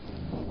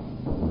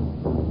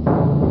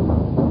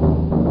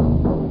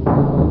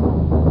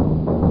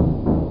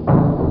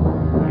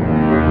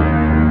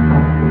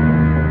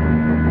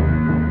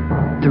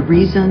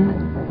reason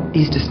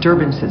these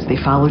disturbances, they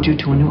followed you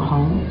to a new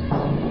home,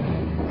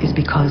 is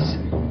because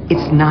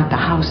it's not the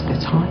house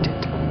that's haunted.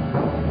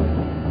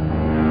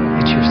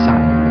 It's your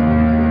son.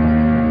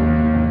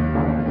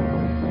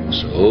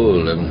 So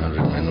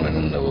 1,100 men went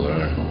in the war.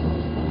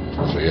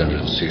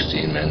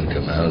 316 men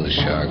come out. The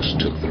Sharks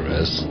took the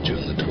rest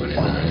June the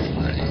 29th,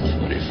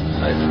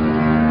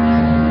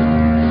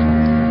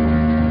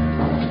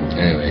 1945.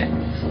 Anyway,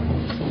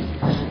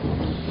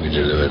 we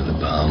delivered the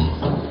bomb.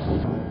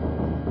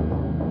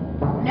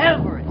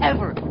 Never,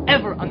 ever,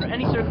 ever, under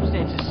any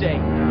circumstances, say,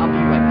 I'll be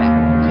right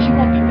back. Because you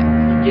won't be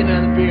back. Get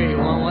another beer, you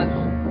want one?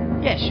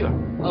 Yeah, sure.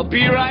 I'll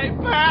be right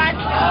back!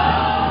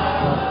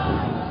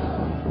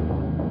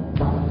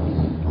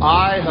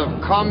 I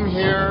have come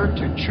here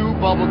to chew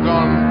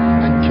bubblegum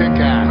and kick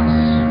ass.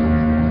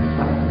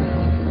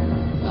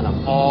 And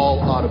I'm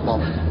all out of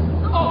bubblegum.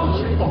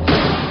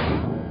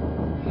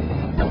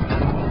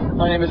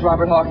 My name is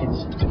Robert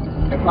Hawkins.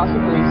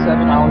 Approximately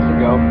 7 hours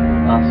ago,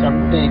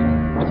 something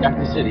attacked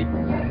the city.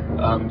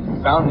 You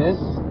found this.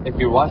 If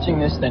you're watching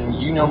this, then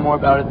you know more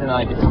about it than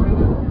I do.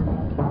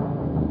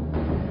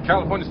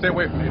 California, stay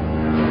away from me.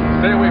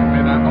 Stay away from me.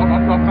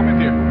 I'll come in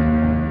here.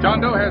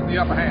 John Doe has the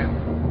upper hand.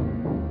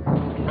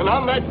 And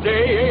on that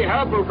day,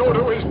 Ahab will go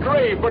to his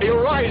grave, but he'll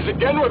rise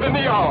again within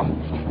the hour.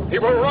 He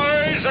will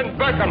rise and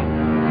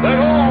beckon. Then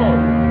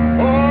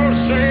all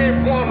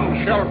save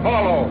one shall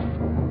follow.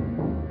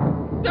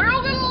 They're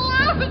all gonna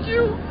laugh at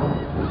you.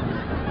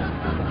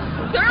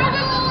 They're all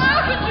gonna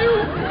laugh at you.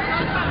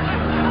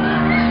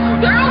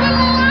 They're all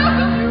gonna laugh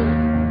at you.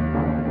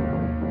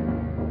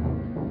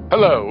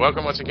 Hello,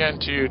 welcome once again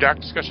to Dark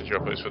Discussions, your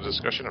place for the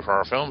discussion of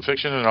horror film,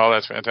 fiction, and all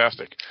that's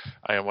fantastic.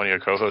 I am one of your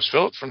co-hosts,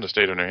 Philip, from the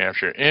state of New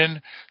Hampshire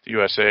in the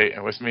USA,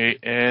 and with me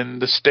in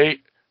the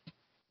state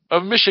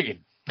of Michigan.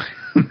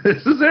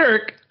 This is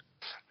Eric.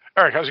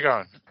 Eric, how's it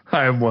going?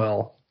 I'm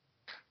well.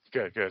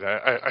 Good.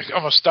 I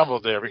almost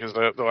stumbled there because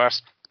the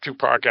last two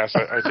podcasts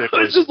I did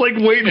was just like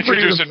waiting for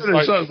you to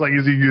finish. I was like,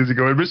 is he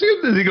going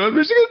Michigan? Is he going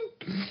Michigan?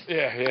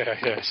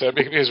 Yeah. So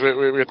because we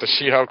had the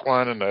She-Hulk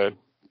one and the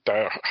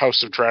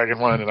House of Dragon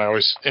one, and I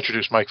always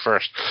introduce Mike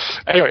first.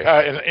 Anyway,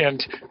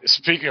 and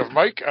speaking of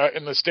Mike,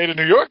 in the state of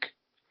New York.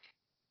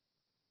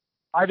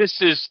 Hi,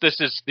 this is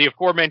the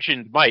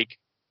aforementioned Mike.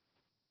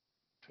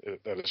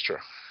 That is true.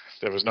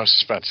 There was no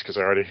suspense because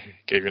I already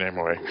gave your name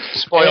away.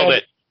 Spoiled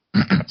it.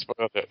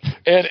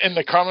 And in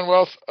the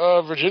Commonwealth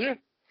of Virginia?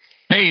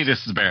 Hey,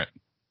 this is Barrett.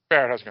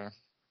 Barrett, how's it going?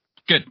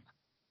 Good.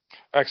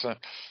 Excellent.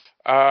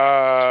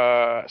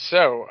 So,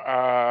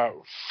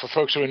 for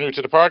folks who are new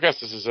to the podcast,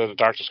 this is a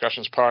Dark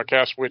Discussions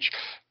podcast, which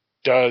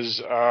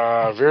does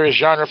various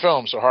genre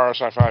films, so horror,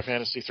 sci-fi,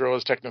 fantasy,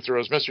 thrillers,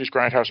 techno-thrillers, mysteries,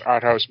 grindhouse,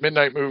 art house,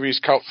 midnight movies,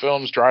 cult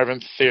films,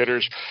 drive-in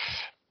theaters,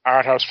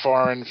 art house,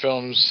 foreign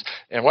films,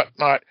 and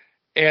whatnot,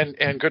 and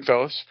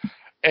Goodfellas.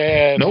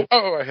 And nope.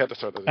 Oh, I had to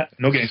throw that in.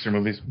 No gangster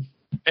movies.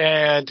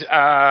 And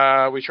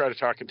we try to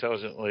talk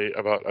intelligently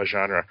about a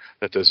genre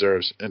that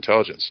deserves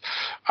intelligence.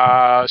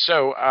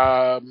 So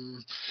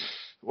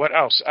what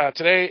else?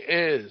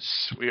 Today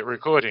we are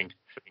recording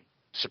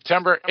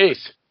September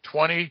 8th,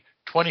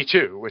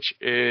 2022, which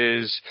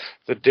is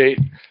the date,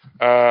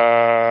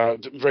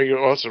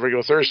 it's the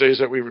regular Thursdays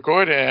that we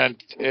record,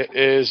 and it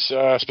is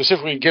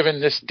specifically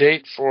given this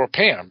date for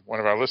Pam,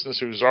 one of our listeners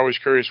who's always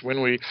curious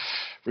when we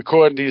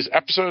record these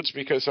episodes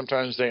because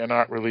sometimes they are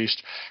not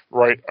released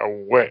right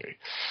away.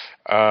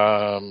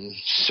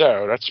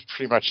 So that's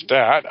pretty much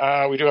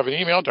that. We do have an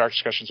email,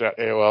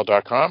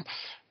 darkdiscussions@aol.com,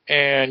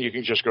 and you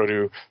can just go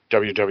to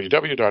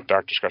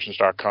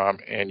www.darkdiscussions.com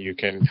and you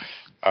can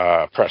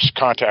press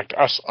contact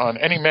us on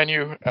any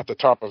menu at the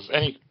top of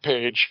any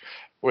page,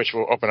 which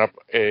will open up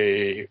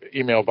a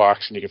email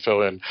box, and you can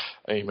fill in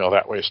an email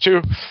that way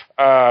too.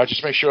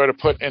 Just make sure to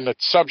put in the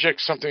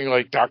subject something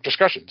like Dark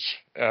Discussions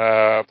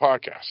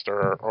podcast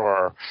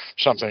or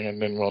something,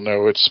 and then we'll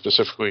know it's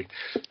specifically.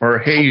 Or,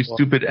 hey, you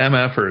stupid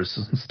MFers,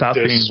 stop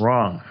being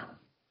wrong.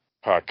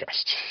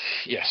 Podcast.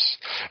 Yes.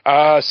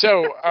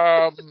 So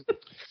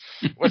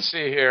let's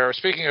see here.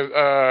 Speaking of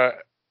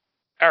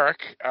Eric,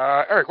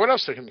 what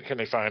else can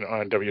they find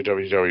on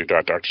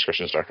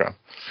www.darkdiscussions.com?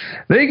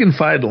 They can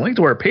find a link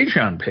to our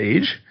Patreon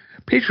page.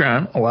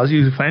 Patreon allows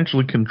you to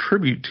financially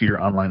contribute to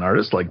your online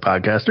artists like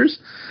podcasters.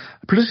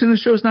 Producing the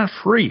show is not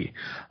free.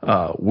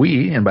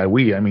 We, and by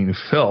we I mean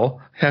Phil,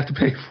 have to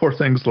pay for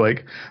things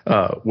like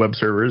web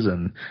servers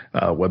and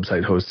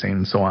website hosting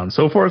and so on and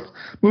so forth,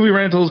 movie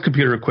rentals,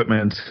 computer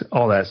equipment,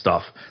 all that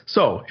stuff.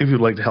 So if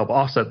you'd like to help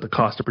offset the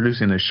cost of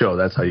producing this show,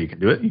 that's how you can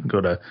do it. You can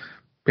go to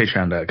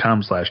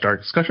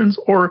patreon.com/darkdiscussions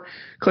or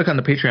click on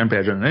the Patreon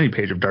page on any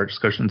page of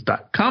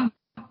darkdiscussions.com.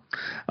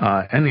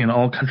 Any and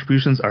all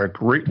contributions are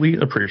greatly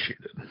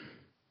appreciated.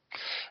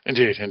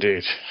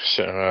 Indeed.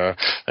 So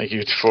thank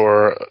you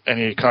for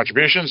any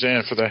contributions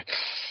and for the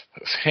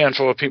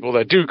handful of people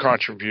that do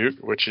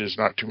contribute, which is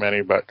not too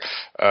many, but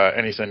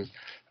anything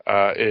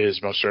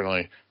is most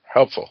certainly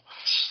helpful.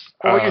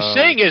 Well, what you're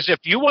saying is if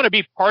you want to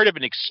be part of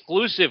an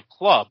exclusive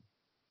club,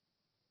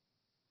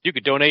 you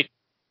could donate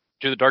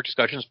to the Dark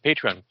Discussions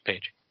Patreon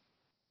page.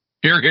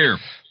 Here.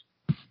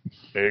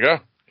 There you go.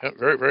 Yep,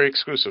 very, very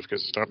exclusive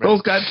because it's not.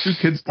 Bill's got 2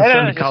 kids to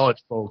send to college,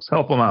 folks.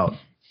 Help them out.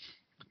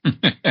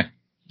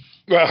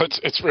 Well,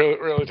 it's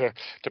really to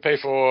pay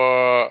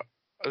for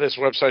this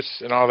website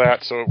and all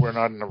that, so we're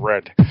not in the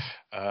red.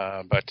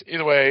 But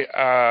either way,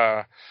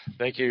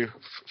 thank you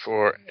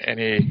for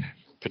any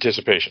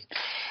participation.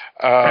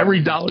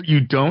 Every dollar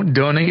you don't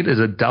donate is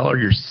a dollar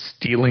you're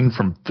stealing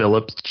from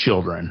Philip's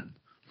children.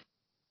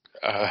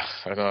 I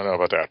don't know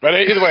about that, but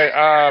either way,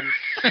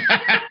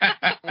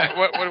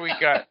 what do we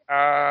got?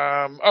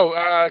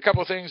 A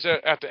couple of things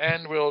at the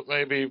end. We'll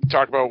maybe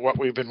talk about what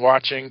we've been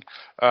watching,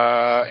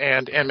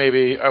 and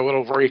maybe a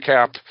little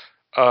recap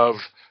of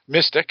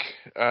Mystic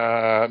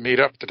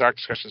meetup, the Dark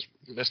Discussions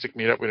Mystic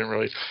meetup. We didn't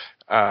really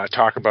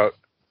talk about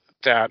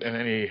that in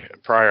any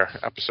prior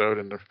episode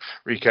in the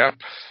recap.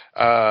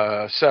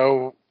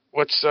 So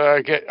let's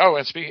get. Oh,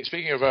 and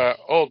speaking of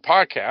old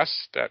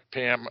podcasts, that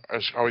Pam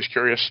is always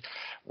curious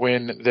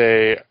when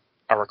they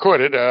are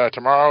recorded.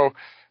 Tomorrow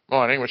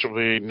morning, which will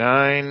be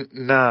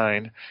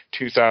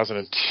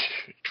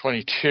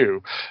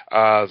 9/9/2022,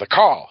 The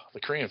Call, the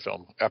Korean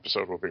film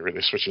episode, will be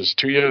released, which is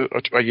a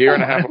year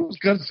and a half. I was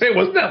going to say,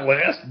 wasn't that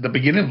the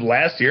beginning of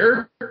last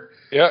year?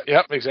 Yeah,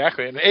 yep,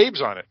 exactly. And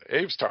Abe's on it.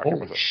 Abe's talking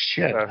with us.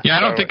 Shit. I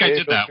don't think I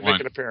did that one.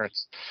 Make an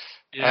appearance.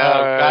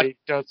 I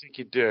don't think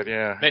he did.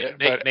 Yeah.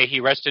 May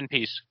he rest in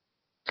peace.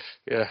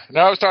 Yeah.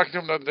 No, I was talking to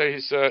him the other day.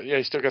 He's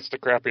he still gets the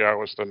crappy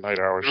hours, the night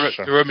hours.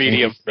 Through a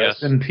medium.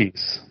 Rest in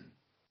peace.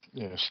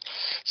 Yes.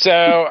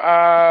 So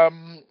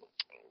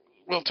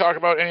we'll talk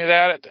about any of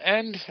that at the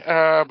end.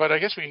 But I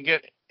guess we can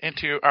get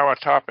into our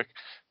topic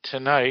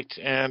tonight.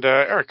 And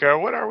Erica,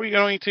 what are we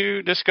going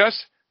to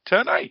discuss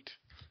tonight?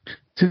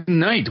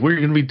 Tonight, we're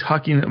going to be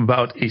talking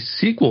about a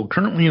sequel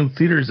currently in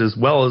theaters as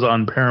well as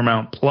on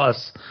Paramount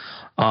Plus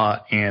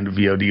and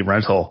VOD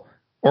rental.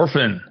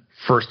 Orphan,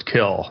 First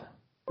Kill.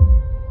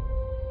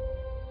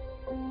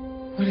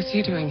 What is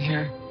he doing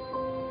here?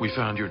 We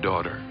found your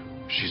daughter.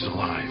 She's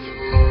alive.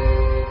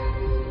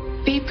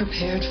 Be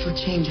prepared for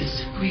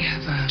changes. We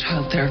have a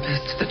child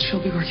therapist that she'll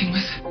be working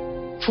with.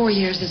 4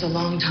 years is a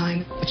long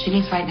time. What she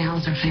needs right now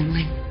is her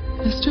family.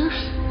 Esther?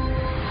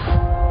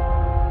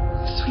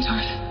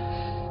 Sweetheart,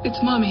 it's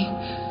Mommy.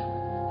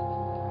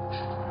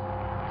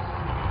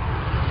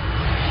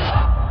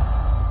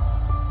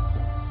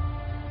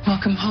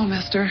 Welcome home,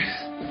 Esther.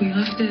 We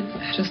left it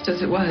just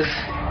as it was.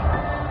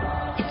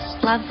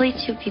 It's lovely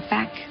to be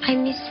back. I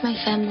miss my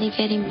family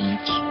very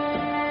much.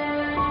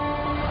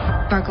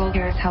 Our goal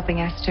here is helping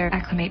Esther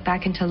acclimate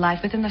back into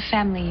life within the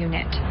family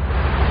unit.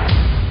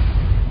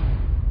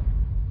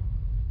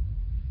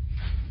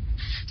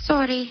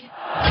 Sorry.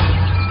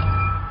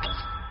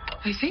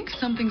 I think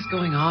something's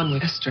going on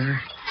with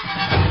Esther.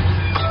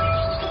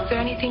 Is there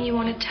anything you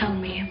want to tell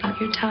me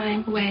about your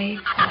time away?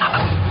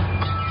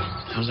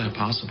 How's that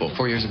possible?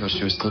 4 years ago,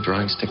 she was still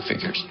drawing stick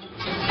figures.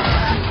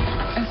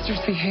 Esther's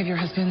behavior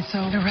has been so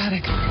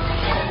erratic.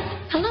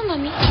 Hello,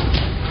 Mommy.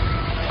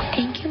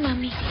 Thank you,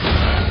 Mommy.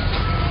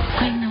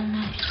 I know,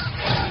 Mommy.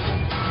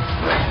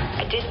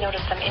 I did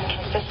notice some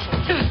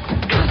inconsistencies.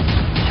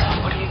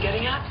 What are you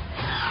getting at?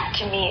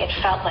 To me, it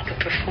felt like a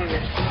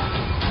performance.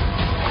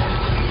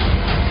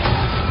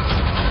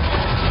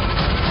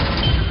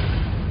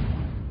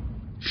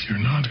 If you're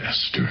not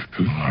Esther,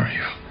 who are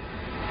you?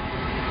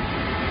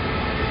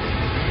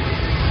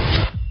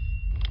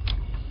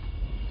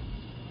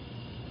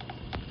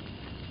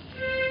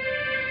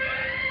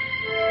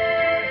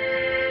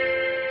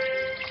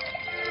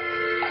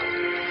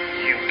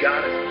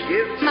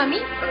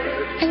 Mommy,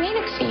 I made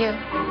it for you.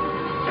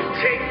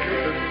 Take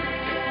it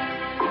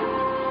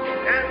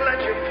and let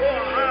your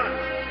poor heart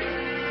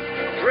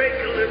break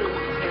a little.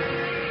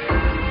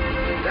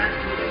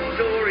 That's the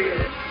story of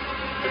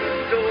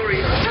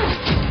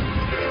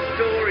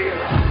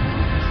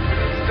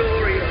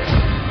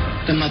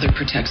The mother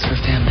protects her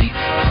family.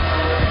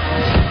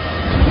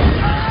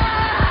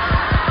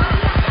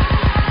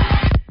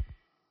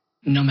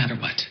 No matter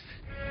what.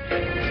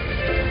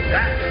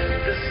 That's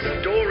the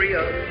story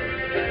of.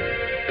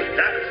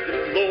 That's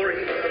the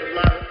glory of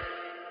love.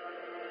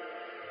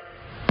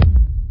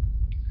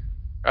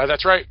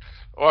 That's right.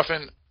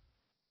 Orphan,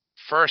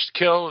 First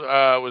Kill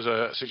was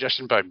a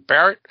suggestion by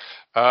Barrett.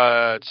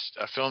 It's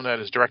a film that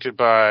is directed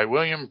by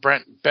William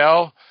Brent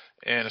Bell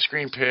and a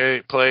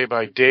screenplay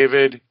by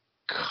David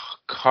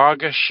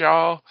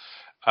Coggeshall,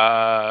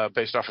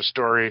 based off a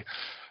story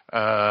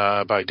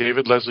by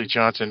David Leslie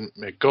Johnson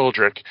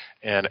McGoldrick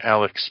and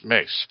Alex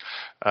Mace.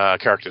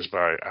 Characters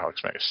by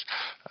Alex Mace.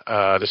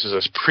 This is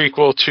a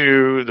prequel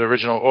to the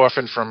original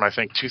Orphan from, I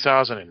think,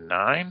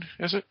 2009,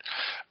 is it?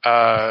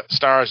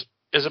 Stars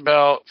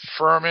Isabelle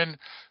Fuhrman,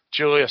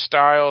 Julia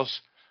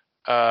Stiles,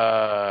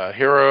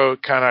 Hiro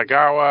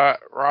Kanagawa,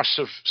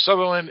 Rossif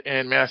Sutherland,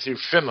 and Matthew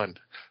Finland.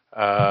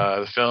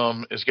 The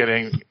film is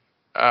getting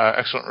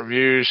excellent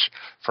reviews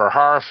for a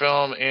horror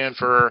film and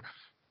for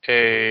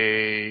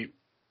a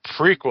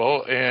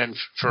prequel, and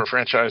for a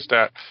franchise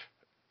that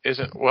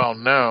isn't well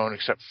known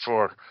except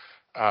for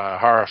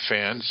horror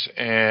fans,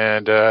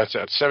 and it's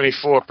at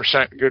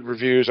 74% good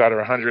reviews out of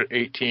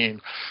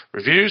 118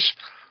 reviews.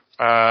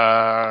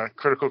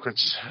 Critical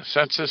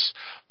consensus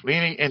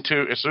leaning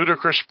into its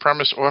ludicrous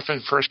premise, Orphan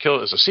First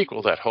Kill is a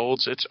sequel that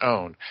holds its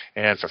own,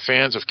 and for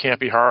fans of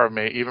campy horror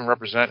may even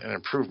represent an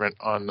improvement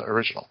on the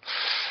original.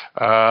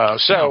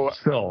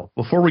 Phil,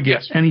 before we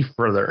get any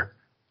further,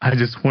 I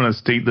just want to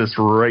state this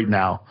right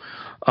now,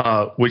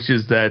 which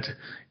is that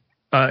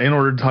in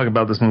order to talk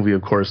about this movie,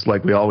 of course,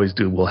 like we always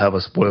do, we'll have a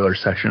spoiler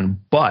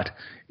section, but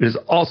it is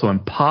also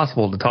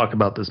impossible to talk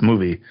about this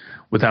movie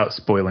without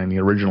spoiling the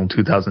original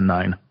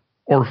 2009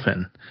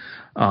 Orphan,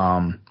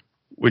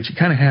 which you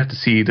kind of have to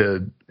see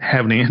to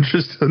have any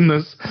interest in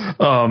this,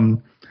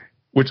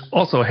 which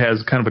also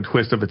has kind of a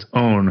twist of its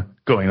own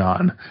going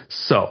on.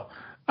 So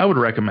I would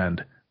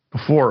recommend,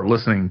 before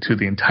listening to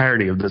the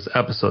entirety of this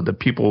episode, that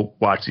people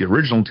watch the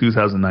original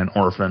 2009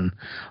 Orphan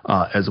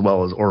as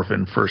well as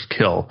Orphan First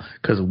Kill,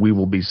 because we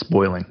will be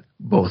spoiling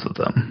both of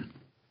them.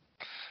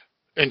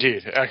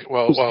 Indeed. That's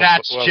well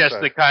just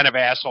said. the kind of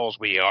assholes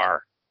we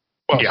are.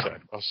 Well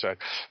said.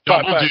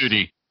 Double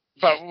duty.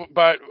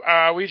 But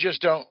we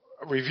just don't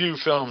review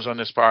films on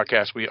this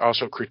podcast. We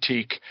also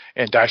critique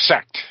and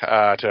dissect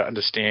to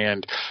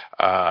understand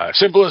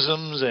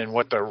symbolisms and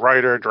what the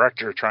writer,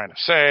 director are trying to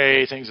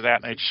say, things of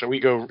that nature. So we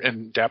go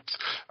in depth.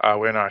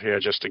 We're not here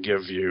just to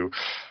give you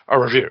a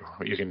review.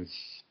 You can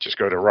just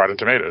go to Rotten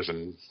Tomatoes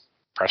and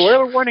press.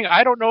 Spoiler warning,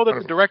 I don't know that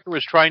the director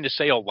was trying to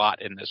say a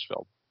lot in this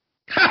film.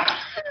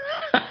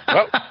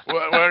 Well,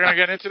 we're going to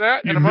get into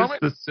that in a moment.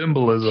 You missed the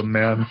symbolism,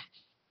 man.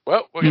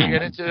 Well, we're going to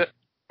get into it.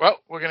 Well,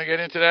 we're going to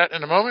get into that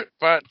in a moment,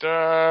 but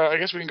I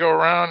guess we can go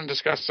around and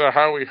discuss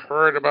how we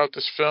heard about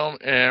this film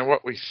and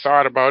what we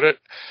thought about it.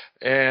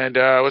 And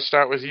let's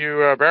start with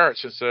you, Barrett,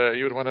 since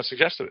you were the one that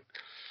suggested it.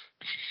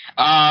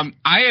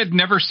 I had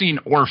never seen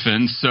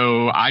Orphan,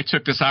 so I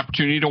took this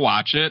opportunity to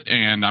watch it,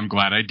 and I'm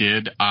glad I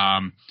did.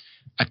 I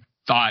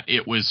thought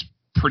it was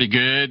pretty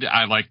good.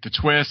 I liked the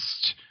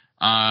twist.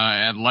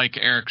 And like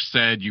Eric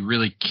said, you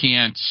really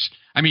can't...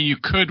 I mean, you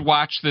could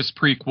watch this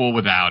prequel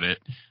without it.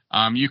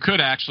 You could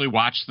actually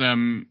watch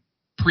them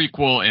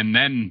prequel and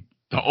then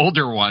the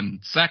older one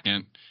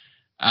second.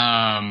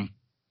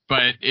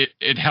 But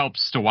it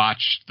helps to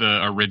watch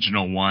the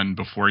original one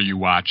before you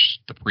watch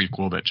the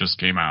prequel that just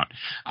came out.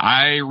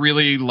 I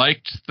really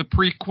liked the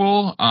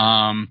prequel.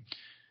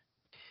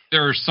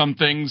 There are some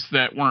things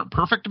that weren't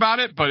perfect about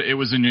it, but it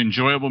was an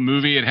enjoyable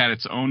movie. It had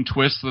its own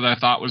twist that I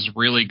thought was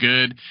really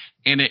good.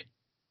 And it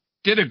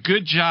did a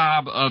good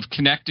job of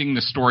connecting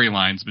the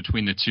storylines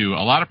between the two.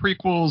 A lot of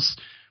prequels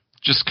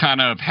just kind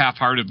of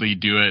half-heartedly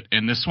do it,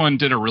 and this one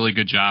did a really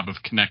good job of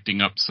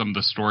connecting up some of the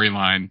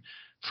storyline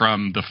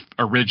from the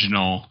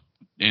original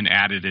and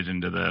added it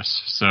into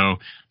this. So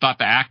thought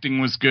the acting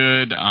was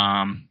good,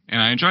 and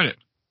I enjoyed it.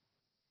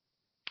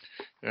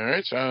 All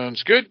right,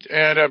 sounds good.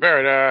 And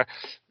Barrett,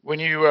 when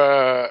you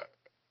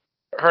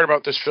heard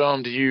about this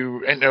film, do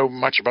you know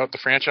much about the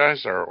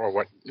franchise, or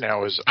what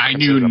now is? I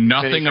knew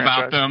nothing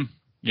about them.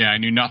 Yeah, I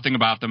knew nothing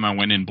about them. I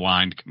went in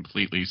blind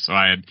completely.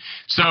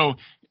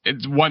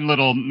 It's one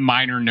little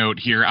minor note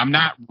here. I'm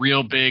not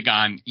real big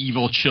on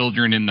evil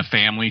children in the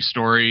family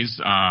stories.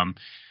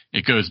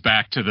 It goes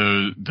back to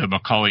the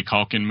Macaulay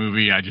Culkin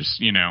movie. I just,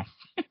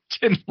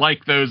 didn't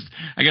like those.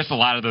 I guess a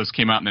lot of those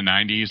came out in the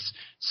 90s.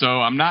 So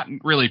I'm not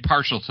really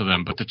partial to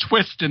them. But the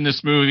twist in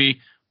this movie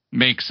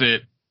makes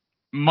it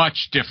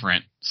much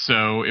different.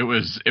 So it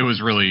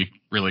was really,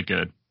 really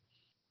good.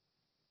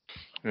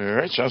 All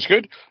right, sounds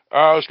good.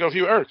 Let's go with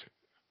you, Eric.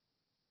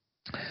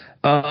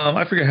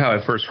 I forget how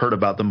I first heard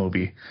about the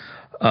movie,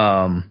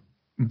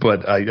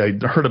 but I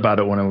heard about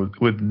it when it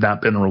had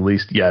not been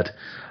released yet,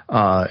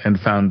 and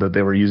found that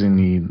they were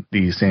using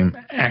the same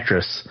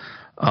actress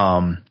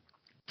from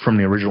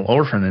the original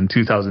Orphan in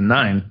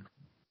 2009,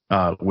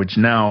 which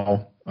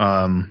now,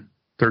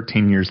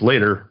 13 years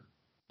later,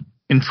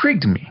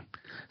 intrigued me.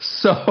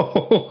 So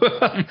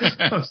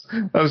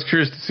I was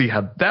curious to see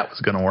how that was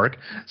going to work.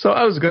 So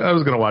I was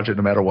going to watch it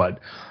no matter what.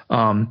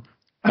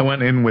 I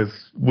went in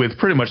with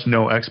pretty much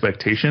no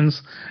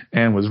expectations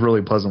and was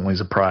really pleasantly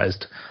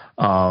surprised.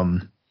 I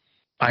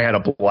had a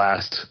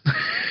blast.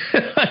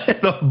 I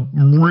had a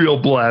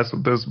real blast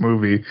with this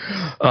movie.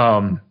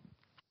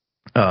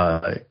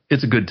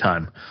 It's a good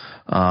time.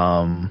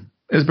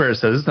 As Barrett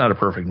says, it's not a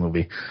perfect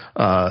movie.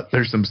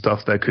 There's some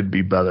stuff that could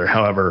be better.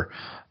 However,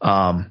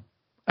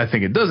 I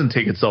think it doesn't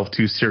take itself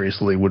too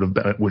seriously,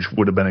 which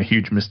would have been a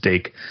huge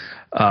mistake.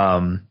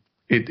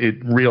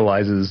 It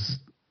realizes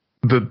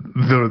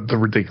the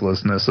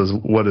ridiculousness is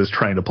what it's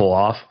trying to pull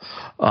off,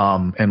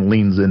 and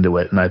leans into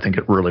it, and I think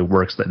it really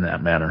works in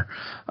that manner.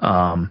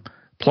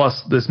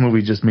 Plus, this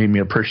movie just made me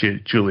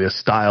appreciate Julia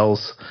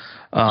Stiles.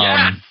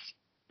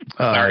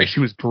 She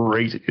was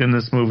great in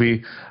this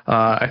movie.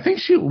 I think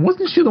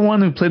wasn't she the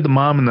one who played the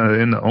mom in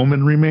the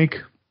Omen remake?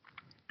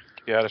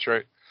 Yeah, that's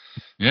right.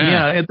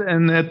 Yeah,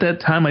 and at that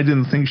time, I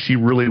didn't think she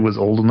really was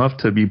old enough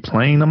to be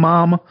playing a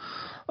mom.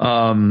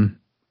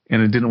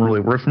 And it didn't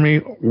really work for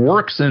me.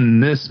 Works in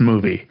this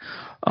movie.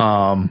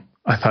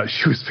 I thought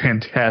she was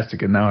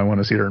fantastic, and now I want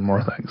to see her in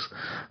more things.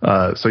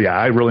 So yeah,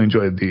 I really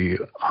enjoyed the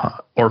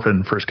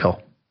Orphan First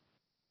Kill.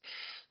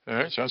 All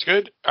right, sounds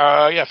good.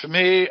 Yeah, for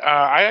me,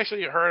 I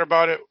actually heard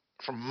about it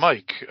from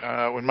Mike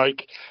when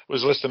Mike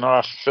was listing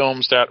off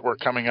films that were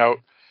coming out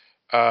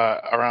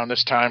around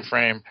this time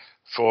frame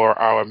for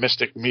our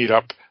Mystic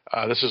meetup.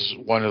 This is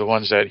one of the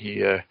ones that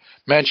he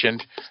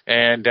mentioned,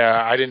 and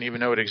I didn't even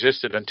know it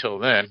existed until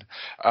then.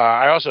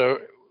 I also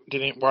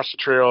didn't watch the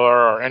trailer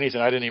or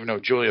anything. I didn't even know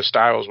Julia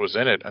Stiles was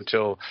in it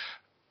until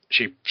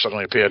she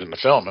suddenly appeared in the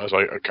film. I was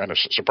like kind of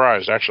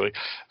surprised, actually.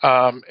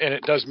 And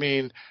it does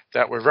mean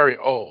that we're very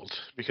old,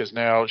 because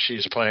now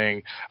she's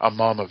playing a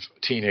mom of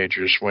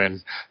teenagers,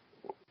 when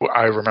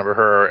I remember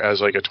her as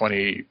like a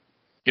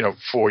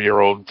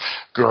 4-year-old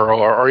girl,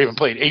 or even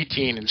played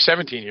 18 and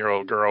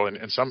 17-year-old girl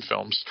in some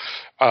films.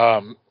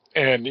 And,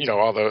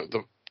 all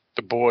the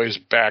boys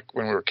back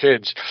when we were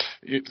kids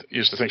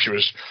used to think she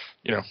was,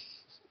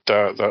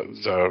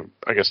 the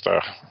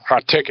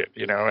hot ticket,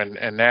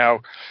 and now,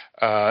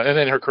 and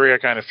then her career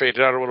kind of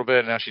faded out a little bit,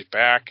 and now she's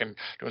back and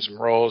doing some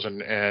roles,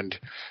 and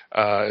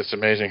it's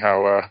amazing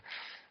how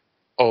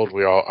old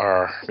we all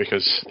are,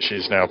 because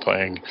she's now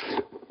playing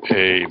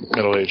a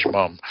middle-aged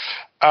mom.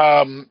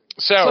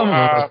 Some of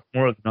us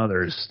more than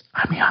others.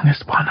 I'm the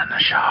youngest one on the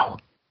show.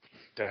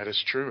 That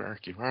is true,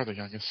 Eric. You are the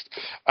youngest.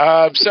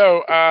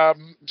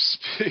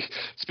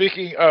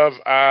 Speaking of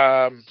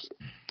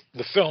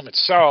the film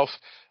itself,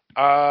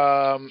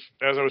 as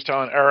I was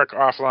telling Eric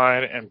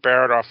offline and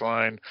Barrett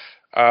offline,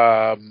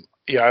 I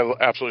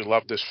absolutely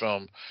love this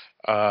film.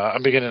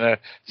 I'm beginning to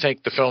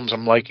think the films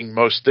I'm liking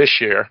most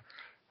this year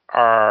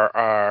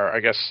are I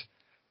guess,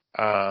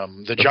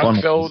 the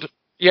junk-filled.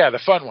 Yeah, the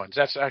fun ones.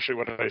 That's actually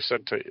what I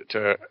said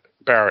to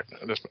Barrett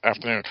this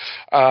afternoon.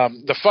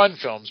 The fun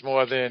films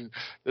more than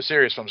the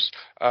serious films.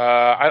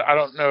 I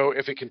don't know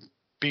if it can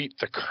beat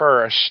The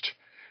Cursed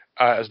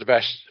as the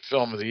best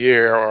film of the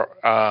year,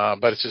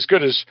 but it's as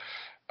good as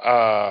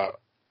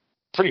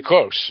pretty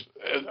close.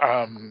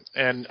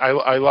 And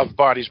I love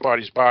Bodies. But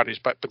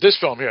this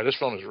film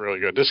is really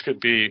good. This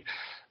could be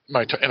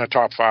in a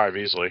top 5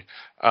 easily.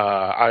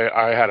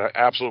 I had an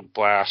absolute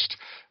blast.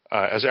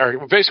 As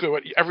Eric,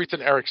 basically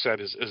everything Eric said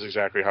is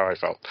exactly how I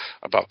felt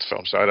about the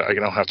film, so I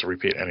don't have to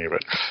repeat any of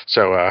it.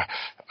 So I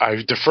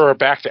defer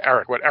back to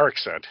Eric, what Eric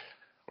said.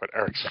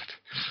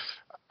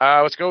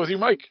 Let's go with you,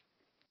 Mike.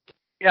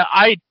 Yeah,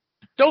 I'm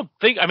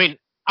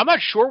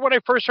not sure when I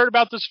first heard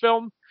about this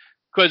film,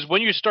 because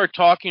when you start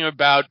talking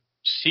about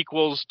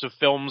sequels to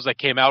films that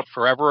came out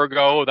forever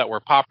ago that were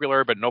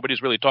popular, but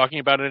nobody's really talking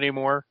about it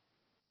anymore,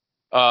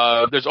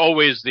 there's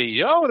always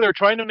they're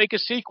trying to make a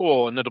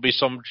sequel, and it'll be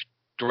some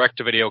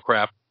direct-to-video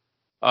crap.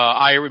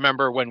 I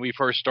remember when we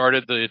first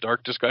started the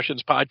Dark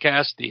Discussions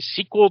podcast, the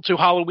sequel to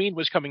Halloween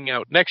was coming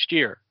out next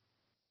year.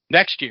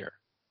 And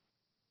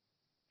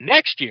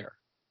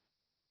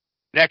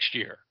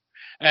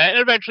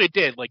eventually it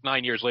did, like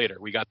 9 years later.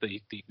 We got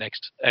the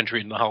next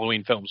entry in the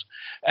Halloween films.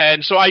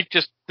 And so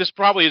this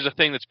probably is a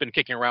thing that's been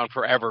kicking around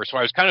forever. So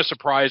I was kind of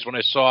surprised when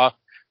I saw,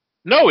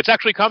 no, it's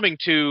actually coming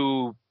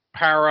to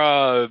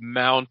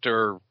Paramount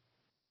or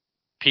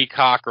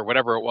Peacock or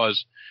whatever it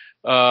was,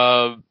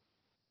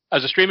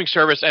 as a streaming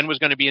service, and was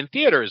going to be in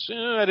theaters.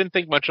 I didn't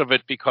think much of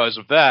it because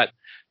of that.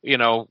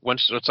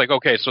 Once it's like,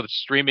 okay, so it's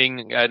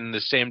streaming in the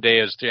same day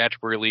as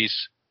theatrical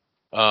release.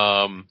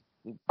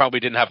 Probably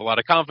didn't have a lot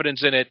of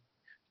confidence in it.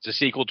 It's a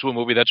sequel to a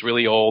movie that's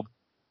really old.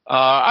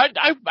 I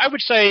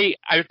would say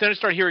I then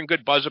started hearing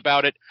good buzz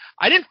about it.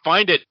 I didn't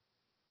find it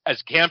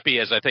as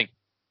campy as I think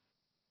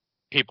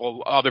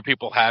other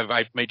people have.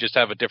 I may just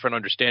have a different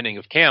understanding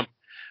of camp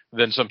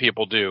than some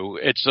people do.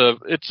 It's a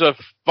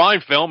fine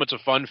film. It's a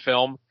fun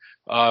film.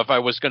 If I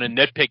was going to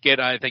nitpick it,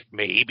 I think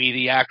maybe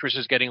the actress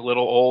is getting a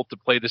little old to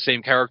play the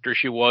same character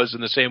she was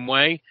in the same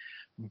way.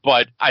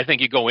 But I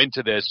think you go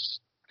into this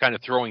kind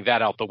of throwing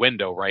that out the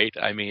window, right?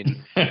 I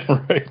mean,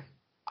 right.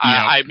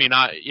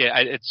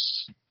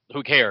 It's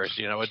who cares?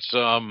 It's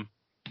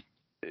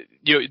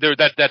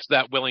that's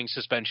that willing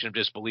suspension of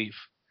disbelief.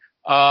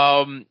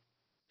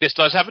 This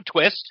does have a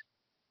twist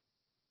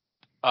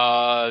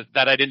that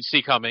I didn't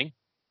see coming.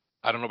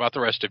 I don't know about the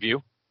rest of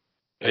you.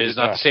 It is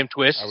not the same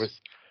twist.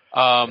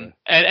 And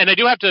I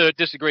do have to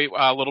disagree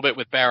a little bit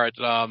with Barrett.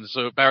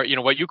 So Barrett,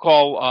 what you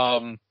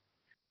call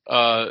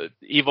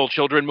evil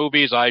children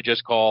movies, I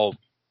just call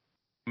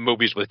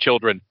movies with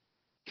children.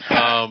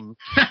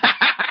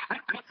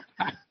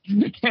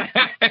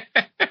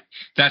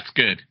 That's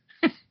good.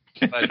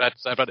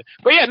 That's about it.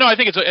 But yeah, no, I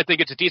think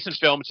it's a decent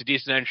film. It's a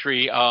decent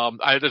entry.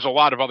 There's a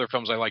lot of other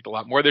films I liked a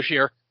lot more this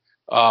year.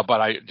 But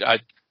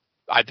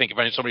I think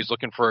if somebody's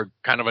looking for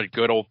kind of a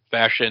good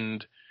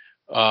old-fashioned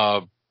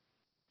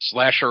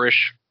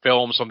slasher-ish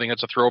film, something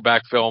that's a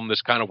throwback film,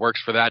 this kind of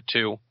works for that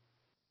too.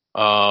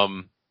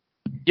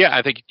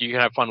 I think you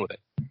can have fun with it.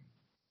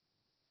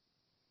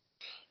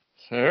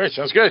 All right,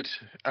 sounds good.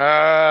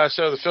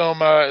 So the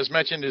film, as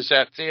mentioned, is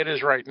at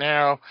theaters right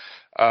now,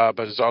 but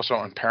it's also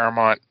on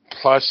Paramount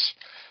Plus,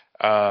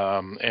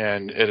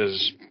 and it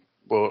is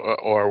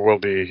will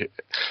be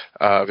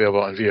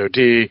available on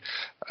VOD.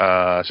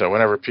 So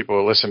whenever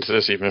people listen to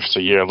this, even if it's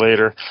a year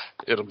later,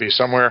 it'll be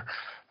somewhere.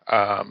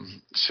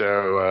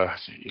 So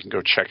you can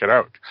go check it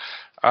out.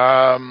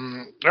 All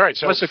right.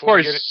 So unless, of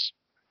course,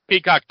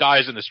 Peacock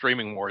dies in the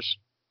streaming wars.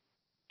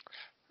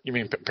 You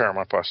mean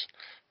Paramount Plus?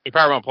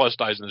 Paramount Plus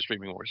dies in the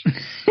streaming wars.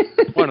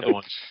 One of the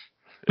ones.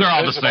 They're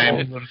all the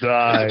same.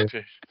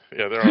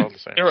 Yeah, they're all the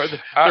same.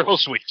 They're all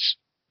sweets.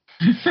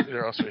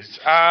 They're all sweets.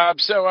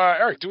 So,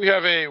 Eric, do we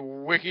have a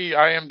wiki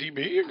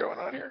IMDb going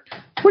on here?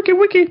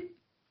 Wiki.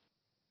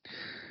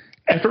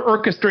 After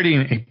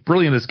orchestrating a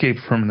brilliant escape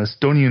from an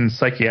Estonian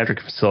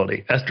psychiatric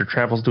facility, Esther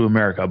travels to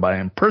America by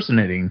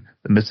impersonating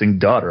the missing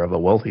daughter of a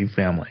wealthy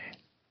family.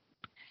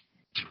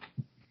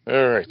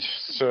 All right.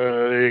 So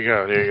there you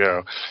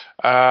go.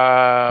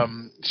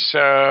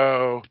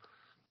 So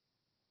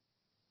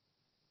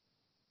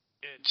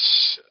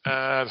it's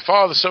the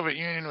fall of the Soviet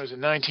Union was in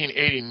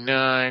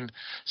 1989.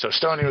 So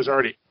Estonia was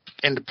already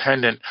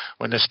independent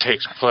when this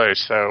takes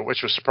place. So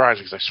which was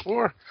surprising because I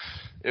swore.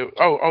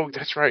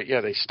 That's right. Yeah,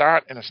 they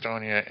start in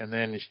Estonia, and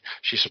then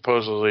she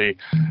supposedly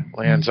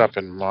lands up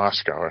in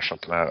Moscow or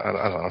something. I don't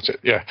know.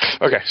 Yeah.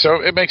 Okay.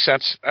 So it makes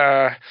sense.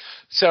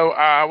 So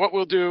what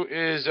we'll do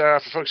is, for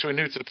folks who are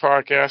new to the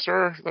podcast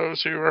or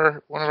those who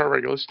are one of our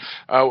regulars,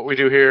 what we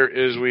do here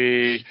is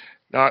we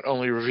not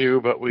only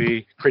review, but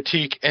we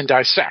critique and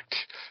dissect.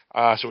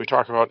 So we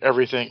talk about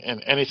everything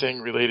and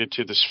anything related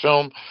to this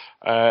film.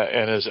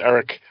 And as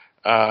Eric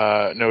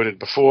noted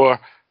before,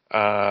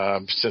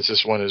 since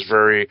this one is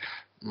very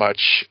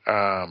much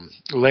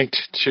linked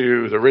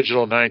to the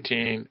original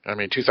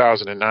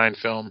 2009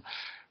 film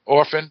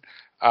Orphan,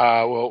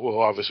 we'll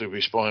obviously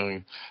be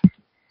spoiling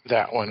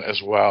that one as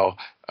well,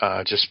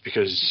 just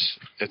because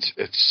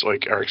it's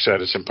like Eric said,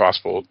 it's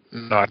impossible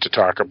not to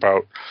talk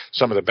about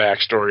some of the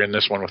backstory in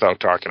this one without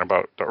talking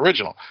about the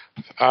original.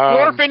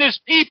 Orphan is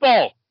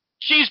people.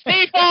 She's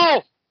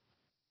people.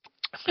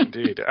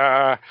 Indeed.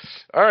 All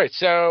right.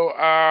 So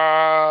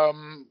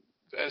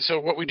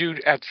what we do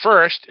at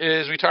first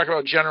is we talk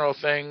about general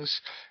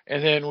things,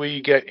 and then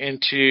we get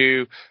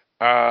into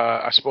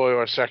a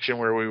spoiler section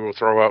where we will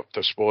throw out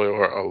the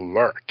spoiler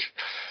alert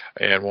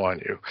and warn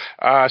you.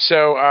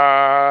 So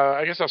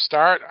I guess I'll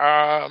start.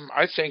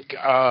 I think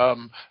I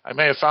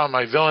may have found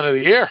my villain of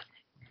the year.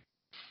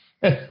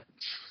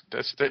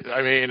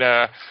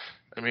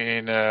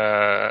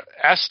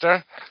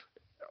 Esther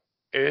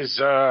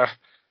is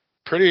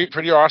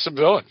pretty awesome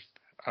villain.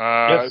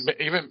 Yes.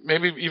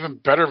 Even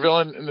better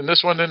villain in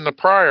this one than the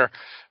prior.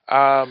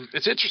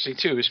 It's interesting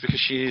too, is because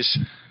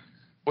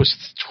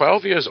was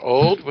 12 years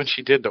old when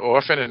she did The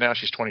Orphan, and now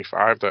she's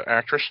 25, the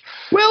actress.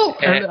 Well,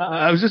 and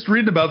I was just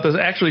reading about this.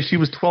 Actually, she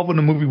was 12 when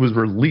the movie was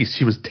released.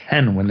 She was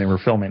 10 when they were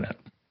filming it.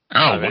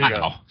 Oh,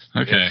 wow.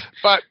 Okay.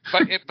 But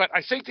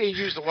I think they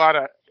used a lot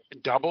of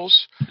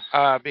doubles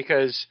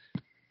because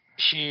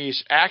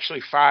she's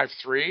actually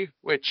 5'3",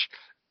 which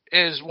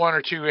is 1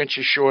 or 2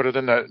 inches shorter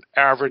than the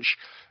average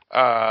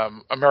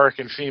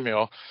American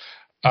female,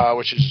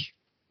 which is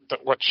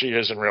what she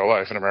is in real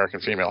life, an American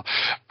female.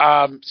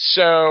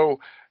 So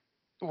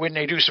when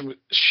they do some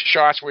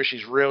shots where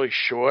she's really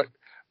short,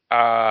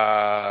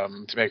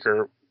 to make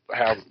her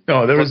have...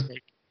 Oh, there was...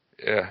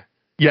 Yeah.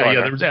 Yeah,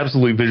 there was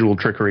absolutely visual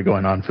trickery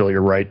going on, Phil.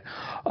 You're right.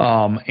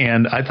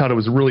 And I thought it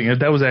was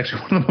that was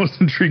actually one of the most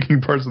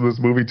intriguing parts of this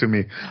movie to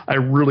me. I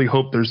really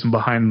hope there's some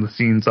behind the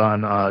scenes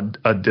on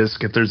a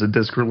disc, if there's a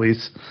disc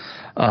release.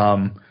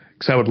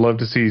 Because I would love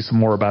to see some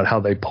more about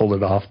how they pulled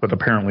it off. But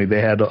apparently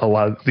they had a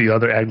lot of the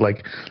other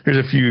like there's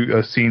a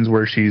few scenes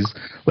where she's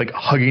like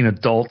hugging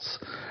adults,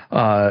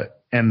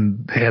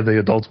 and they had the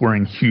adults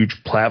wearing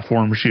huge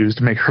platform shoes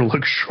to make her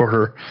look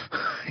shorter.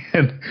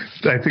 And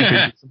I think they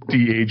did some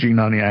de-aging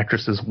on the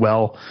actress as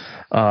well.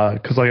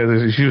 Because like I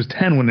said, she was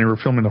 10 when they were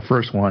filming the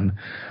first one,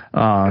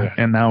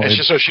 and now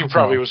so she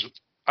probably was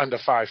under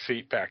 5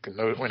 feet back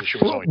when she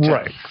was only 10.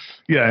 Right.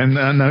 Yeah, and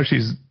now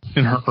she's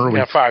in her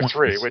early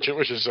 5'3",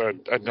 which is a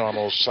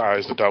normal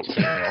sized adult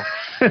female.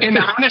 And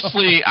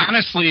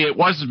honestly, it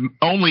was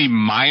only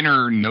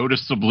minor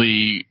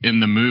noticeably in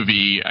the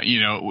movie.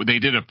 They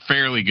did a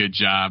fairly good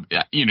job.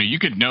 You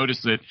could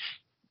notice it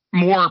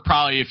more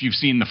probably if you've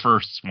seen the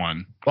first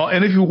one. Well,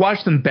 and if you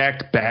watch them back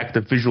to back, the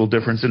visual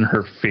difference in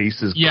her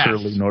face is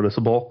clearly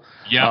noticeable.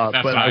 Yeah,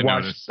 that's but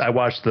what I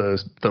watched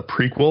the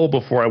prequel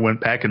before I went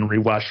back and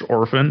rewatched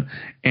Orphan,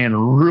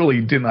 and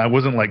really I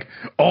wasn't like,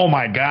 oh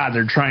my God,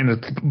 they're trying to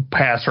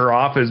pass her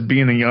off as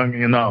being a young,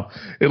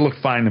 it looked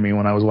fine to me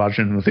when I was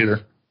watching it in the theater.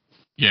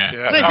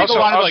 Yeah. I think a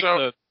lot of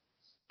like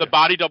the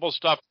body double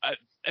stuff.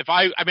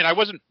 I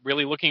wasn't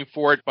really looking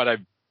for it, but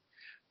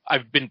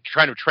I've been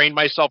trying to train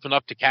myself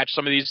enough to catch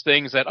some of these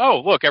things that,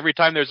 look, every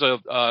time there's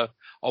a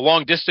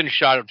long distance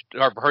shot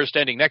of her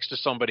standing next to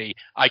somebody,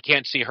 I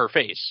can't see her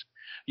face.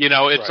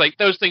 It's like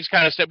those things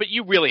kind of but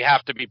you really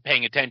have to be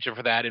paying attention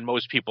for that, and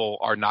most people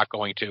are not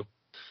going to.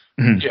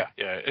 Mm-hmm.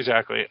 Yeah,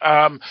 exactly.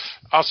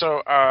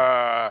 Also,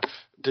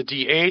 the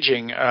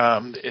de-aging,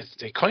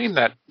 they claim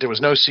that there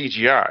was no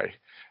CGI.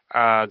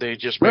 They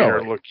just made her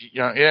Really? look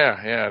young.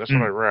 Yeah, that's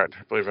what I read,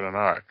 believe it or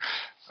not.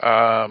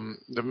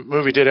 The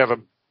movie did have it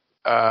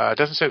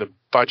doesn't say the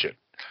budget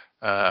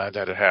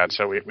that it had,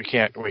 so we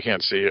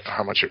can't see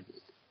how much it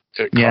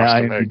cost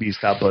to make. IMDb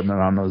stopped putting it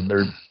on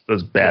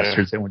those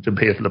bastards. They want to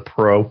pay for the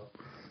pro.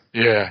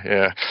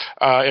 Yeah.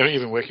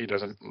 Even Wiki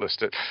doesn't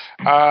list it.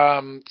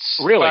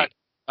 Really? But,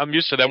 I'm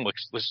used to them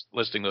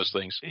listing those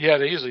things. yeah,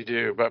 they usually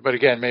do, but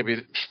again, maybe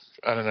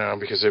I don't know,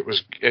 because it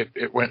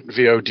went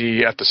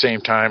VOD at the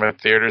same time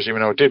at theaters,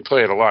 even though it did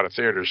play at a lot of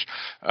theaters.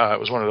 It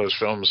was one of those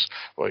films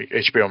like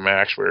HBO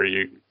Max where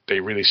they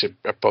release it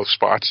at both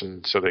spots,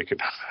 and so they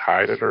could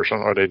hide it or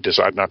something, or they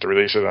decide not to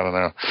release it. I don't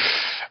know.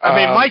 I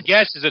mean, my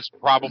guess is it's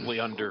probably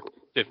under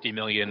 50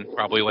 million,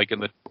 probably like in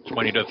the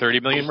 20 to 30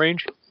 million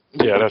range.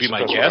 Yeah, that's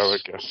my what I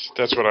would guess.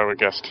 That's what I would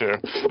guess too.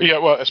 Yeah,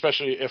 well,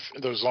 especially if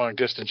those long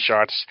distance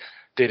shots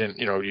they didn't,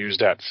 use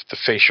the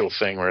facial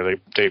thing where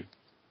they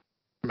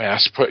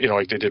mass put,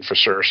 like they did for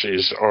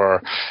Cersei's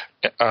or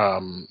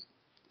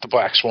the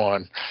Black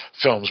Swan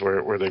films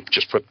where they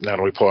just put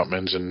Natalie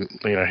Portman's and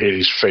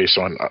Hades' face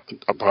on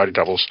body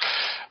doubles.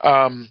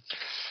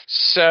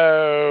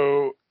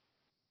 So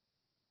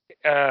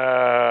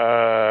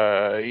it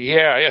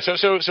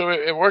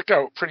worked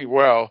out pretty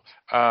well.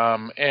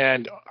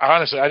 And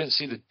honestly, I didn't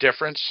see the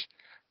difference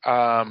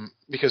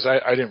because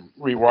I didn't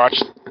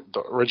rewatch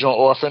the original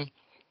Orphan.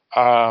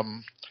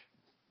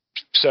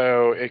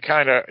 So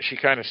she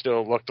kind of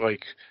still looked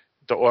like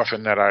the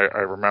Orphan that I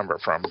remember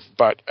from.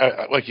 But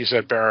like you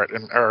said, Barrett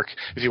and Eric,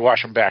 if you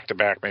watch them back to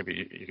back,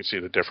 maybe you can see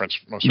the difference.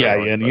 In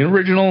the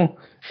original,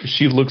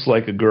 she looks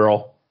like a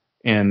girl,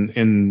 and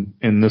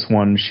in this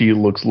one, she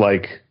looks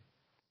like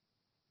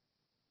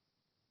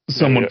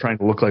someone trying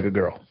to look like a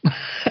girl.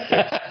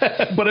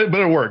 but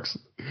it works.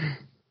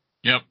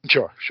 Yep.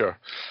 Sure.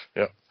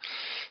 Yep.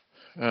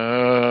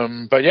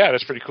 But yeah,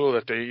 that's pretty cool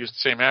that they used the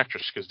same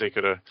actress because they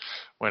could have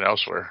went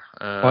elsewhere.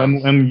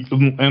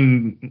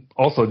 And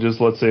also, just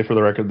let's say for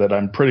the record that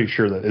I'm pretty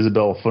sure that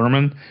Isabelle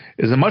Fuhrman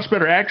is a much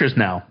better actress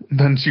now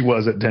than she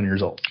was at 10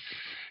 years old.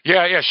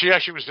 Yeah, she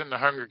actually was in the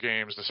Hunger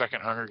Games, the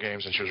second Hunger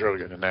Games, and she was really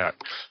good in that.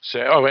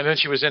 So, and then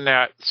she was in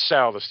that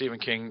Cell, the Stephen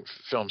King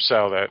film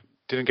Cell, that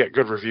didn't get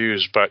good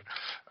reviews, but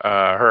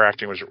her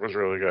acting was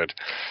really good.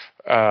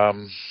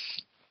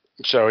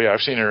 So yeah,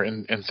 I've seen her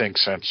in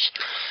things since.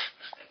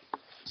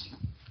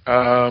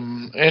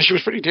 And she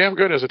was pretty damn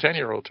good as a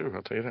 10-year-old too,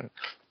 I'll tell you that.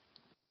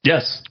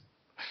 Yes.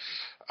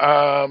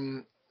 All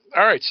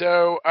right,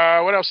 so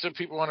what else do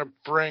people want to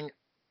bring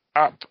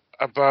up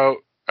about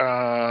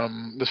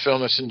the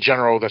film that's in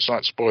general that's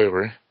not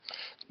spoilery?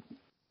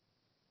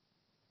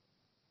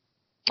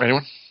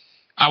 Anyone?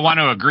 I want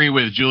to agree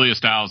with Julia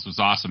Stiles was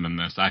awesome in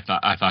this. I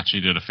thought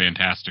she did a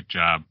fantastic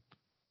job.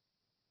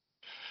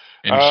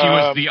 And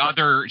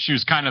she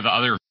was kind of the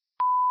other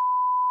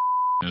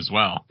as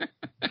well.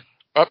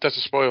 Oh, that's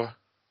a spoiler.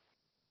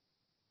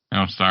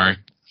 Oh, sorry.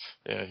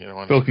 Yeah, you don't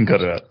want Phil can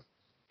cut it out.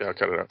 Yeah, I'll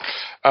cut it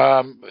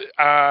out.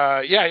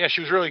 Yeah,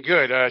 she was really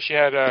good. She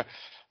had a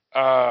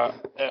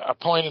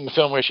point in the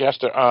film where she has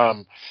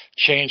to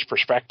change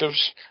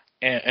perspectives,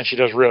 and she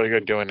does really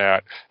good doing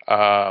that.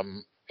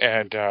 And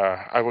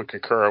I would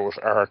concur with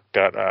Eric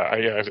that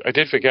I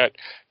did forget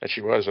that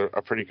she was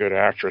a pretty good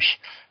actress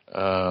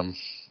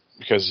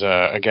because,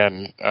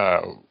 again,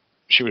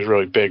 she was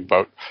really big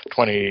about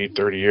 20,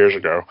 30 years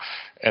ago,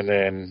 and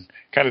then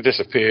kind of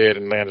disappeared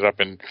and landed up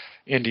in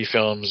indie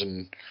films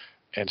and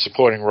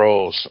supporting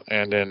roles.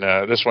 And then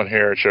this one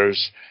here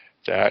shows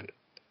that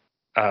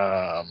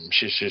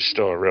she's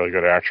still a really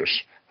good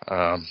actress,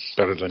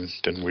 better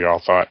than we all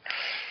thought.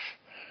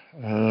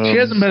 She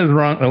hasn't been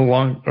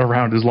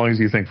around as long as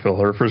you think, Phil.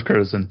 Her first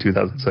credit is in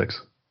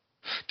 2006.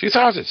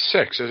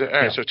 2006, is it? All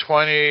right, so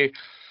 20.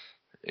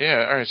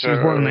 Yeah, all right. So she was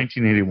born in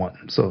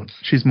 1981, so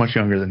she's much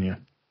younger than you.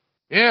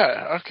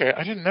 Yeah, okay.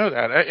 I didn't know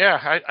that.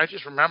 I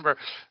just remember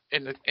all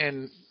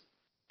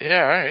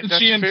right. Is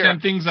she in 10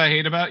 Things I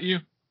Hate About You?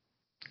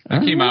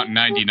 That came out in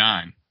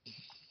 99.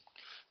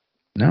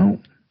 No.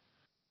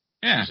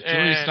 Yeah,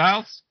 Julia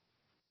Stiles?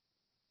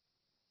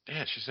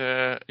 Yeah, she's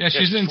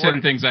she's in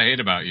 10 Things I Hate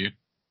About You.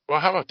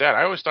 Well, how about that?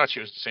 I always thought she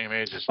was the same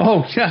age as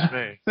me.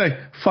 Hey,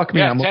 fuck me.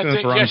 Yeah, I'm looking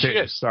at the wrong she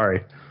page. is.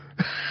 Sorry.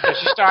 Yeah,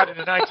 she started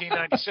in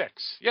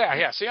 1996.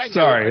 Yeah. See, I knew.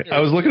 Sorry, I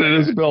was looking at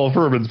Isabelle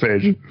Fuhrman's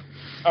page.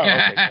 Oh,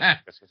 okay.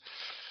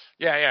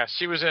 Yeah.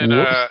 She was in.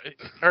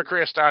 Her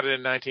career started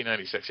in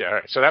 1996. Yeah, all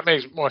right. So that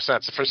makes more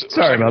sense.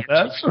 Sorry about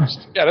that.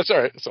 Yeah, that's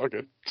all right. It's all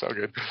good.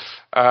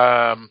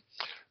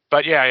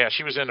 But yeah,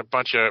 she was in a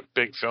bunch of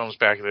big films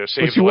back there.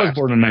 But she was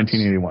born in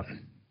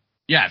 1981.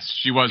 Yes,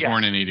 she was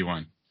born in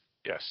 81.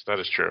 Yes, that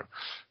is true.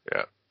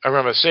 Yeah. I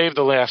remember Save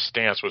the Last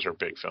Dance was her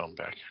big film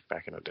back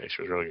in the day.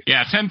 She was really good.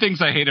 Yeah, 10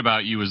 Things I Hate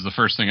About You was the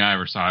first thing I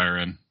ever saw her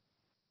in.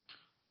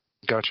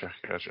 Gotcha.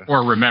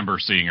 Or remember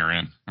seeing her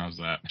in. How's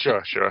that?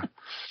 Sure.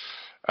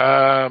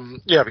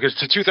 Yeah, because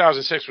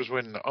 2006 was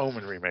when the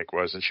Omen remake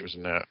was, and she was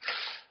in that.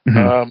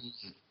 Mm-hmm.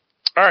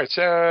 All right,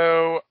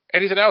 so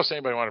anything else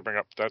anybody want to bring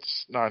up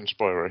that's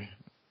non-spoilery?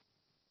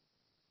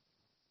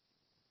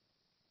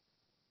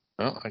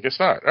 Well, I guess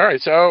not. All right,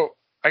 so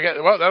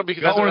that'll be.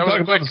 Don't want to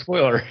talk about the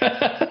spoiler.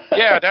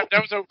 Yeah, that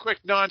was a quick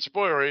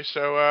non-spoilery.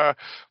 So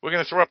we're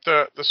going to throw up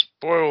the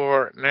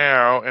spoiler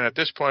now, and at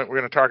this point, we're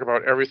going to talk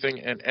about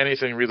everything and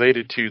anything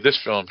related to this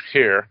film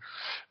here,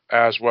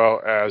 as well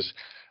as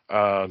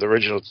the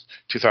original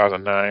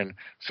 2009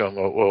 film.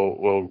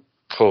 We'll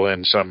pull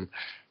in some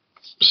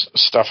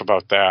stuff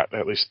about that,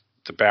 at least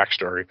the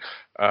backstory,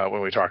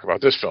 when we talk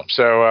about this film.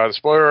 So the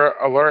spoiler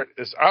alert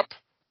is up.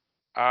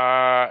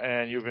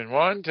 And you've been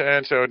warned,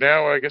 and so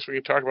now I guess we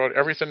can talk about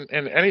everything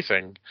and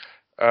anything.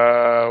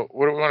 What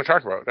do we want to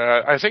talk about?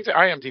 I think the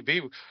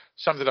IMDb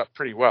summed it up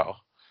pretty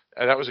well.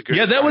 That was a good.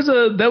 Yeah, that was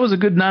a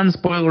good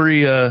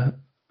non-spoilery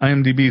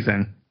IMDb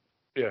thing.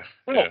 Yeah.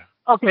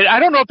 Okay,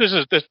 I don't know if this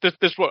is this.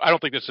 I don't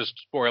think this is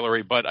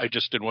spoilery, but I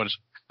just did want to.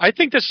 I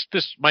think this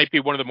might be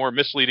one of the more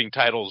misleading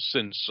titles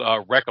since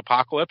Wreck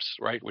Apocalypse,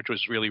 right? Which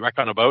was really Wreck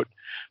on a Boat.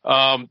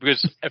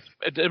 Because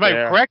am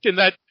I correct in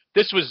that?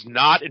 This was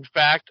not, in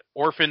fact,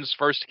 Orphan's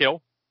first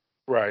kill?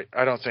 Right.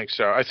 I don't think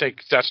so. I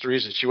think that's the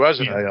reason she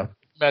wasn't Right.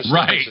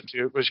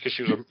 Institute, was because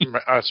she was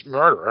a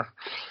murderer.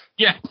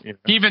 Yeah. You know?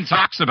 He even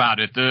talks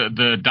about it,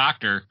 the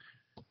doctor.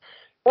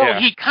 Well,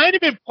 he kind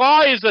of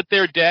implies that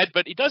they're dead,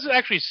 but he doesn't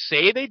actually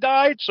say they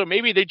died, so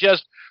maybe they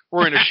just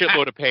were in a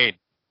shitload of pain.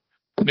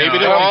 Maybe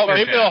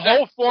the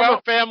whole former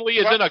family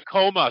is in a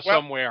coma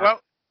somewhere.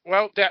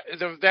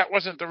 That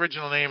wasn't the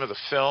original name of the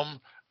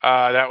film.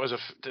 That was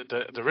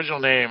the original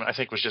name, I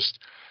think, was just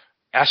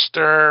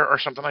Esther or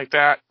something like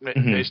that,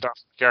 based off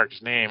the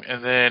character's name.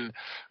 And then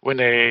when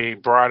they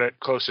brought it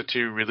closer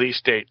to release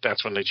date,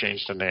 that's when they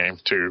changed the name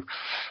to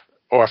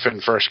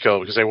Orphan First Kill,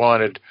 because they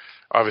wanted,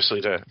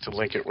 obviously, to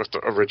link it with the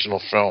original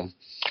film.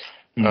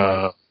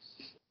 And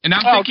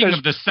I'm thinking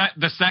of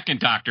the second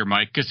Doctor,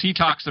 Mike, because he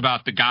talks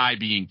about the guy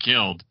being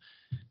killed,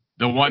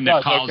 the one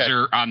that calls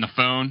her on the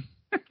phone.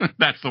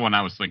 That's the one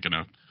I was thinking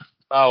of.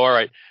 Oh, all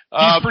right.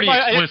 He's pretty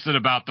explicit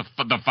about the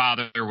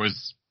father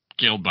was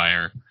killed by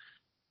her.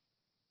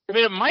 I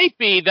mean, it might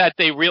be that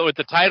with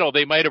the title,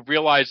 they might have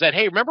realized that,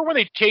 hey, remember when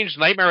they changed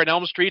Nightmare on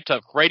Elm Street to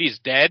Freddy's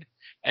Dead,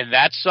 and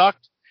that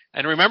sucked?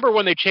 And remember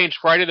when they changed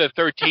Friday the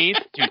 13th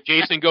to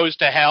Jason Goes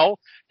to Hell,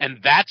 and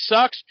that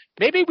sucks?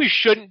 Maybe we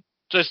shouldn't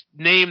just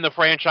name the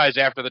franchise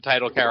after the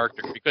title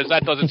character, because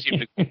that doesn't seem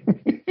to...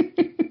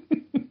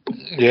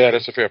 Yeah,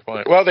 that's a fair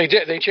point. Well, they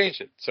did. They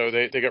changed it, so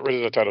they got rid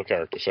of the title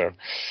character. So,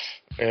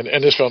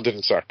 and this film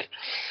didn't suck.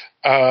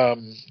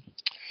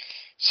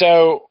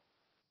 So,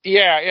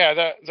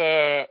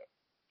 the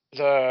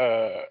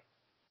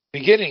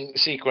beginning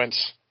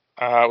sequence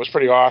was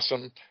pretty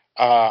awesome.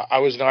 I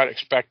was not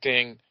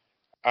expecting.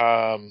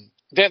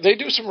 They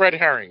do some red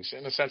herrings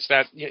in the sense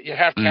that you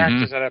have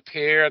characters that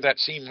appear that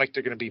seem like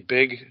they're going to be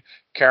big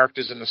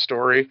characters in the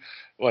story,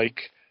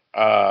 like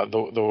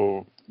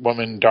the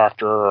woman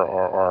doctor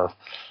or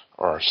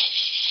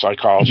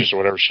psychologist or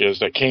whatever she is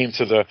that came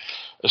to the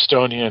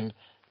Estonian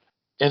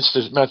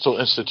mental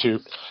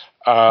institute.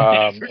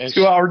 And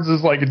 2 hours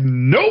is like,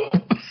 nope.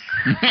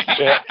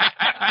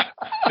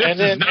 And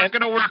then not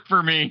going to work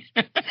for me.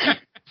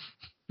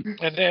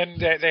 And then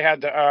they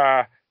had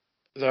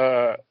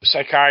the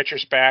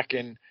psychiatrist back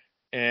in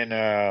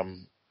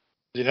the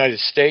United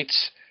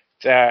States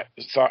that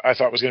I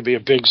thought was going to be a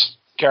big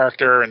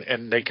character,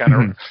 and they kind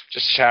of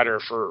just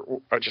chatter for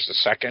just a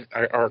second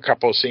or a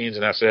couple of scenes,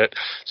 and that's it.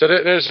 So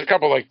there's a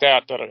couple like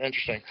that are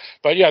interesting.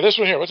 But yeah, this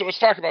one here. Let's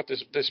talk about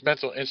this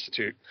mental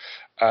institute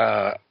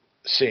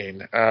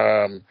scene.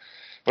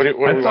 What do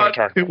we want to talk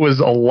about? It was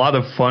a lot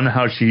of fun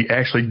how she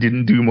actually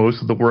didn't do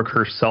most of the work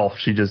herself.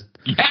 She just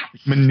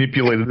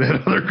manipulated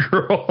that other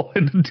girl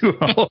into doing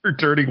all her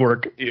dirty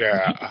work.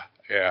 Yeah.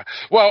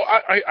 Well,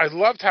 I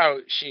loved how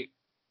she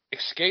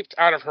escaped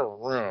out of her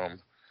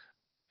room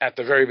at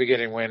the very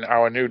beginning when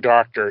our new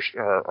doctor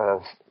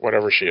or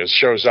whatever she is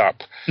shows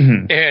up.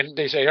 And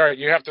they say, all right,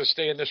 you have to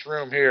stay in this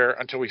room here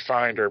until we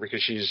find her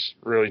because she's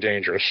really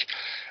dangerous.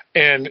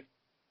 And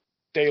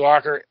they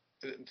lock her,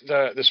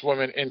 this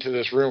woman, into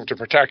this room to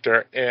protect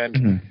her.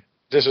 And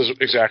this is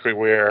exactly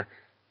where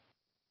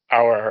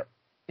our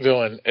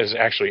villain is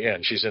actually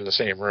in. She's in the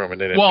same room.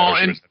 And they didn't know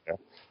she was in there.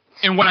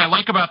 And what I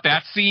like about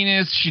that scene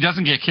is she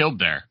doesn't get killed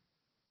there.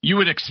 You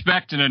would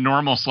expect in a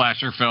normal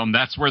slasher film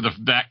that's where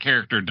that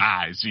character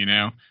dies, you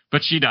know,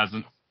 but she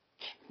doesn't.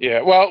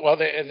 Yeah, well,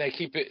 they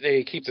keep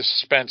the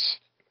suspense,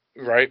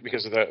 right,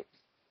 because of the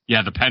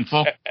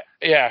pencil.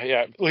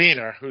 Yeah,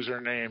 Lena, who's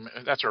her name?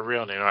 That's her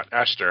real name, not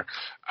Esther.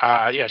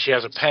 She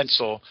has a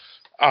pencil,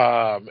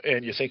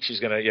 and you think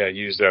she's gonna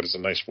use that as a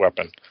nice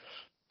weapon.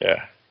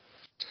 Yeah.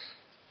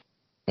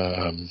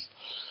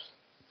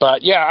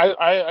 But yeah,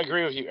 I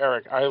agree with you,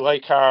 Eric. I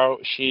like how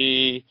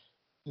she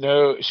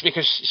knows,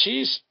 because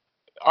she's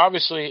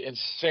obviously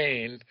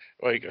insane,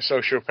 like a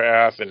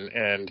sociopath,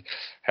 and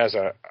has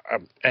a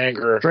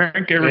anger.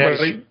 Drink,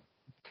 everybody.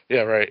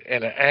 Yeah, right.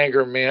 And an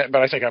anger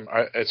but I think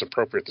it's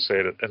appropriate to say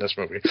it in this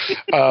movie.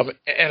 And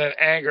an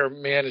anger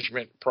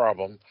management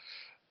problem.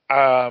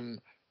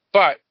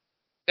 But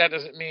that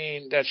doesn't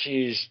mean that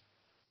she's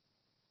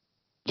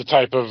the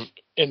type of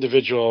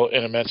individual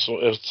in a mental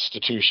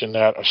institution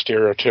that are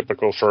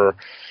stereotypical for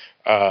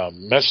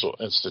mental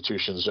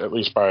institutions, at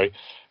least by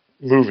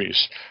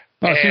movies.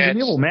 Oh, she's an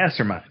evil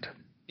mastermind.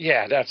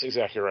 Yeah, that's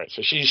exactly right.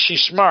 So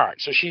she's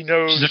smart. So she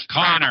knows. She's a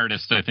con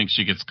artist, I think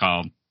she gets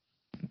called.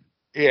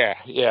 Yeah,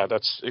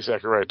 that's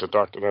exactly right. The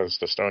doctor, that's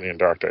the Estonian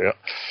doctor.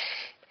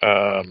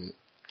 Yeah.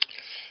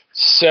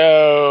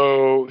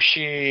 So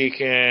she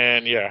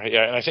can,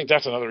 and I think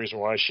that's another reason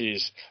why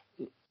she's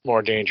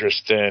more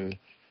dangerous than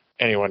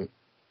anyone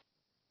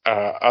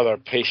other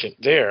patient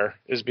there,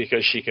 is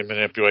because she can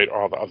manipulate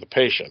all the other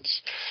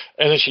patients,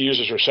 and then she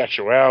uses her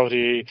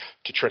sexuality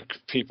to trick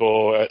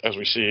people, as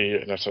we see,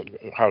 and that's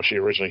how she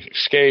originally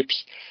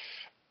escapes,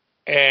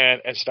 and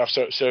stuff.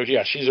 So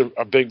yeah, she's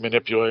a big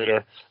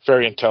manipulator,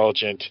 very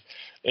intelligent,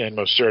 and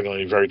most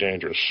certainly very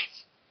dangerous.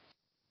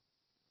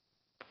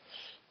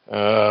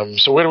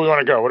 So where do we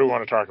want to go? What do we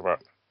want to talk about?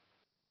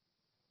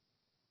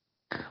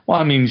 Well,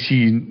 I mean,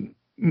 she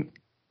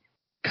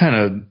kind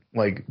of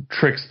like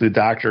tricks the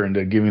doctor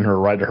into giving her a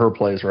ride to her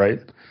place, right?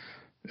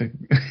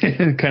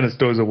 It kind of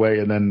stows away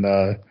and then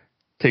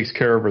takes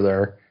care of her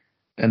there.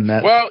 And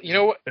that, well, you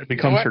know what? It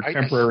becomes her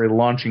temporary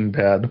launching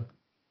pad.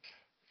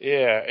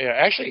 Yeah.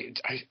 Actually,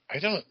 I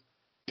don't.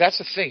 That's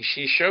the thing.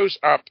 She shows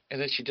up and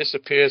then she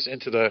disappears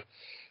into the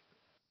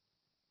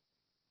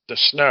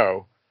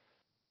snow,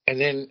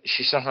 and then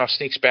she somehow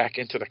sneaks back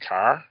into the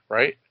car,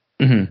 right?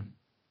 Mm-hmm.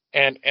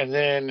 And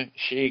then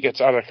she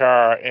gets out of the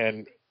car,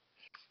 and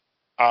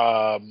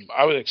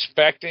I was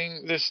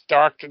expecting this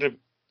doctor to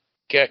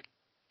get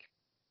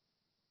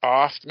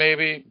off,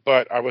 maybe,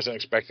 but I wasn't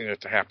expecting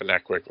it to happen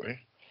that quickly.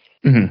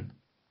 Mm-hmm.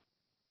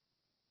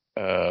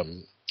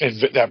 And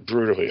that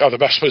brutally. Oh, the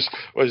best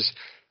was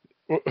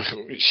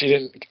she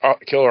didn't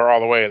kill her all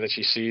the way, and then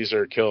she sees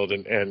her killed,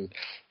 and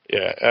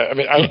yeah. I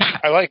mean,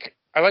 I like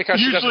how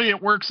usually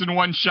it works in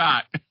one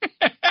shot.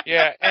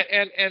 Yeah,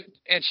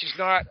 and she's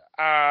not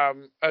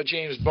a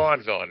James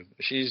Bond villain.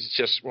 She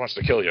just wants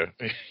to kill you,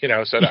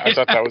 So I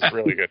thought that was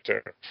really good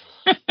too.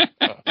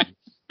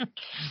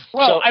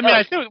 Well, I mean,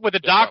 I think with the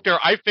doctor,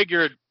 I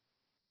figured.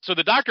 So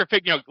the doctor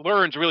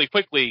learns really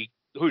quickly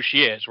who she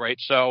is, right?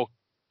 So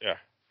yeah,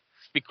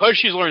 because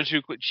she learns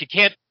she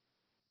can't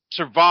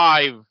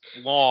survive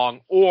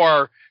long,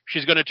 or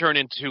she's going to turn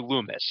into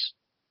Loomis,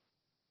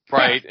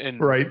 right? And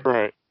right.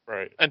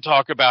 And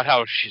talk about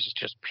how she's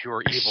just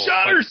pure evil.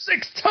 Shot her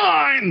 6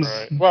 times.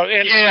 Right. Well,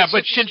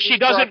 but since she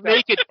doesn't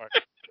make it,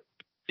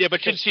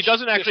 but since she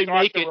doesn't actually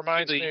make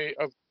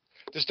it,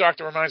 this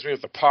doctor reminds me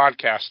of the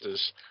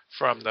podcasters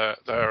from the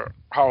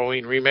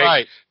Halloween remake.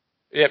 Right.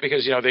 Yeah,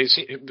 because they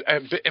see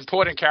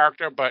important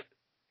character, but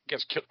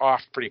gets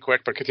off pretty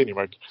quick. But continue,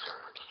 Mike.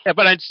 Yeah,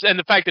 and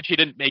the fact that she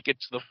didn't make it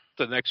to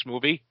the next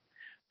movie,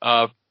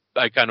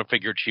 I kind of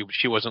figured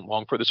she wasn't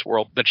long for this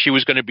world. That she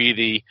was going to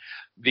be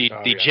the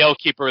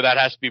jailkeeper that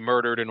has to be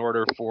murdered in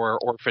order for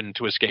Orphan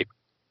to escape.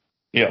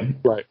 Yeah.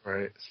 Right.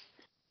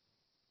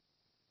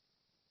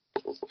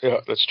 Yeah,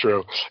 that's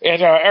true.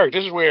 And Eric,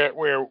 this is where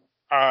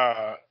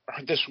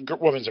this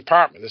woman's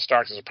apartment, this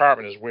doctor's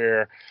apartment, is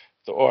where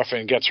the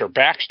orphan gets her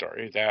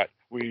backstory that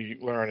we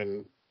learn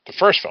in the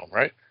first film,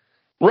 right?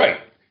 Right.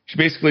 She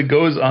basically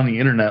goes on the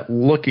internet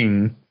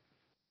looking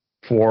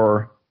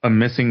for a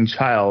missing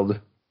child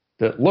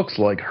that looks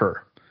like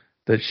her,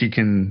 that she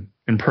can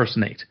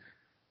impersonate,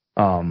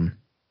 and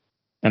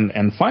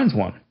finds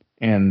one.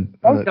 And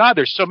God,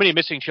 there's so many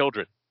missing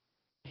children.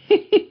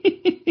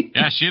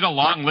 Yeah, she had a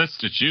long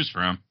list to choose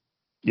from.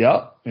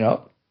 Yep.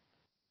 Well,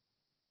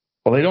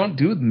 they don't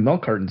do the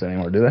milk cartons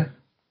anymore, do they?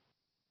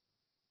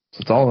 So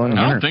it's all on the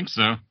internet. I don't think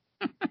so.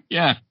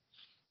 Yeah.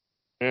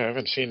 Yeah, I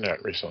haven't seen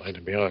that recently,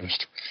 to be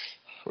honest,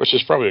 which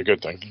is probably a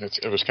good thing.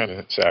 It was kind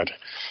of sad.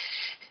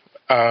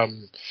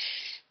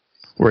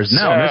 Whereas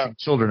now, missing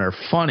children are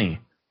funny.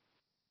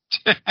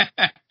 I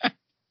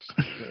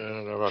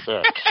don't know about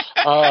that.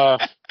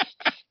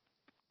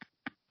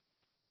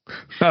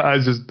 I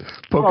was just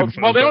poking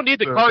fun. Well, they don't need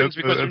the cartons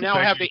because we now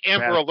have the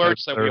Amber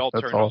Alerts that we all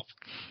turn off.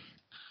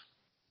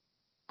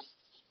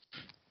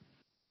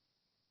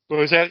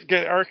 Well, is that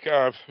good, Eric?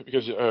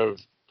 Because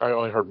I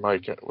only heard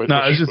Mike. I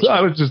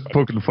was just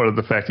poking fun at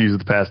the fact he used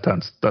the past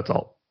tense. That's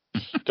all.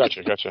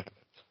 Gotcha.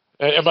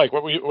 And Mike,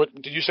 what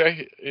did you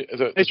say?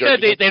 They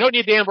said they don't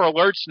need the Amber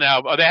Alerts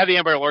now. They have the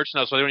Amber Alerts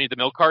now, so they don't need the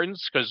milk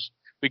cartons because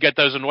we get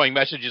those annoying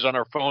messages on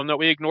our phone that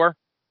we ignore.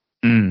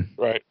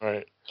 Right.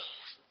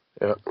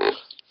 Yeah.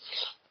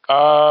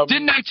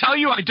 Didn't I tell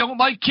you I don't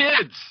like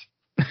kids?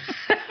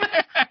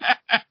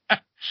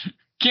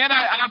 Can't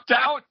I opt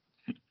out?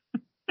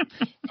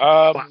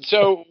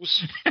 So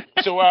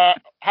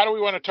how do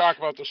we want to talk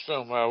about this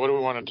film? What do we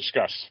want to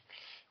discuss?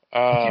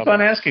 Keep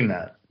on asking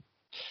that.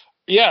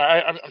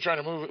 Yeah, I'm trying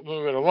to move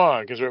it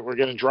along because we're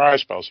getting dry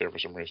spells here for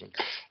some reason,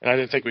 and I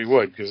didn't think we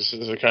would because this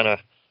is a kind of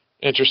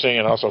interesting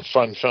and also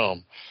fun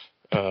film,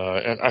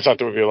 and I thought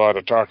there would be a lot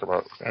to talk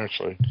about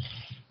actually.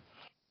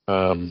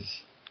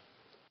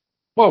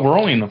 Well, we're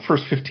only in the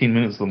first 15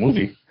 minutes of the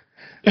movie.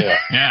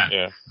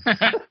 Yeah.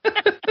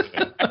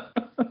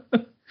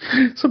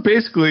 So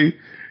basically,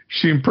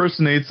 She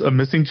impersonates a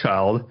missing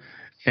child,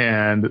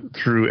 and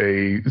through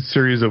a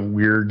series of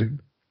weird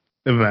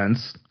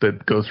events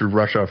that go through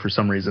Russia for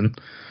some reason,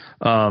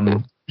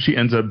 she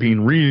ends up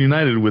being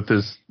reunited with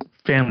this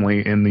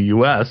family in the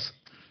U.S.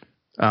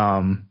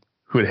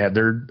 Who had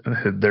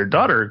their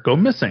daughter go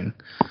missing.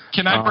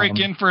 Can I break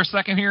in for a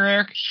second here,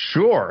 Eric?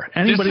 Sure.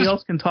 Anybody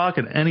else can talk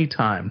at any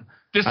time.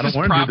 I don't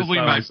want to do this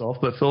by myself,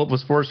 but Philip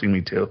was forcing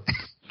me to.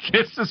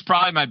 This is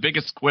probably my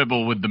biggest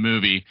quibble with the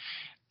movie.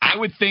 I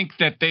would think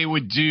that they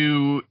would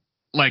do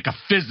like a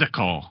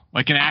physical,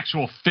 like an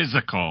actual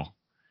physical.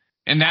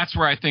 And that's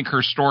where I think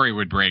her story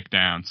would break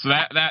down. So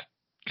that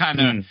kind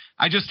of,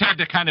 I just had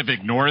to kind of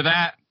ignore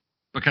that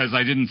because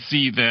I didn't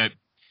see that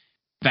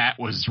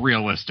was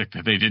realistic,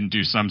 that they didn't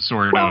do some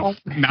sort of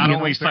not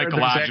only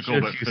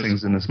psychological, but physical.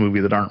 Things in this movie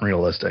that aren't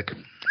realistic.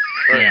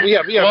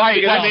 Yeah.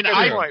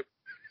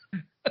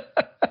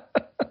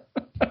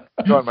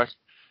 Go on, Mike.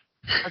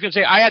 I was going to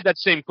say, I had that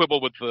same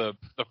quibble with the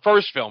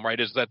first film, right,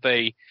 is that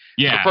the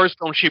first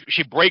film,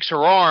 she breaks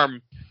her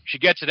arm, she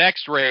gets it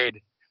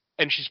x-rayed,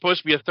 and she's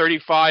supposed to be a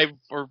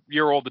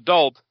 35-year-old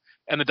adult,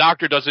 and the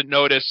doctor doesn't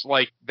notice,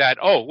 like, that,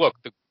 oh, look,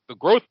 the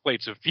growth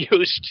plates have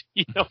fused.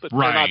 You know, that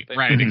right,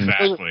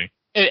 exactly.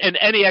 And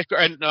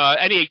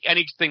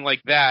anything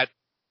like that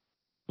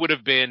would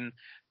have been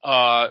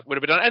done,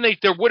 and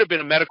there would have been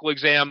a medical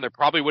exam. There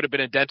probably would have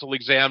been a dental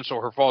exam, so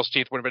her false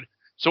teeth would have been.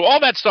 So all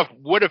that stuff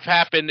would have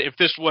happened if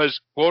this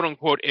was quote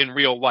unquote in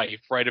real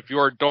life, right? If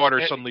your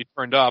daughter suddenly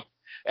turned up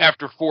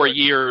after 4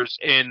 years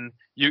in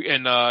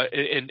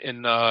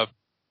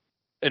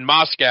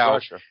Moscow,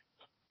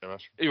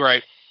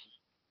 right?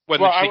 When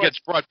she gets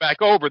brought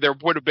back over, there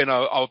would have been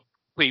a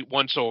complete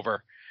once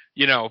over.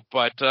 You know,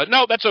 but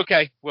no, that's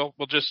okay. We'll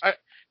just I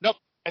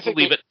think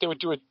leave it. They would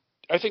do it.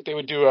 I think they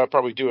would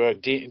probably do a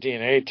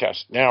DNA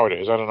test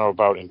nowadays. I don't know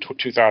about in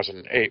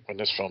 2008 when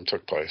this film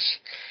took place.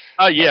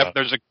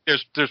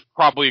 There's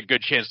probably a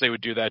good chance they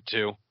would do that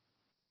too.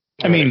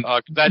 I mean,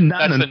 not in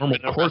the normal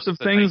course of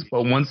things,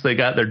 but once they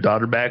got their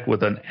daughter back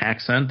with an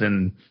accent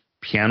and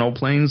piano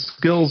playing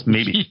skills,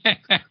 maybe.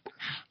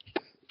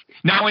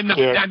 Now in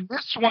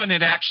this one,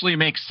 it actually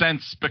makes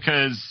sense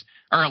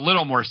or a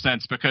little more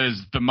sense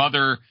because the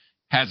mother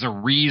has a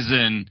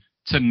reason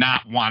to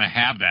not want to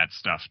have that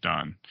stuff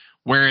done.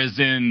 Whereas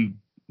in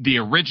the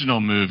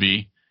original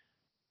movie,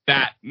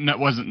 that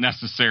wasn't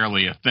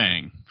necessarily a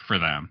thing for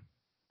them.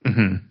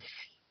 Mm-hmm.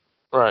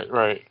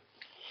 Right.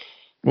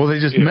 Well, they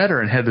just met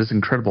her and had this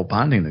incredible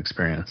bonding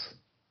experience.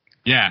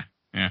 Yeah.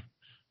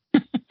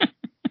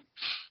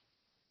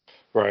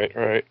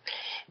 Right.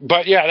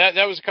 But yeah,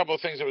 that was a couple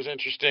of things that was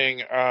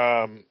interesting.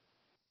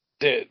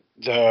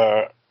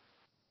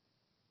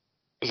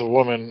 The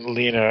woman,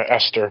 Lena,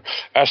 Esther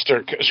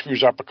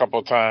screws up a couple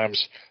of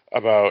times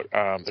about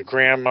the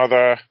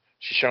grandmother.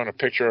 She's showing a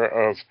picture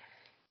of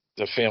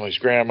the family's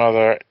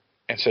grandmother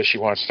and says she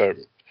wants to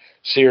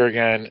see her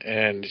again.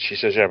 And she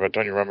says, yeah, but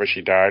don't you remember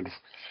she died?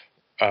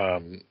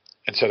 And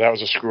so that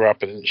was a screw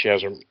up. And she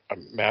has a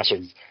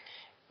massive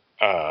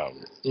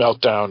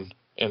meltdown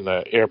in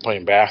the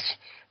airplane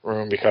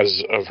bathroom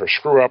because of her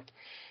screw up.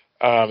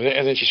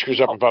 And then she screws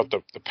up about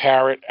the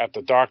parrot at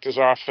the doctor's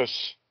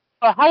office.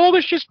 How old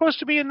is she supposed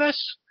to be in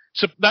this?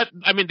 So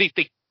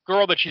the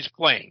girl that she's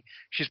playing,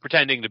 she's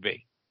pretending to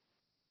be.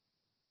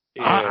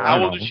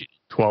 How old is she?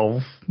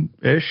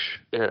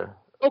 12-ish. Yeah.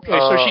 Okay,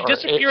 so she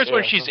disappears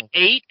when she's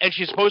 8, and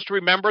she's supposed to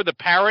remember the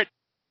parrot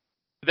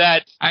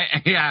that.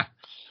 I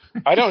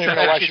don't even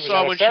know why she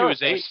was when she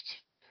was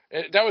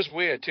 8. That was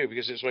weird too,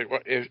 because it's like,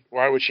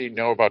 why would she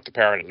know about the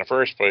parrot in the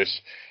first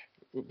place?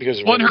 Because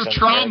her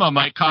trauma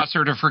might cause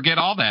her to forget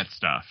all that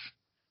stuff.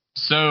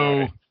 So.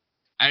 Right.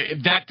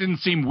 That didn't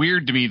seem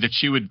weird to me that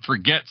she would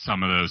forget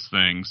some of those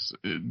things.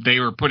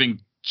 They were putting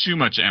too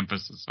much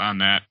emphasis on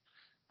that,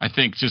 I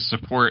think, to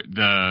support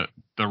the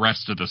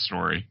rest of the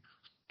story.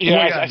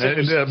 Yeah,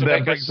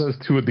 that brings us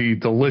to the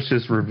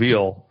delicious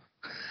reveal.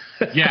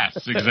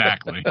 Yes,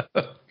 exactly.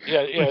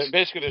 Yeah.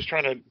 Basically, they're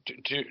trying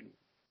to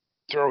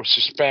throw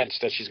suspense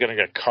that she's going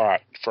to get caught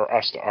for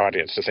us, the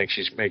audience, to think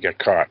she may get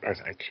caught, I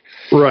think.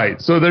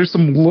 Right. So there's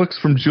some looks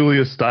from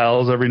Julia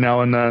Stiles every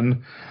now and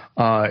then.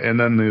 And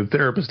then the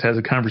therapist has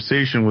a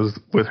conversation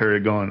with her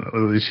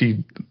going,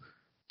 she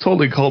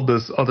totally called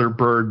this other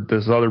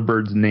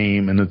bird's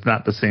name, and it's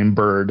not the same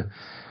bird.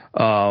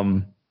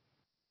 And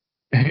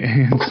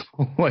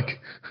so, like,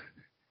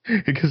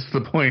 it gets to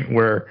the point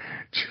where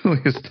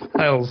Julia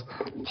Stiles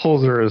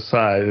pulls her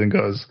aside and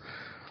goes,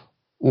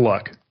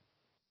 look,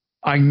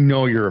 I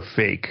know you're a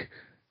fake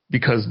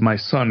because my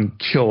son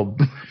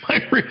killed my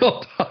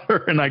real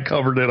daughter and I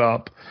covered it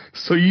up.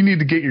 So you need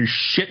to get your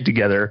shit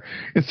together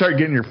and start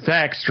getting your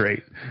facts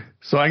straight.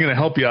 So I'm going to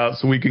help you out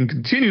so we can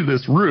continue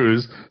this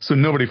ruse so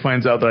nobody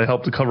finds out that I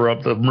helped to cover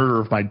up the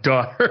murder of my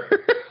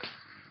daughter.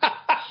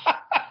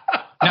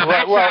 Now,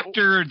 that's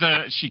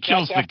after she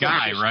kills the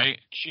guy, right?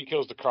 She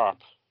kills the cop.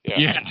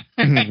 Yeah.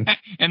 And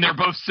they're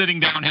both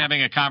sitting down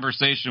having a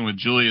conversation with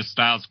Julia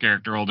Stiles'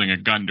 character holding a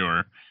gun to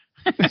her.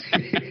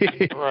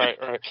 Right.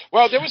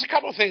 Well, there was a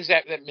couple of things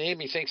that made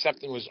me think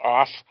something was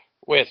off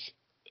with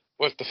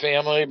with the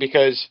family,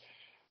 because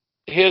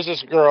here's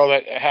this girl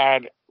that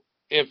had,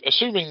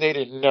 assuming they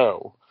didn't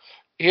know,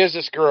 here's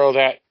this girl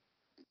that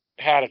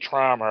had a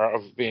trauma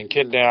of being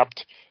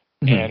kidnapped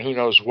and who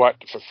knows what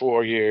for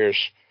 4 years,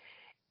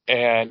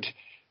 and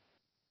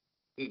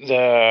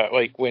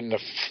when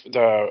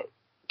the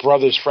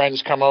brother's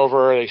friends come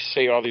over, they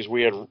say all these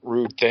weird,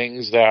 rude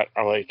things that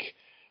are like,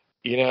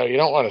 you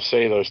don't want to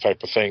say those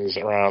type of things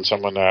around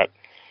someone that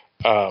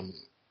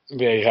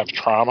may have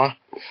trauma.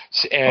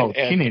 And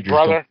teenagers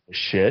brother, don't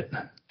shit.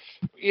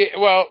 Yeah,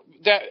 well,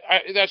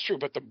 that's true,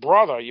 but the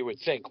brother you would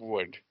think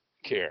would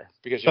care,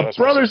 because the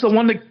brother's the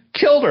one that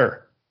killed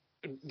her.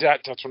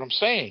 That's what I'm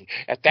saying.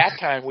 At that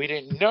time, we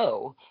didn't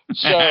know.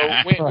 So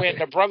when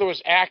the brother was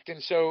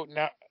acting so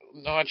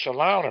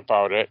nonchalant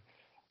about it,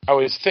 I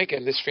was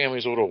thinking this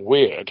family's a little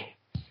weird,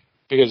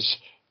 because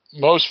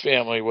most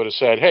family would have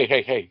said,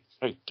 hey,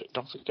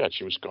 don't forget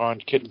she was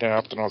gone,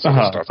 kidnapped, and all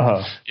that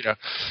stuff.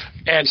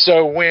 And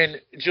so when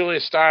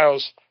Julia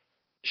Stiles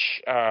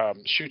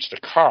shoots the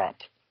cop,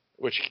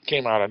 which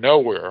came out of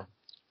nowhere,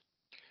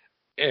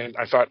 and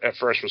I thought at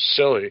first was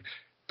silly,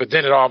 but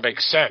then it all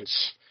makes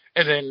sense.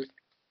 And then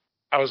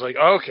I was like,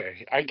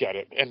 okay, I get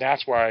it. And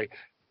that's why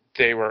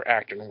they were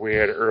acting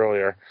weird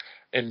earlier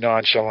and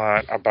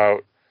nonchalant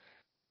about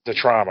the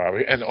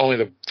trauma. And only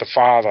the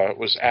father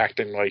was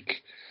acting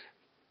like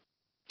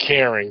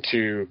caring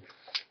to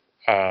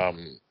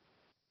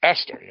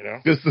Esther,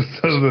 Because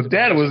the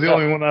dad was the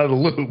only one out of the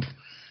loop.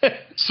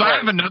 So I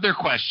have another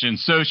question.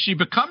 So she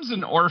becomes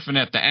an orphan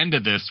at the end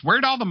of this.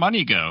 Where'd all the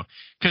money go?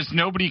 Because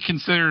nobody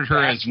considered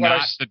her as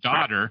not the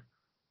daughter.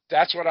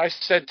 That's what I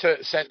said to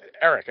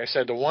Eric. I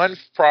said the one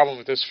problem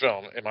with this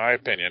film, in my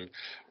opinion,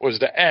 was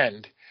the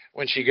end,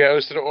 when she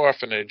goes to the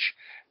orphanage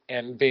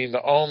and being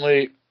the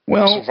only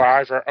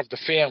survivor of the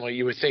family.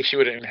 You would think she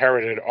would have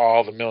inherited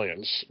all the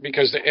millions,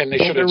 because they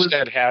should have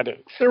instead had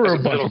it. There were a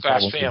bunch middle of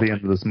class problems family. at the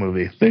end of this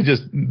movie. They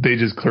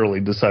just clearly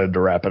decided to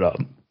wrap it up.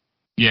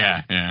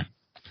 Yeah.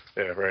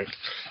 Yeah, right.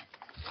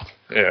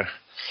 Yeah.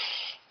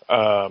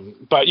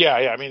 But yeah,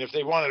 I mean, if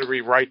they wanted to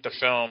rewrite the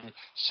film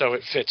so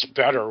it fits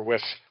better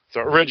with the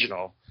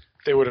original,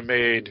 they would have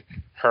made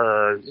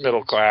her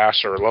middle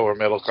class or lower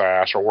middle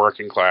class or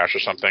working class or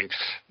something.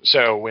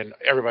 So when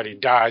everybody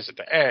dies at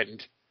the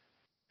end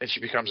and she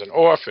becomes an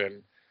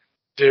orphan,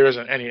 there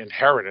isn't any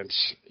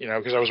inheritance,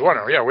 because I was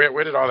wondering,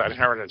 where did all that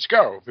inheritance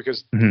go?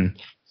 Because,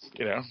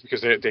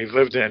 because they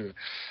lived in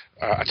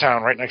a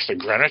town right next to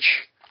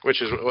Greenwich,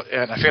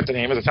 and I forget the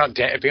name of the town.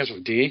 It begins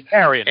with D.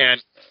 Arian.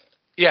 And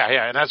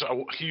and that's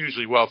a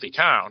hugely wealthy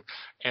town,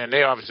 and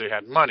they obviously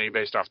had money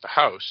based off the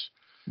house.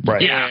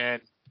 Right. Yeah.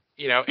 And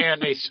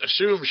and they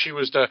assumed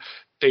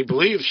they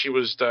believed she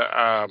was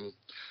the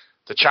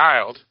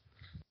child.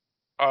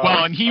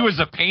 Well, and he was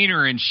a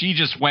painter, and she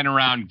just went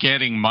around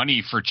getting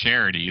money for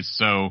charities,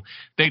 so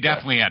they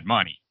definitely had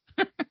money.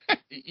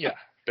 Yeah,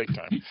 big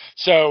time.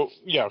 So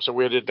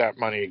where did that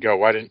money go?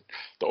 Why didn't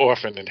the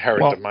orphan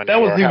inherit the money?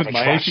 That wasn't even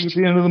my issue with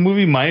the end of the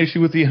movie. My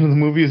issue with the end of the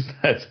movie is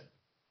that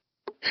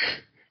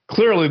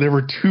clearly there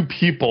were two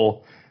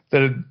people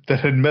that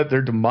had met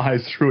their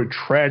demise through a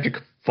tragic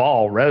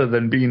fall rather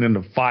than being in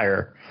the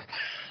fire.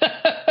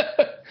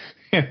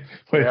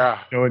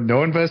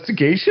 No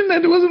investigation?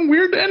 That wasn't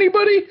weird to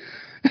anybody?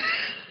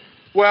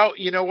 Well,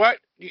 you know what?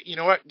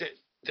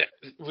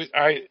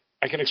 I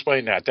can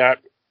explain that. That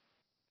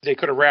they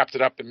could have wrapped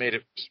it up and made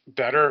it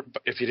better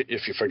if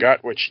you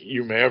forgot, which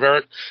you may have,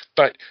 Eric.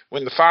 But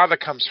when the father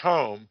comes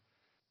home,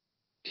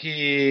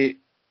 he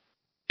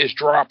is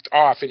dropped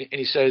off, and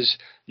he says,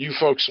 "You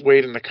folks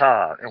wait in the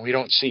car," and we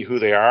don't see who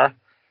they are.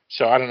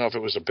 So I don't know if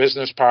it was a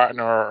business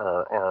partner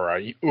or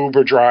a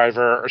Uber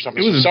driver or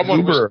something. It was an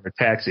Uber or a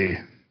taxi.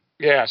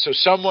 Yeah, so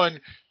someone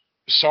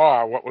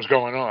saw what was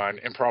going on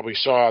and probably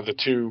saw the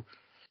two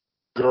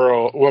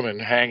women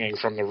hanging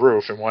from the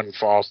roof, and one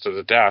falls to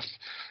the death,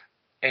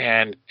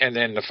 and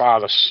then the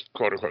father,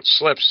 quote unquote,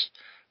 slips.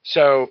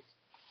 So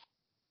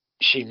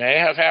she may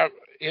have had.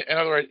 In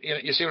other words,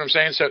 you see what I'm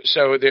saying?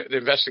 So the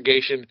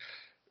investigation,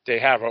 they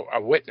have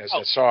a witness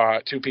that saw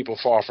two people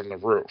fall from the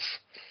roof.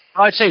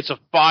 I'd say it's a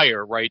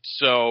fire, right?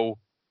 So,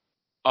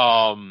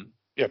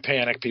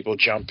 panic. People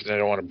jump and they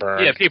don't want to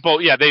burn. Yeah, people.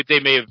 Yeah, they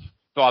may have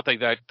thought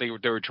that they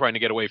were trying to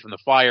get away from the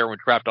fire when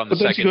trapped on the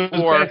second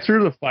floor. Back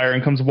through the fire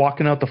and comes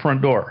walking out the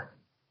front door.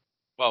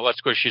 Well, that's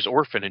because she's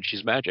orphan and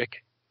she's magic.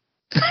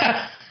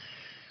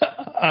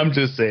 I'm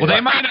just saying. Well, they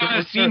might not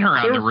have seen her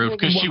on the roof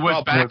because she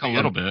was back a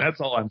little bit.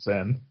 That's all I'm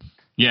saying.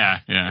 Yeah.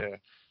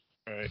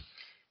 Right.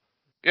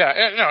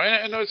 Yeah. No,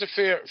 and it's a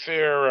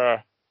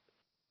fair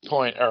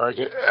point, Eric.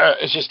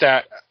 It's just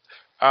that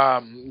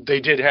they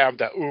did have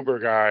that Uber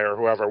guy or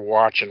whoever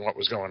watching what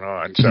was going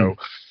on. So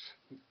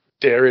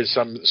there is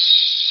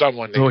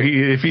someone. So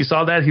if he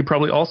saw that, he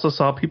probably also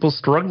saw people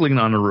struggling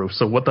on the roof.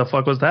 So what the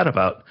fuck was that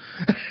about?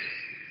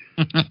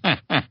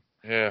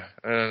 Yeah,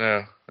 I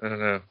don't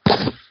know.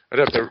 I'd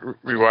have to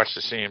rewatch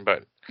the scene,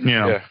 but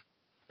yeah,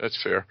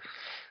 that's fair.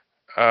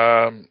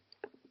 I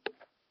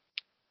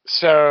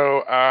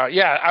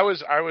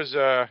was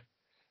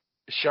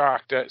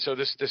shocked that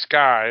this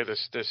guy,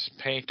 this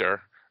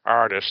painter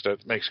artist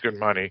that makes good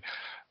money,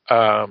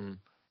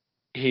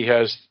 he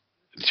has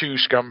two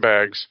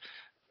scumbags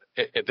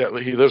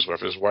that he lives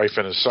with, his wife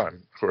and his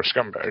son, who are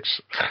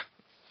scumbags.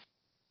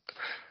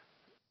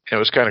 It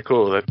was kind of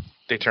cool that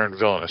they turned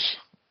villainous.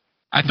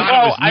 I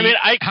thought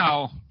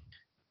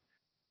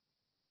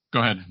Go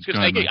ahead.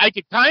 I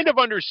could kind of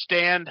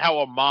understand how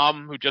a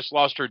mom who just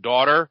lost her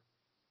daughter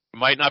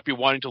might not be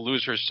wanting to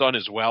lose her son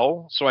as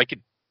well. So I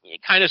could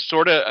kind of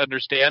sort of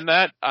understand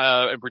that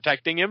and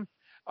protecting him.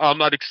 I'm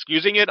not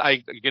excusing it.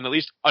 I can at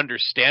least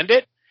understand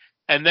it.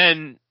 And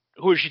then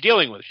who is she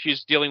dealing with?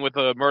 She's dealing with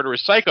a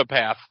murderous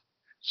psychopath.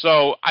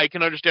 So I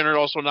can understand her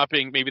also not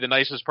being maybe the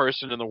nicest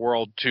person in the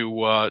world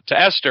to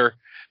Esther,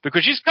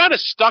 because she's kind of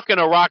stuck in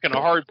a rock and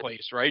a hard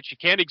place, right? She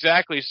can't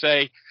exactly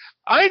say,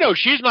 I know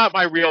she's not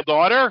my real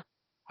daughter.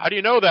 How do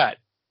you know that?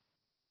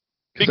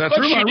 Because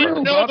she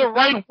didn't know the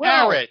right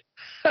parrot.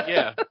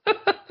 Yeah.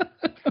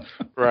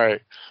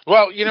 Right.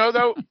 Well,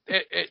 though,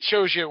 it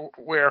shows you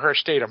where her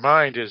state of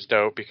mind is,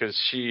 though, because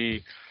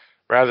she,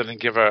 rather than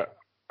give a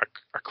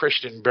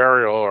Christian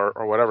burial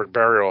or whatever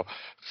burial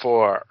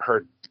for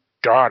her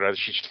daughter,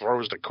 she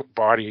throws the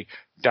body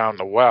down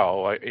the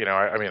well.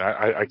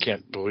 I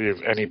can't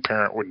believe any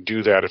parent would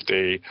do that if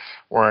they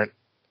weren't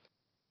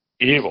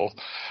evil.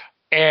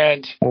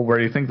 And well, where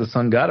do you think the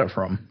son got it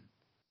from?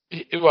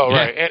 Well,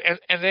 right,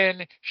 and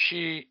then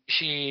she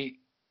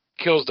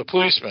kills the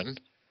policeman,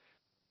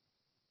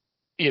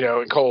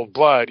 in cold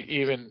blood,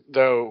 even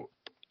though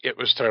it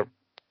was to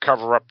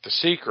cover up the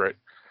secret.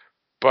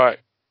 But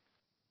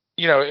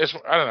I don't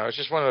know. It's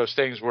just one of those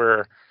things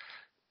where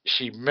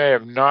she may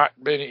have not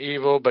been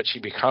evil, but she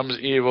becomes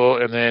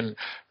evil, and then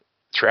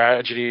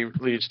tragedy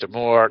leads to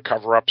more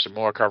cover-ups and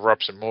more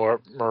cover-ups and more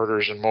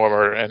murders and more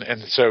murder,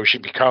 and so she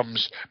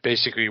becomes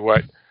basically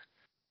what,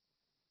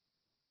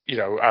 she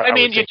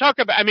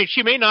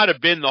may not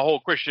have been the whole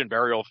Christian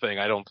burial thing.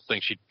 I don't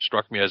think she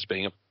struck me as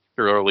being a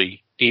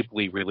purely,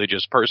 deeply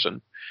religious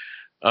person.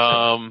 She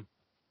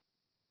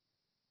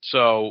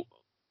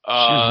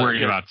was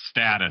worried about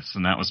status,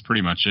 and that was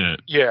pretty much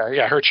it.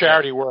 Yeah. Her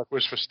charity work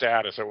was for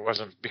status. It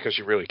wasn't because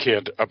she really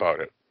cared about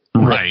it.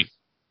 Right.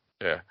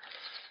 Yeah.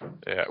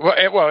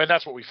 Well, and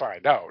that's what we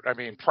find out. I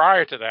mean,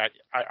 prior to that,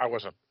 I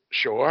wasn't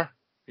sure.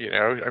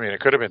 It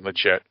could have been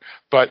legit.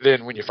 But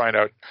then when you find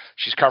out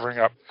she's covering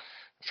up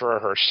for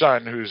her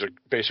son, who's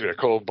basically a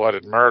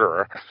cold-blooded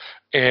murderer,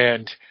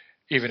 and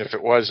even if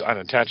it was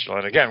unintentional,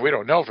 and again, we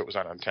don't know if it was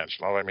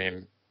unintentional. I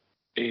mean,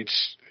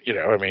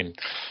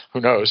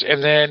 who knows?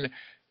 And then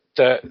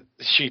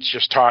she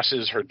just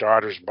tosses her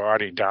daughter's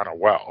body down a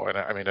well,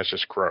 and that's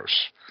just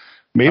gross.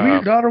 Maybe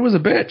your daughter was a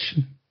bitch.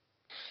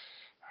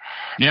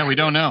 Yeah, we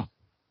don't know.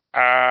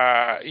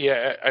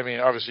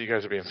 Obviously you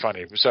guys are being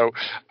funny. So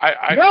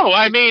we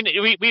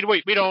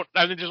don't.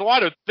 There's a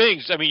lot of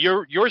things.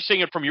 You're seeing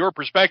it from your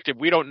perspective.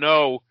 We don't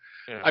know.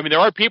 Yeah. There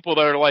are people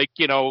that are like,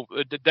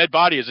 the dead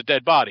body is a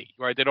dead body,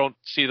 right? They don't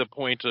see the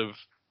point of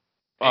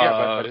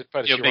but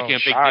making a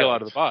big deal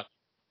out of the body.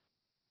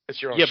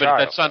 It's your own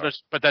child.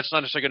 But that's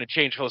not necessarily going to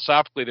change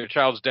philosophically. Their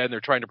child's dead and they're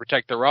trying to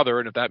protect their other,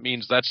 and if that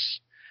means that's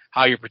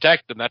how you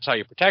protect them, that's how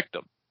you protect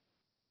them.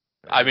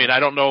 I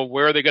don't know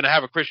where they're going to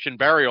have a Christian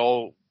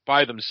burial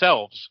by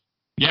themselves.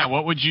 Yeah,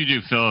 what would you do,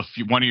 Phil, if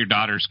one of your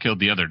daughters killed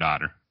the other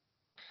daughter?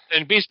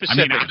 And be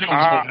specific.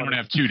 I don't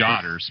have two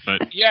daughters,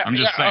 but I'm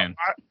just saying.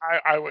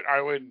 I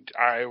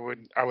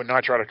would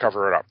not try to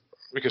cover it up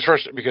because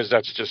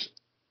that's just,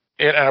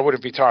 and I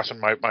wouldn't be tossing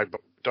my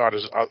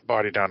daughter's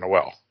body down the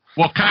well.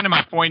 Well, kind of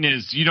my point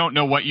is, you don't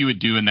know what you would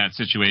do in that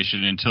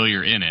situation until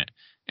you're in it,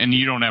 and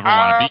you don't ever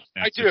want to be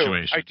in that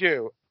situation.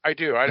 I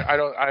do.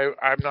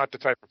 I'm not the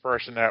type of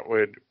person that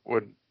would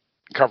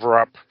cover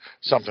up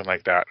something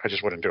like that. I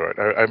just wouldn't do it.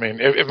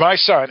 If my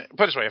son,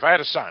 put it this way, if I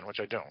had a son, which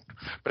I don't,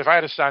 but if I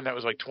had a son that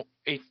was like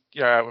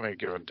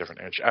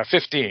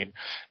 15,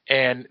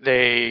 and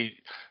they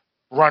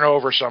run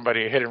over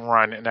somebody, hit and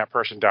run, and that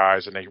person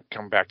dies, and they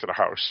come back to the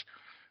house,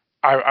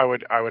 I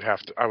would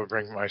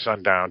bring my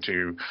son down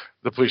to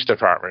the police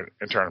department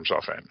and turn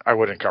himself in. I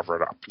wouldn't cover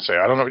it up and say,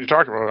 I don't know what you're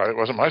talking about. It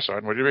wasn't my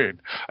son. What do you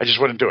mean? I just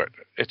wouldn't do it.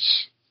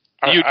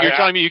 You're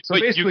telling me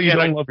you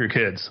don't love your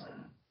kids.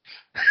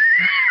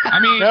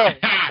 No.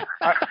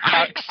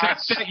 I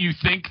accept that you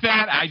think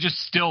that. I just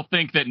still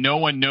think that no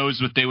one knows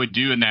what they would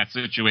do in that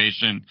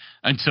situation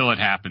until it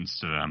happens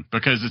to them,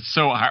 because it's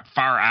so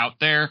far out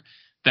there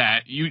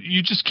that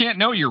you just can't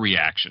know your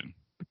reaction.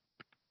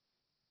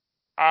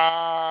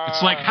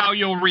 It's like how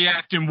you'll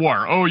react in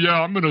war. Oh,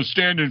 yeah, I'm going to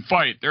stand and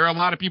fight. There are a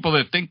lot of people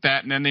that think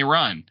that, and then they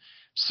run.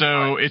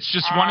 So it's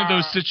just one of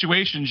those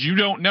situations you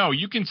don't know.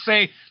 You can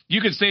say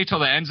till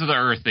the ends of the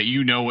earth that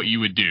you know what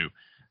you would do.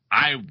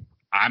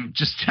 I'm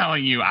just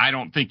telling you, I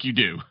don't think you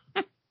do.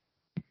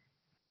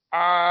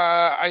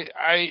 I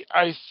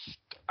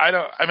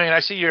don't. I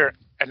see your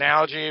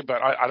analogy,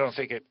 but I don't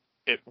think it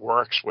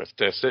works with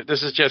this.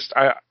 This is just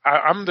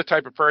I'm the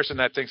type of person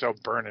that thinks I'll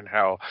burn in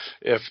hell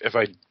if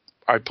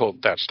I I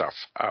pulled that stuff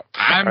out.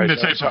 I'm the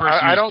type of person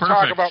I don't who's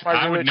talk perfect. about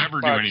my religion I would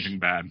never do much. anything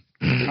bad.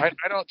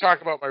 I don't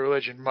talk about my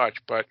religion much,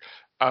 but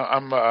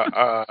I'm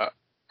a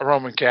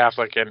Roman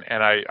Catholic,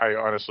 and I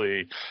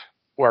honestly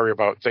worry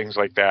about things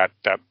like that.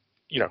 That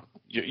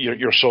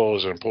your soul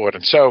is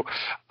important. So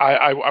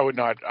I would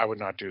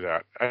not do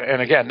that.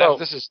 And again,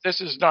 this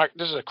is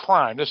a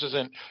crime. This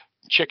isn't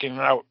chickening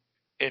out.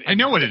 I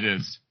know what it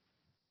is.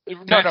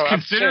 That's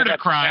considered a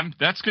crime.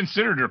 That's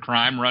considered a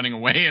crime. Running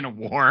away in a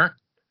war.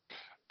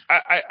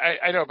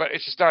 I know, but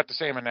it's just not the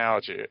same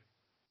analogy.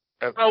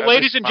 Well,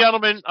 ladies and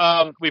gentlemen,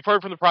 we've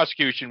heard from the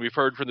prosecution. We've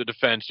heard from the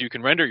defense. You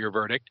can render your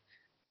verdict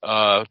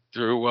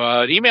through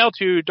an email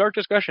to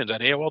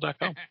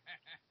darkdiscussions@AOL.com.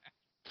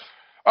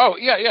 Oh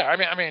yeah.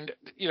 I mean,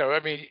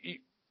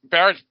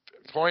 Barrett's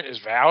point is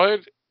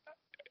valid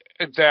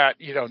that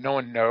no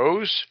one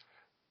knows,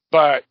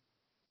 but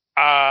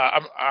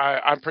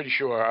I'm pretty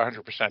sure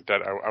 100%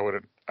 that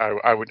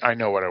I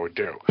know what I would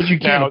do. But you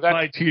can't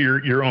apply to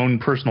your own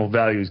personal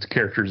values to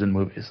characters in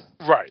movies.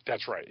 Right,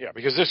 that's right. Yeah,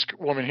 because this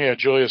woman here,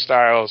 Julia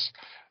Stiles'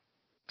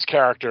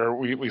 character,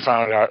 we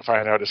find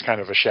out is kind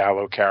of a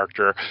shallow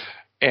character,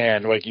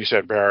 and like you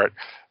said, Barrett,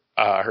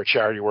 her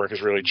charity work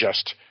is really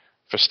just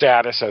for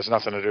status, has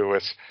nothing to do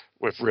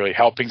with really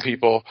helping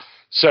people.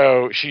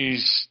 So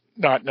she's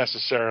not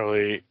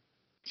necessarily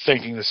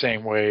thinking the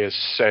same way as,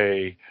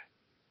 say,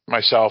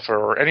 myself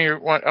or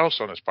anyone else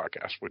on this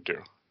podcast would do.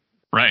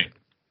 Right.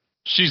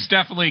 She's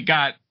definitely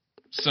got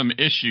some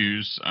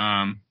issues.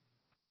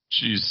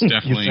 She's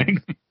definitely,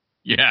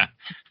 yeah.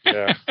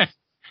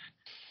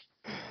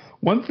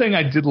 One thing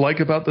I did like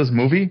about this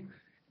movie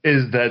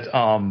is that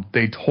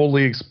they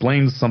totally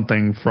explained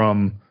something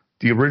from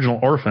the original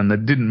Orphan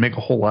that didn't make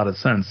a whole lot of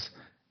sense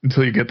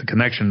until you get the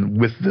connection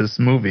with this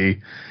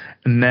movie,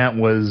 and that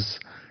was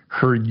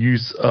her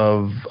use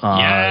of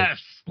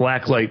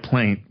blacklight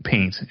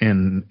paint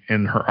in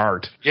her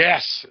art.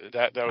 Yes,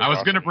 that was. I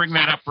was going to bring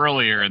that up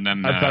earlier, and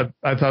then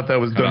I thought that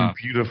was done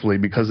beautifully,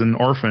 because in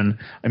Orphan,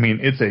 I mean,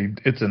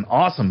 it's an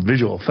awesome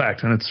visual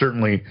effect, and it's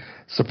certainly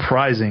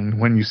surprising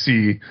when you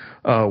see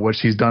what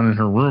she's done in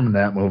her room in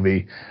that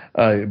movie.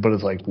 But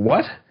it's like,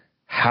 what?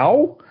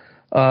 How?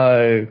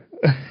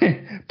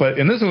 But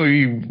in this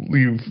movie,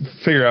 you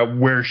figure out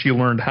where she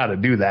learned how to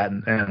do that,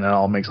 and it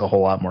all makes a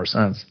whole lot more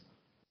sense.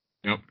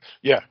 Yep.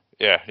 Yeah.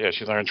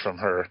 She learns from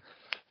her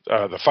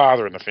the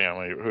father in the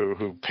family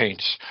who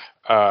paints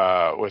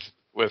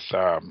with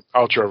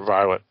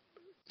ultraviolet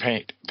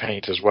paint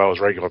as well as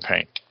regular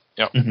paint.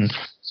 Yep. Mm-hmm.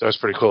 So that's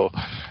pretty cool.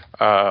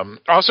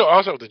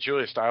 Also the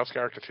Julia Stiles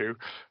character too.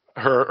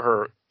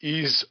 Her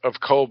ease of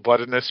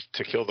cold-bloodedness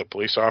to kill the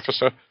police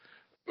officer.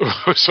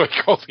 It was like,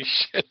 holy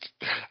shit.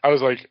 I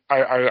was like,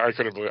 I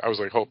couldn't believe it. I was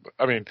like,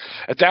 I mean,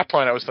 at that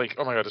point, I was like,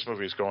 oh my God, this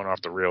movie is going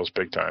off the rails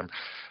big time.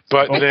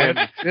 But then,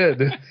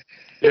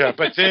 yeah,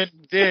 but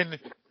then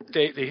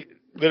they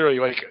literally,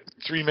 like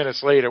 3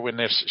 minutes later, when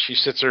she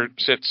sits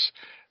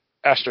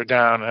Esther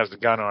down and has the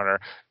gun on her,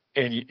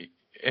 and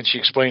she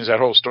explains that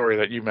whole story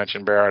that you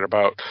mentioned, Barrett,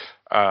 about,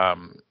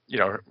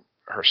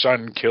 her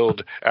son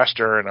killed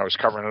Esther, and I was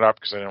covering it up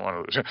because I didn't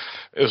want to.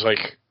 It was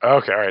like,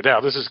 okay, all right, now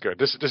this is good.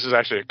 This is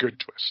actually a good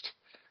twist.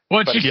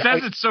 Well, she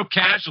says it so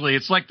casually.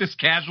 It's like this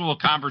casual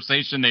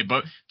conversation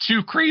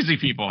two crazy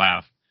people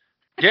have.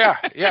 Yeah,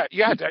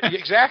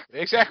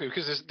 exactly.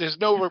 Because there's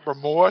no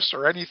remorse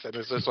or anything.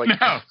 It's just like,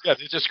 they're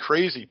just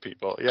crazy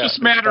people. Yeah,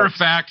 just matter of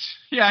fact.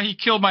 Yeah, he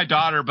killed my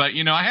daughter, but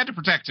I had to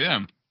protect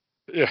him.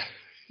 Yeah.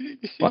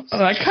 Well,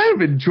 I kind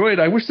of enjoyed.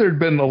 I wish there had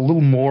been a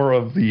little more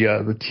of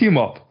the team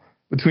up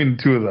between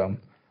the two of them.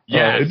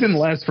 Yeah, it didn't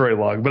last very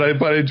long, but I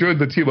enjoyed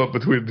the team up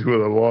between the two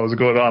of them while it was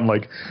going on.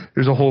 Like,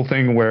 there's a whole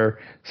thing where,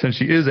 since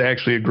she is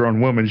actually a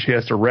grown woman, she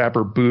has to wrap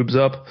her boobs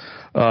up,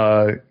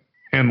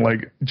 and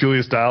like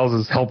Julia Stiles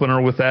is helping her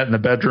with that in the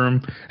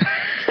bedroom,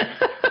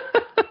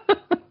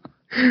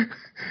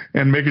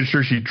 and making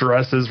sure she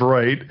dresses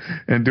right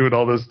and doing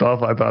all this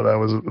stuff. I thought that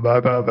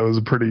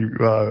was pretty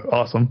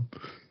awesome.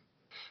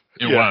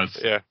 It was.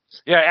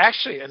 Yeah.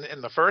 Actually,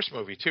 in the first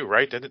movie too,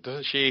 right?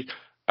 Doesn't she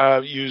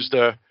use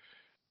the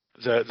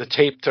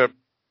tape to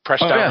press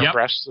down her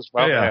breasts as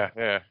well?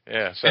 Yeah.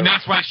 So, and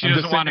that's why she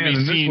doesn't want to be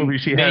seen in this movie.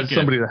 She naked. has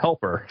somebody to help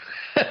her.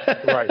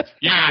 Right.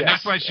 Yeah, and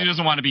that's why she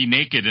doesn't want to be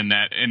naked in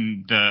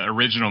the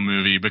original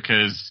movie,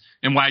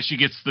 and why she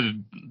gets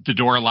the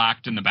door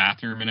locked in the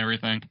bathroom and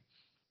everything.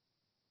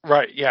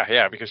 Right.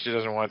 Yeah. Because she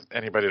doesn't want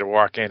anybody to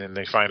walk in and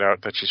they find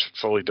out that she's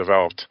fully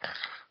developed.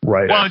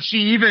 Right. Well, she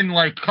even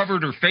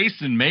covered her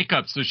face in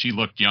makeup so she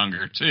looked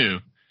younger too.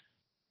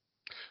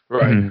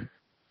 Right. Mm-hmm.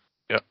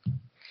 Yep.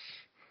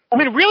 I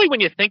mean, really,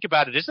 when you think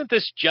about it, isn't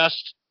this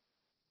just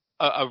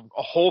a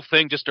whole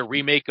thing, just a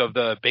remake of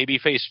the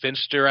Babyface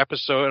Finster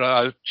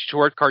episode,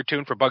 short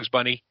cartoon for Bugs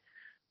Bunny?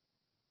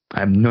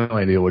 I have no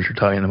idea what you're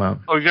talking about.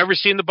 Oh, you've never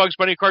seen the Bugs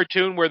Bunny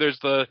cartoon where there's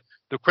the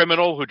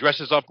criminal who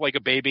dresses up like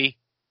a baby?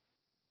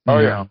 Oh,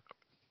 yeah.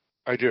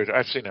 I do.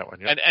 I've seen that one,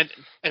 yeah.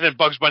 And then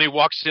Bugs Bunny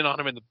walks in on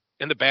him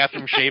in the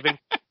bathroom shaving?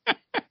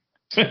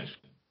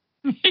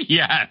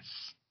 Yes.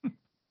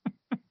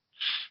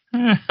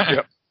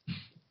 Yep.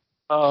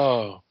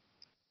 Oh.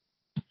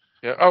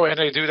 Yeah. Oh, and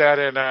they do that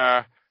in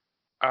that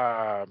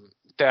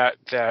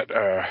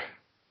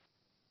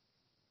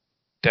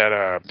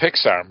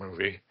Pixar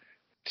movie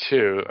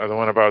too. The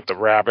one about the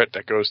rabbit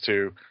that goes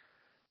to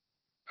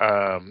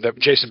that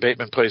Jason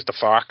Bateman plays the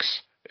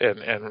fox, and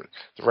the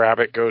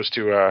rabbit goes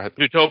to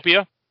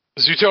Zootopia.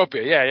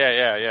 Zootopia,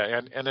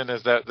 yeah. And then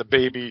there's the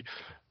baby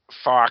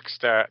fox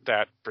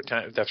that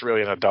pretend that's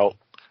really an adult.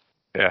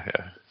 Yeah.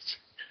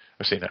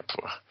 I've seen that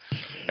before.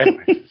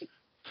 Anyway,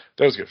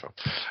 that was a good film.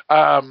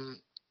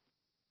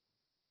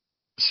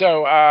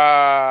 So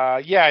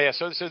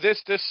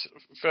this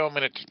film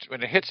when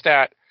it hits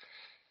that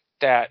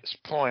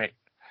point,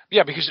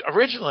 yeah, because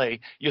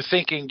originally you're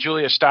thinking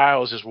Julia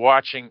Stiles is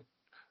watching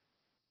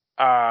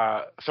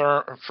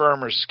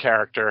Fuhrman's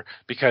character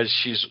because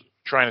she's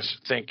trying to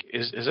think,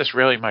 is this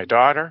really my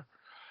daughter?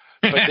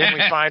 But then we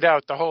find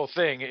out the whole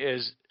thing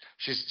is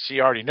she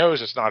already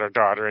knows it's not her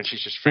daughter, and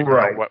she's just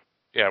figuring out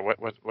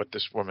what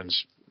this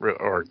woman's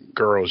or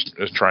girl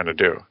is trying to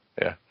do.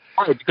 Yeah.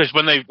 Right, because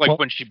when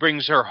when she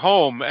brings her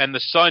home and the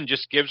son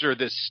just gives her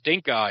this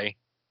stink eye,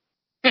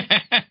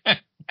 and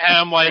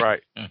I'm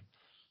like,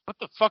 what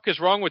the fuck is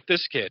wrong with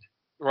this kid?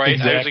 Right?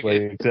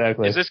 Exactly.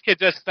 Is this kid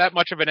just that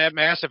much of a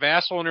massive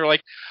asshole? And you're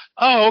like,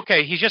 oh,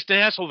 okay, he's just an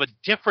asshole of a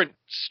different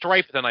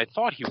stripe than I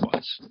thought he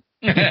was.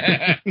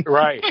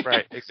 Right,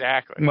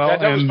 exactly. Well,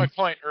 that was my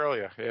point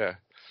earlier. Yeah.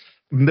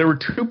 There were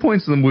 2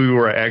 points in the movie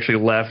where I actually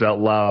laughed out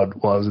loud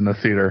while I was in the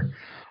theater.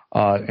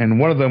 And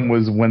one of them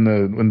was when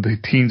the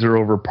teens are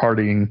over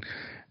partying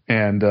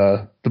and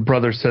the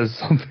brother says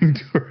something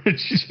to her and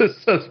she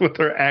just says with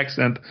her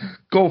accent,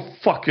 "Go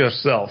fuck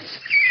yourself."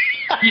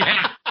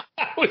 Yeah.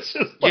 That's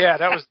right.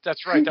 That was at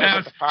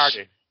the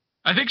party.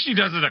 I think she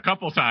does it a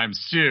couple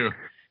times too.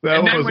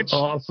 That was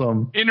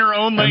awesome. In her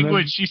own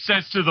language, she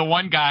says to the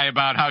one guy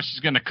about how she's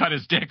going to cut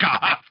his dick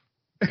off.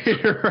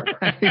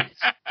 Right.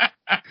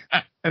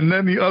 And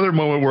then the other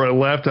moment where I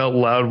laughed out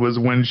loud was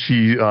when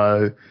she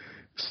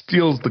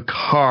steals the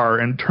car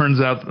and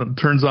turns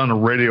on the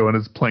radio and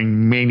it's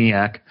playing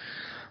Maniac.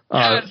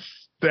 Yes.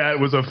 That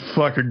was a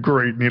fucking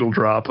great needle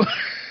drop.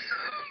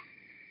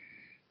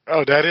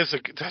 Oh, that's a.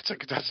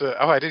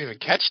 Oh, I didn't even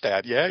catch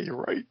that. Yeah, you're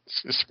right.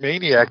 It's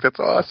Maniac. That's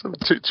awesome.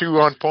 Two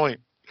on point.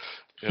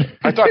 Yeah.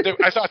 I thought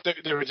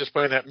they were just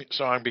playing that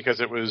song because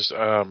it was,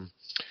 from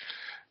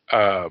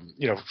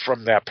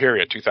that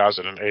period,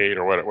 2008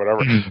 or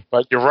whatever. Mm-hmm.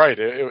 But you're right.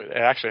 It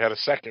actually had a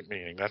second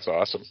meaning. That's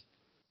awesome.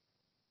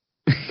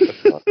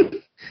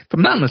 If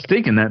I'm not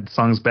mistaken, that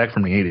song's back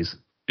from the 80s.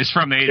 It's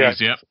from the 80s.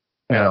 Yeah. Yep.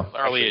 Yeah.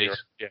 Early 80s.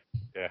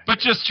 Yeah. But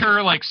just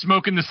her like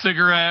smoking the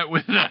cigarette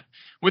with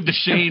the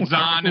shades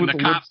on and the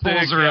cop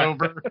pulls her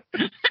over.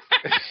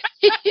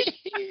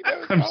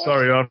 I'm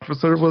sorry,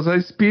 officer. Was I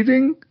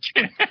speeding?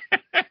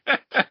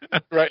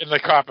 Right, and the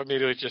cop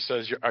immediately just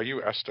says, "Are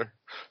you Esther?"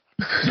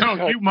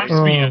 No, you must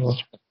be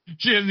Esther.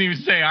 She doesn't even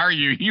say, "Are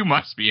you?" You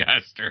must be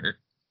Esther.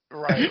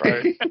 Right.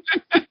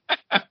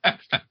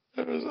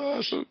 That was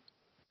awesome.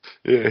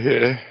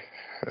 Yeah.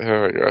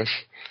 Oh my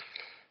gosh.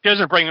 He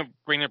doesn't bring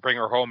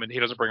her home, and he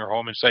doesn't bring her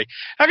home and say,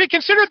 "Have you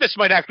considered this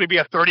might actually be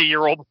a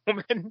 30-year-old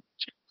woman?"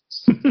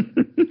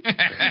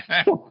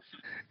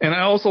 And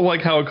I also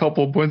like how a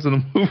couple of points in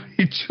the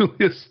movie,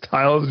 Julia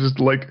Stiles just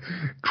like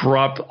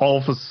dropped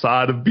all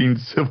facade of being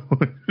civil.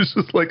 It's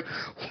just like,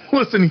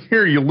 listen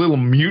here, you little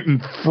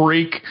mutant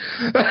freak.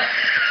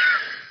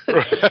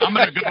 I'm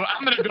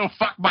gonna go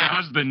fuck my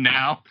husband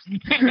now.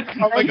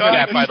 Oh my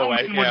God! By the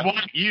way, would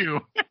want you.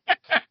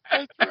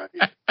 That's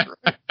right.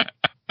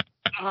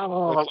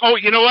 Oh,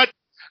 you know what?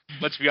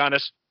 Let's be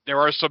honest. There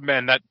are some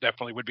men that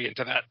definitely would be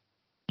into that.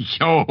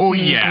 Oh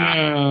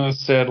yeah.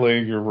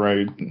 Sadly, you're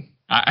right.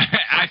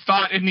 I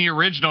thought in the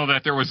original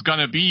that there was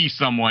gonna be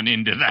someone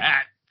into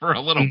that for a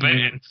little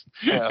bit.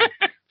 Yeah.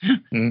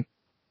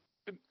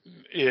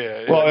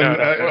 Yeah. Well,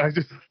 I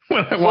just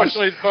watched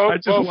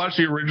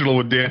the original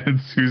with Dan and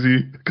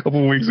Susie a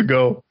couple of weeks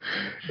ago,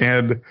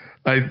 and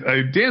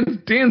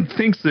Dan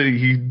thinks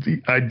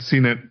that I'd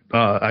seen it.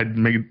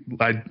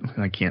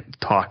 I can't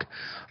talk.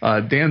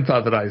 Dan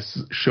thought that I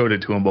showed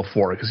it to him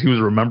before because he was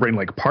remembering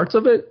like parts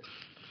of it,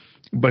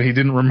 but he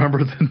didn't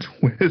remember the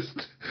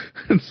twist.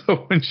 And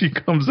so when she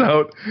comes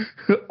out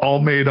all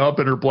made up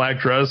in her black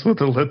dress with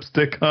her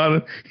lipstick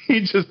on,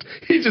 he just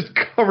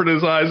covered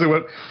his eyes and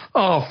went,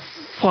 "Oh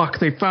fuck,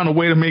 they found a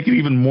way to make it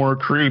even more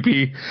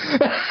creepy."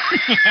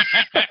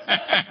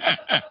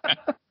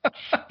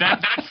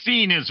 That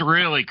scene is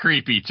really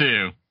creepy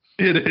too.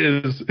 It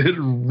is. It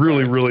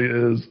really, really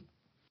is.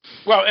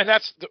 Well, and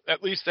that's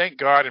at least thank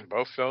God in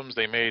both films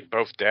they made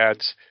both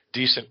dads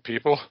decent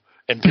people.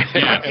 And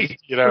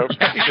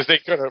because they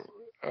could have,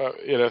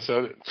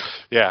 so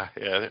yeah.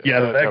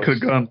 That could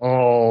have gone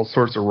all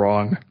sorts of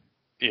wrong.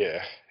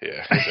 Yeah,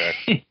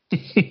 exactly.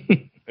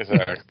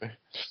 Exactly.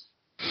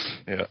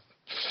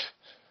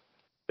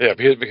 Yeah,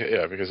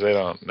 because they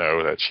don't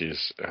know that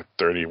she's a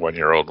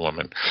 31-year-old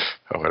woman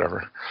or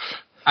whatever.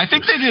 I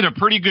think they did a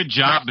pretty good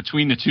job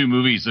between the two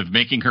movies of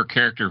making her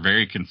character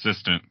very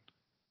consistent,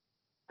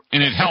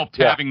 and it helped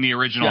having the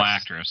original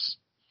actress.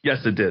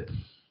 Yes, it did.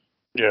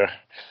 Yeah.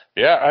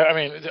 Yeah, I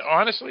mean,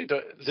 honestly,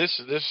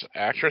 this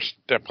actress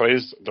that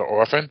plays the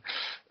orphan,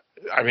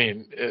 I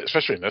mean,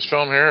 especially in this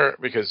film here,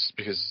 because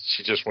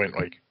she just went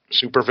like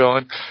super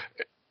villain,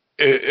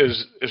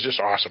 is just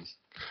awesome.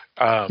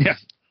 Yeah.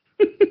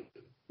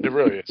 It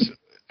really is.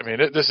 I mean,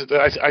 this is.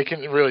 I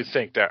can really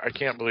think that. I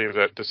can't believe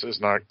that this is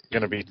not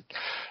going to be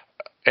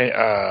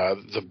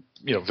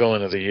the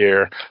villain of the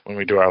year when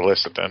we do our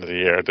list at the end of the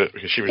year.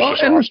 Because she was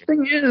just awesome. And the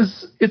thing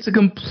is, it's a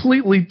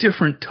completely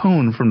different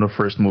tone from the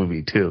first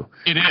movie too.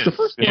 It is. The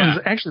first one is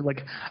actually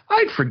like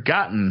I'd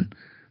forgotten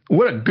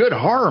what a good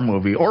horror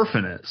movie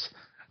Orphan is.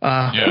 When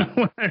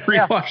I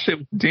rewatched it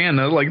with Dan,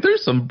 I was like,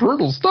 there's some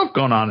brutal stuff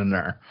going on in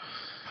there.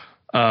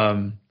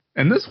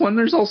 And this one,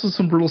 there's also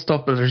some brutal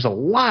stuff, but there's a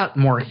lot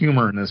more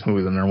humor in this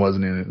movie than there was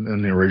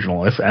in the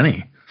original, if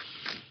any.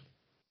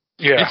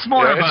 Yeah, it's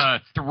more of a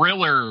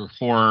thriller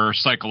horror,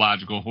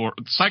 psychological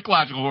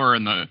horror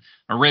in the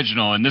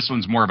original, and this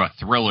one's more of a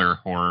thriller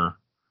horror.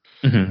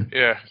 Mm-hmm.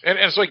 Yeah, and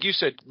it's like you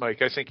said,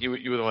 Mike. I think you were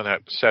the one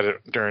that said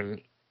it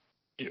during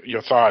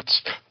your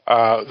thoughts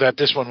that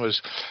this one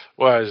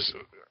was,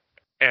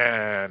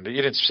 and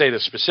you didn't say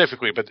this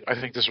specifically, but I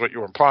think this is what you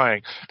were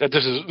implying, that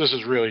this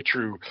is really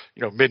true,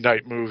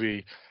 midnight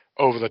movie,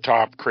 over the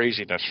top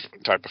craziness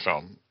type of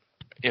film.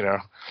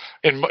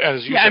 And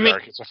as you said,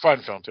 Eric, it's a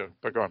fun film too.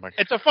 But go on, Mike.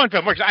 It's a fun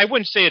film. I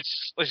wouldn't say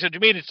it's. Like I said, to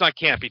me, it's not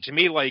campy. To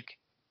me,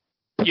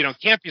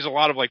 campy is a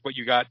lot of like what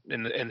you got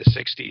in the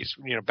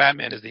 '60s.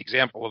 Batman is the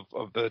example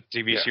of the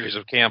TV series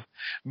of camp,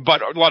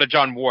 but a lot of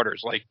John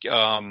Waters, like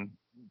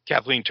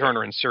Kathleen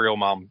Turner and Serial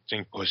Mom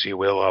sing "Pussy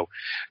Willow."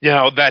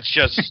 That's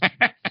just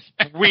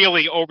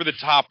really over the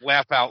top,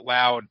 laugh out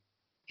loud,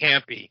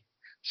 campy.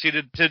 See,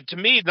 to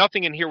me,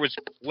 nothing in here was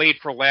laid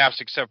for laughs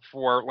except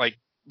for like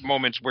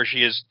moments where she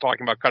is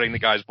talking about cutting the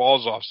guy's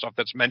balls off, stuff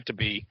that's meant to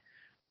be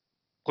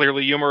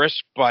clearly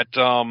humorous, but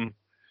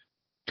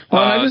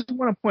I just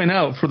want to point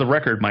out for the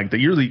record, Mike, that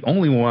you're the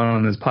only one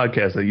on this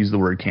podcast that used the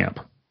word camp.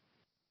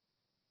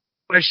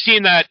 I've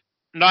seen that.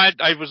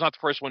 I was not the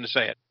first one to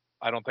say it.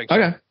 I don't think so.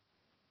 Okay.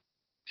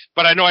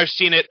 But I know I've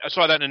seen it. I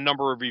saw that in a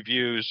number of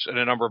reviews, and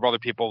a number of other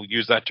people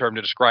use that term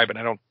to describe it.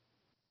 I don't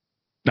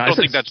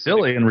think that's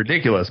silly and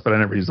ridiculous, but I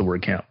never use the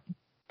word camp.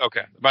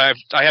 Okay, but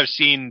I have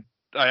seen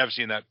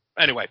that.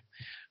 Anyway,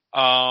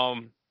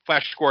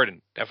 Flash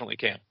Gordon definitely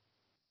can.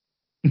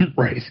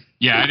 Right.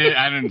 Yeah,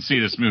 I didn't see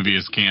this movie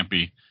as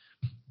campy.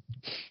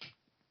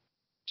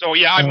 So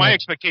yeah, my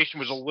expectation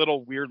was a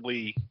little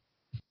weirdly.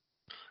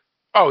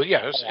 Oh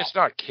yeah, it's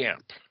not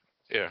camp.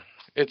 Yeah,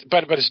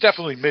 but it's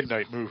definitely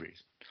midnight movie.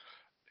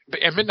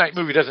 And midnight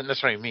movie doesn't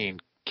necessarily mean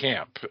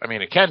camp. I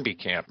mean, it can be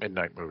camp,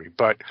 midnight movie,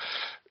 but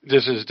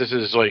this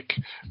is like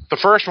the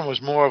first one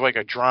was more of like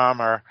a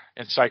drama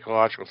and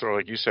psychological thriller,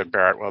 like you said,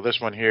 Barrett. Well, this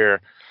one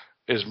here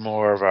is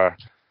more of a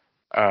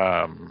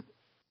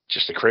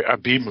just a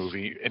B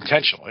movie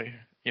intentionally,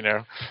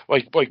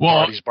 like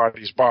Bodies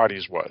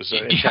was.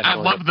 Yeah, I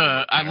love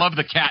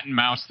the cat and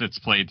mouse that's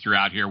played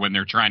throughout here when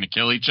they're trying to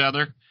kill each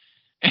other.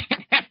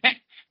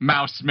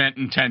 Mouse meant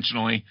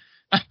intentionally.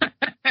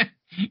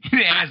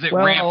 As it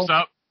ramps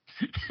up.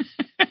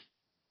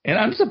 And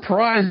I'm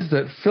surprised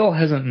that Phil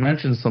hasn't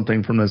mentioned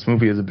something from this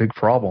movie as a big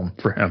problem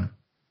for him.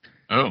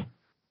 Oh.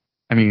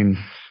 I mean,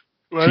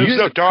 there's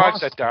no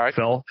dogs that died.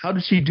 Phil, how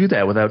did she do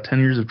that without 10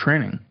 years of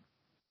training?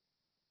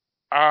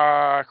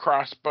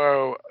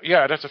 Crossbow.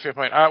 Yeah, that's a fair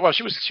point. Well,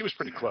 she was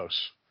pretty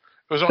close.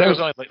 It was only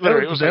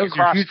literally. That was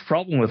a huge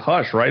problem with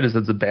Hush, right? Is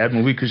it's a bad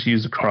movie because she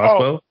used a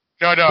crossbow? No.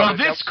 Well,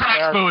 this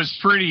crossbow is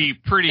pretty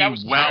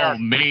well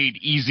made,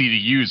 easy to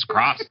use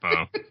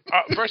crossbow.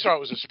 First of all, it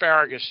was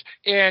asparagus,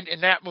 and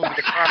in that movie,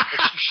 the crossbow,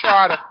 she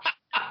shot him.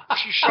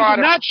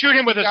 Did not shoot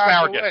him with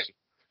asparagus. Away.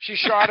 She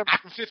shot him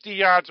from 50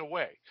 yards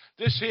away.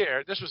 This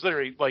was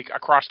literally like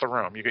across the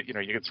room. You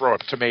could throw a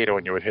tomato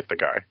and you would hit the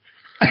guy.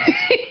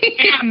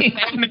 and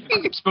the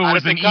crossbow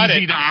was an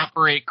easy to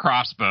operate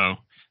crossbow.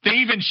 They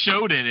even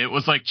showed it. It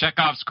was like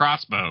Chekhov's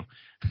crossbow.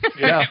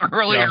 Yeah.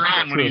 Earlier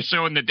on when he's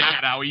showing the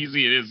dad how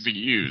easy it is to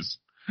use.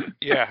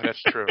 Yeah,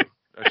 that's true.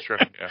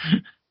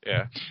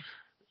 Yeah.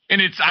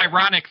 And it's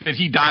ironic that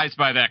he dies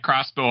by that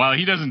crossbow. Well,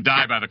 he doesn't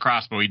die by the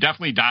crossbow. He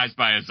definitely dies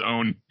by his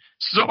own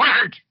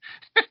sword.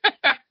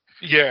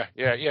 Yeah.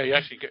 He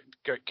actually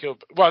got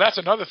killed. Well, that's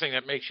another thing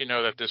that makes you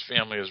know that this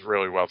family is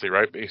really wealthy,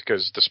 right?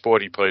 Because the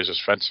sport he plays is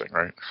fencing,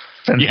 right?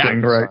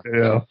 Fencing, right?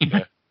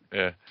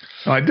 Yeah.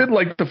 I did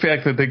like the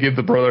fact that they give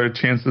the brother a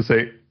chance to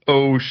say,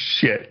 "Oh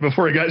shit,"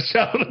 before he got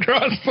shot with a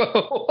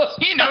crossbow.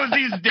 He knows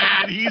he's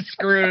dead. He's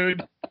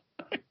screwed.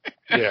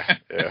 Yeah.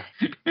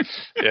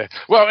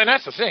 Well, and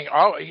that's the thing.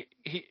 I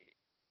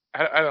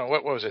don't know,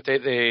 what was it?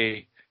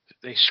 They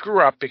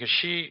screw up because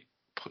she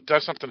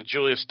does something to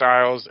Julia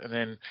Stiles, and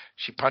then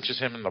she punches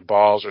him in the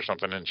balls or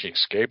something, and she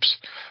escapes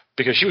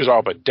because she was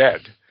all but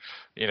dead.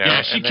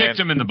 Yeah, she kicked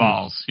him in the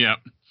balls. Yep.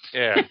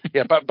 Yeah.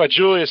 But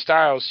Julia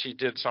Stiles, she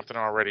did something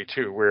already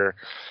too, where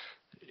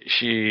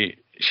she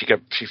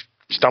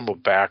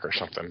stumbled back or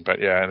something. But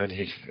yeah, and then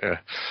he.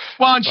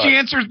 Well, and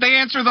they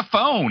answer the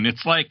phone.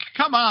 It's like,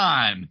 come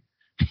on.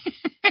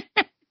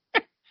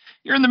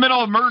 You're in the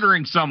middle of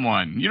murdering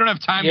someone. You don't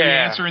have time to be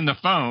answering the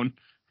phone.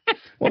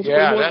 Well,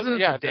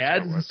 wasn't it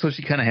dad, so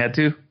she kind of had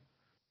to.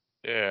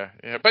 Yeah.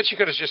 But she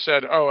could have just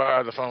said,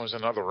 "Oh, the phone was in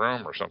another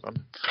room" or something.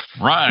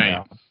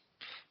 Right.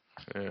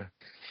 Yeah.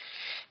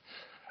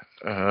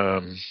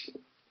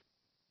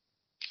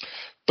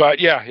 But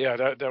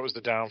that was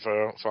the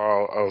downfall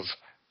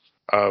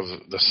of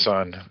the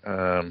son.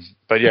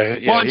 But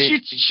well,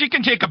 and she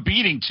can take a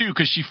beating too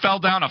because she fell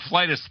down a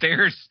flight of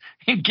stairs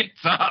and gets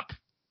up.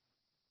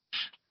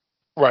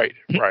 Right.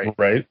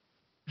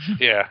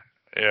 Yeah.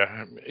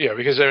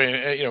 Because I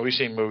mean, we've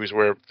seen movies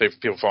where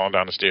people falling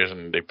down the stairs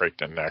and they break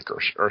their neck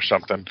or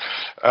something.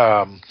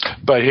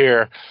 But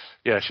here,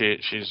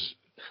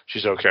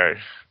 she's okay.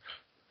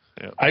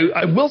 Yeah.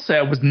 I will say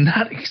I was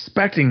not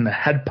expecting the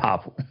head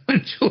pop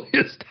when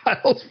Julia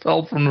Stiles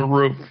fell from the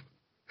roof.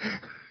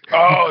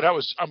 Oh, that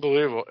was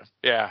unbelievable.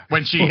 Yeah.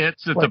 When she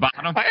hits at the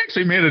bottom? I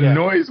actually made a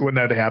noise when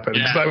that happened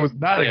because I was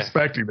not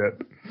expecting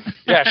it.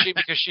 Yeah,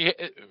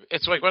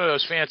 it's like one of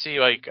those fancy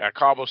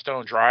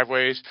cobblestone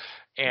driveways,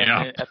 and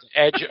at the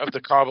edge of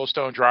the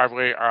cobblestone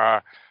driveway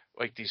are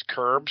like these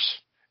curbs,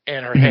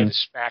 and her head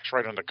smacks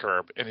right on the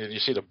curb, and then you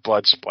see the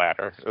blood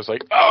splatter. It was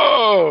like,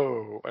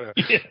 oh!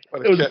 It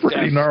was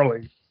pretty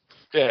gnarly.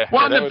 Yeah.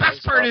 Well, the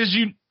best part is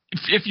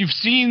if you've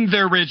seen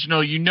the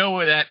original, you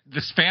know that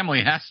this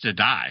family has to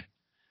die.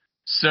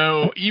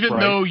 So even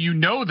though you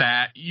know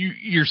that,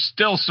 you're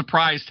still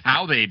surprised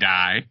how they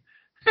die.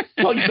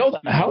 Well, you know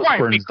that the house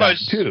burns down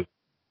too.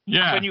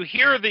 Yeah. When you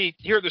hear the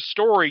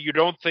story, you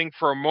don't think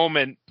for a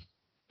moment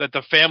that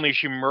the family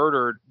she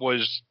murdered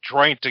was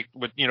trying to,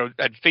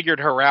 had figured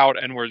her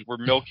out and were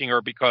milking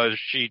her because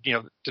she,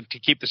 to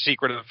keep the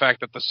secret of the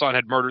fact that the son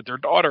had murdered their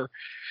daughter.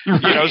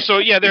 Right.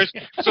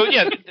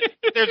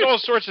 There's all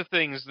sorts of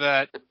things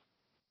that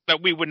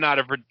we could not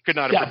have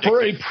predicted.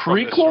 For a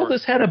prequel,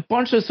 this had a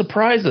bunch of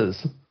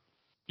surprises.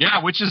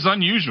 Yeah, which is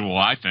unusual,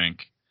 I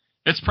think.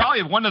 It's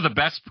probably one of the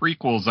best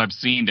prequels I've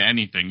seen to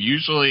anything.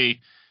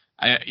 Usually,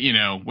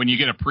 when you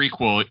get a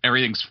prequel,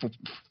 everything's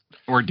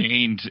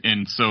ordained,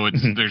 and so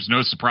there's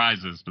no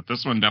surprises. But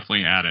this one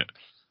definitely had it.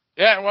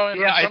 Yeah, well,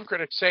 some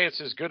critics say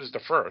it's as good as the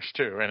first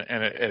too, and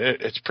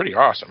it's pretty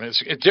awesome.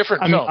 It's a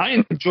different film.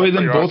 I enjoy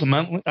them both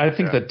immensely. I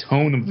think the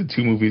tone of the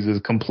two movies is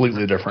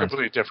completely different.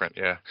 Completely different,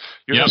 yeah.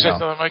 You want to say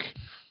something, Mike?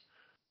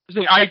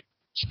 I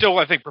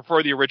still,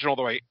 prefer the original,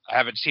 though I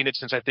haven't seen it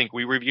since I think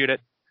we reviewed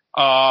it.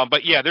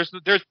 But yeah,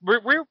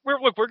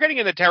 we're getting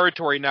in the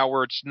territory now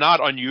where it's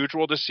not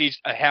unusual to see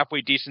a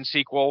halfway decent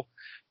sequel.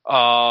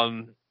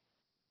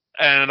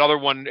 And another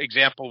one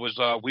example was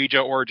Ouija: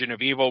 Origin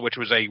of Evil, which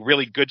was a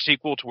really good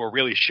sequel to a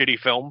really shitty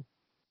film.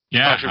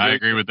 Yeah, I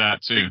agree with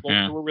that too.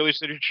 Yeah. To a really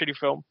shitty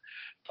film,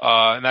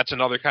 and that's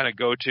another kind of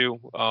go-to.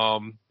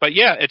 But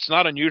yeah, it's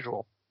not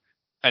unusual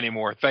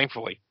anymore,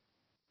 thankfully.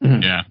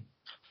 Mm-hmm. Yeah.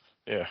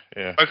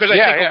 Because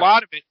I think a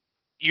lot of it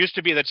used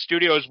to be that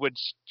studios would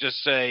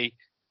just say,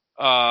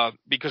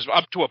 because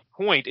up to a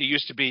point, it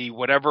used to be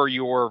whatever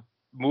your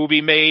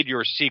movie made,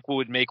 your sequel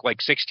would make like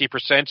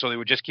 60%, so they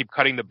would just keep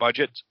cutting the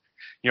budget.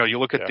 You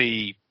look at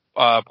the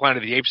Planet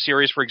of the Apes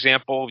series, for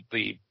example.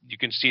 You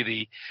can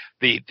see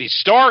the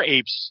star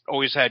apes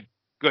always had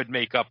good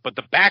makeup, but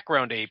the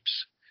background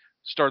apes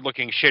started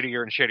looking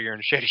shittier and shittier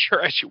and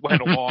shittier as you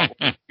went along.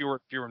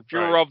 fewer and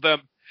fewer of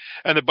them,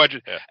 and the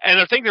budget. Yeah. And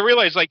I think they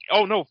realized,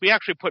 oh no, if we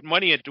actually put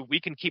money into, we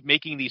can keep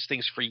making these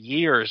things for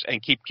years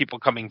and keep people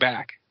coming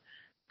back.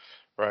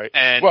 Right.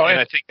 And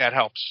I think that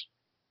helps.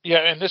 Yeah,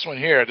 and this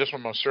one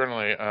most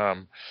certainly.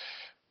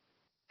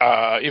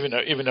 Even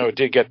though it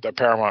did get the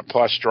Paramount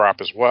Plus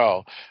drop as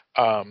well,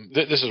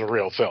 this is a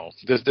real film.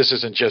 This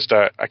isn't just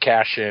a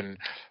cash-in,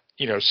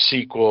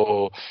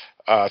 sequel.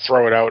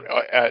 Throw it out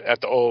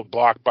at the old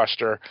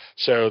Blockbuster.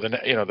 So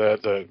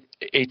the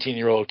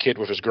 18-year-old kid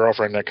with his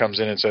girlfriend that comes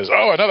in and says,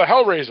 "Oh, another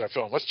Hellraiser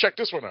film. Let's check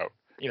this one out."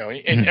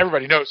 And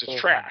everybody knows it's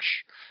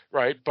trash,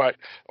 right?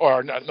 Or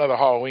another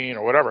Halloween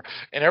or whatever,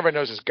 and everybody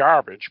knows it's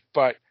garbage.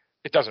 But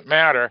it doesn't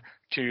matter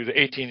to the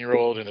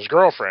 18-year-old and his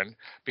girlfriend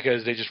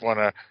because they just want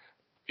to,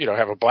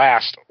 have a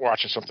blast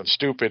watching something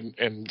stupid,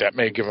 and that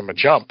may give them a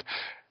jump.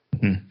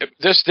 Mm-hmm.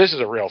 This is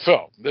a real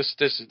film. This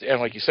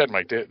and like you said,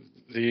 Mike,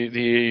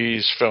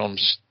 these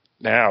films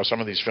now, some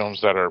of these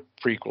films that are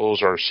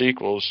prequels or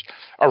sequels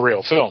are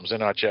real films. They're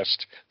not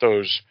just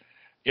those,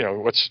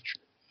 what's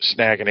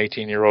snag an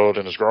 18-year-old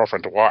and his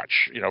girlfriend to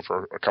watch,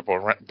 for a couple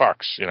of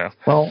bucks,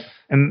 Well,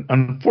 and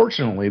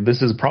unfortunately,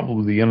 this is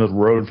probably the end of the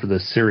road for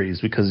this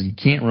series because you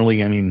can't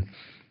really,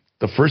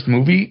 the first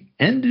movie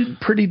ended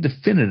pretty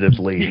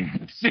definitively.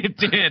 It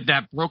did.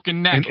 That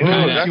broken neck.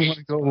 And you want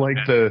to go like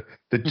the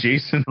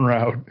Jason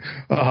route,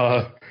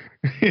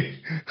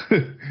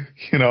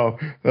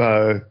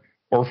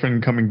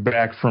 orphan coming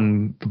back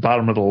from the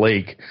bottom of the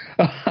lake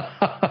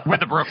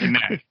with a broken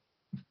neck.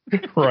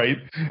 Right.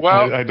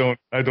 Well, I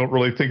don't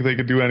really think they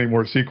could do any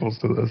more sequels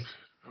to this.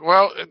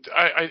 Well,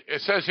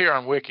 it says here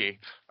on Wiki,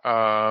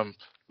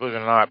 believe it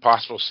or not,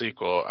 possible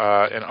sequel.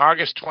 In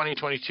August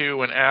 2022,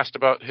 when asked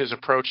about his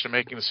approach to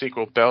making the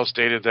sequel, Bell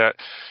stated that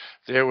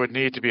there would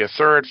need to be a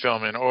third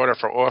film in order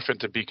for Orphan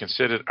to be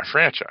considered a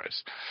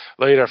franchise.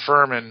 Later,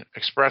 Fuhrman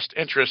expressed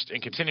interest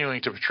in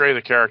continuing to portray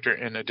the character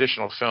in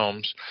additional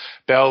films.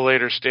 Bell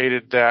later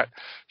stated that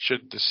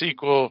should the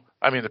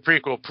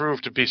prequel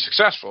prove to be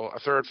successful, a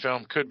third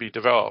film could be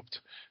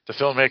developed. The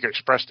filmmaker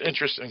expressed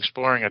interest in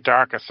exploring a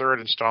darker third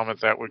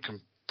installment that would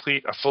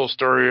complete a full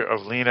story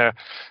of Lena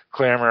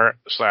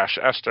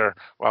Clammer/Esther,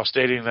 while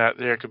stating that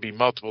there could be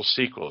multiple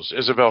sequels.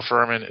 Isabelle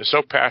Fuhrman is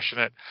so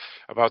passionate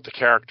about the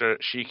character,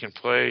 she can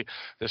play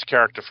this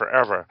character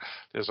forever.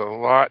 There's a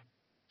lot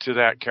to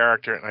that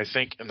character, and I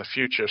think in the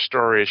future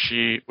stories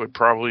she would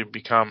probably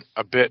become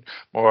a bit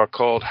more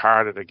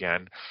cold-hearted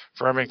again.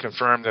 Fuhrman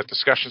confirmed that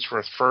discussions for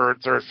a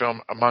third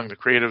film among the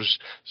creatives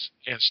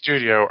in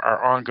studio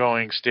are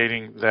ongoing,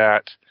 stating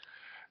that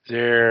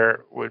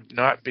there would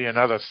not be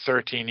another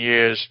 13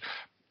 years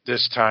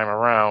this time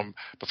around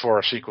before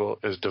a sequel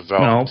is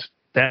developed.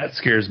 No, that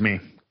scares me.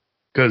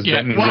 Because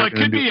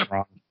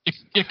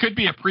it could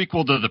be a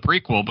prequel to the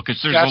prequel, because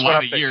there's a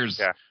lot of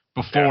years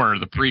before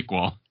the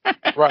prequel.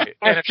 Right.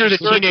 And after the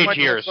teenage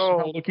years.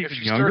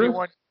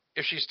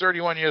 If she's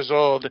 31 years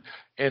old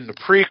in the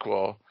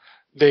prequel,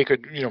 they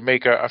could,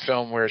 make a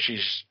film where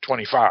she's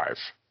 25,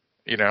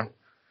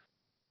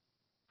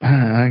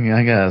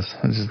 I guess.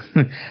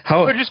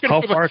 How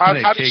far can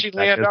they take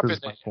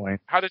that?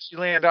 How did she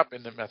land up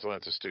in the mental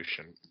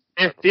institution?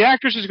 If the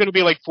actress is going to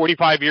be like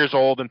 45 years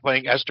old and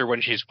playing Esther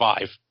when she's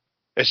 5.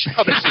 That's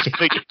what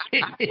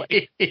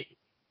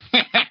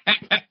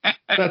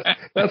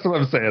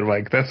I'm saying,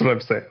 Mike. That's what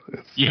I'm saying.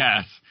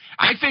 Yes.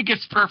 I think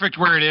it's perfect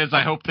where it is.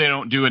 I hope they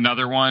don't do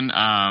another one,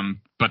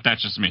 but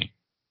that's just me.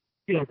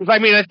 Yeah, because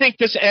I think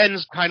this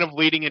ends kind of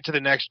leading into the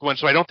next one,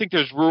 so I don't think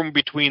there's room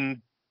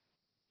between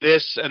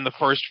this and the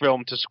first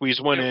film to squeeze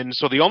one in.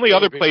 So the only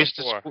other place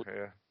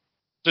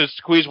to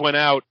squeeze one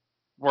out,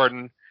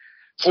 Gordon,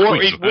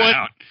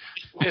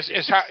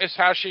 is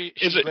how she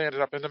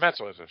landed up in the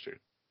mental institute.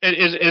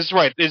 Is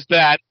right. Is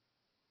that,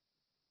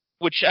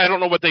 which I don't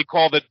know what they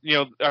call it,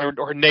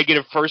 or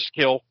negative first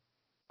kill.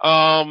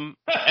 And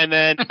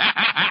then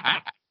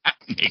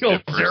kill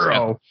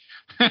 0.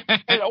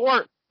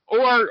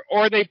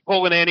 or they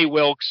pull an Annie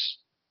Wilkes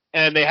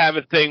and they have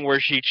a thing where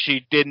she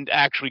didn't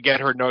actually get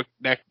her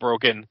neck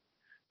broken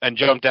and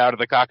jumped out of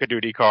the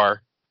cockadoodie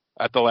car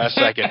at the last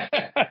second.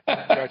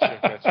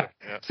 Gotcha.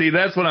 Yeah. See,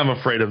 that's what I'm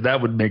afraid of.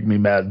 That would make me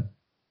mad.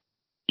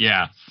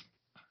 Yeah.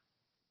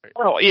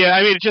 Well, yeah,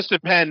 it just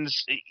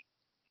depends.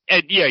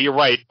 And yeah, you're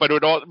right. But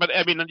how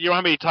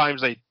many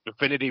times they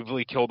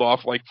definitively killed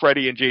off like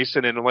Freddy and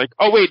Jason, and like,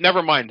 oh wait,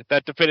 never mind.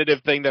 That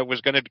definitive thing that was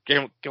going to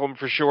kill him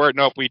for sure.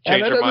 Nope, we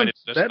changed our mind.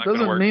 That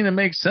doesn't mean it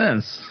makes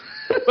sense.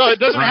 Well, it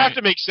doesn't have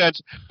to make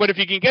sense. But if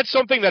you can get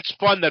something that's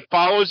fun that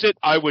follows it,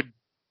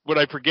 would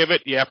I forgive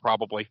it? Yeah,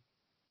 probably.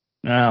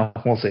 No,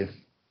 we'll see.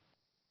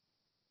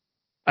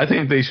 I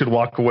think they should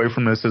walk away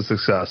from this as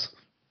success.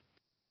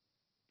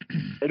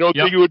 I don't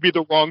think it would be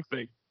the wrong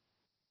thing.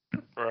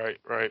 Right.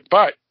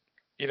 But,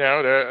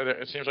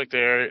 it seems like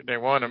they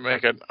want to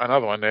make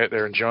another one.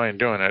 They're enjoying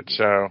doing it,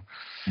 so.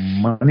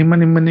 Money.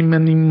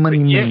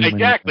 Yeah,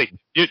 exactly.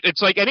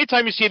 It's like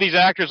anytime you see these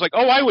actors, like,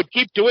 oh, I would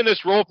keep doing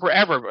this role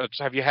forever.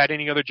 Have you had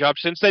any other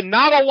jobs since then?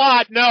 Not a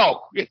lot,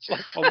 no. It's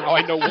like, well, now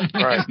I know.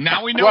 Right.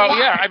 Now we know. Well,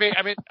 why.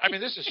 yeah.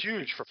 This is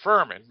huge for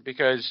Fuhrman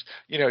because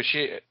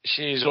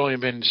she's only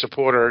been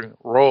supporting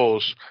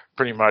roles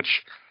pretty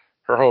much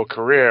her whole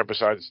career,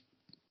 besides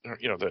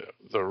the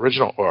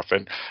original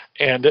Orphan,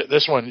 and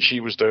this one she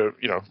was the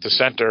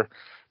center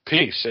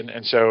piece,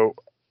 and so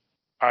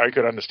I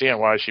could understand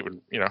why she would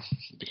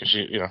because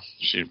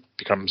she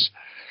becomes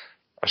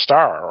a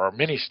star or a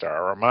mini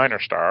star or a minor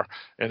star,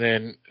 and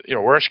then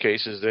worst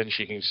case is then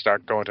she can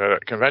start going to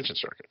convention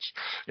circuits,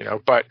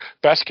 but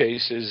best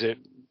case is it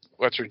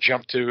lets her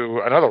jump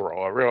to another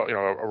role, a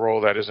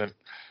role that isn't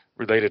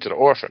related to the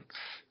Orphan.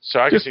 So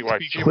I can see why.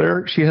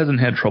 She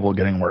hasn't had trouble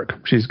getting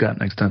work. She's got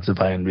an extensive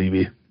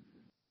IMDb.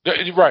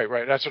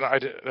 Right. That's what I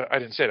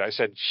didn't say that. I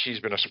said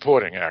she's been a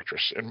supporting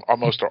actress in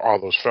almost all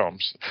those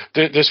films.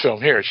 This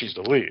film here, she's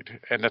the lead,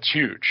 and that's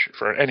huge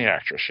for any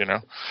actress,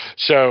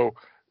 So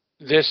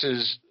this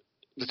is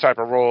the type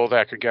of role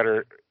that could get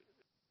her.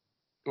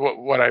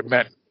 What I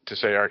meant to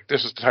say, Eric,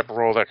 this is the type of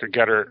role that could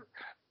get her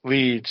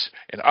leads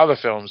in other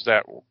films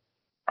that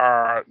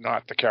are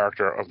not the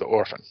character of the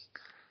Orphan.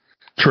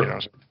 True.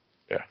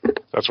 Yeah,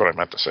 that's what I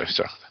meant to say.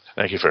 So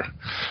thank you for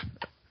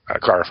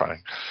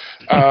clarifying.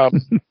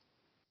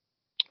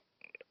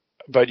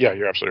 But yeah,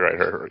 you're absolutely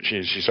right.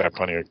 She's had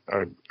plenty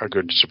of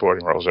good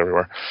supporting roles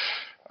everywhere.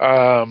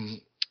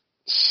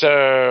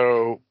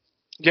 So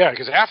yeah,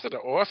 because after the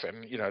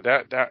Orphan,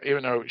 that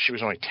even though she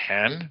was only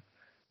 10,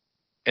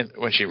 and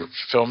when she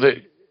filmed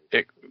it,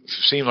 it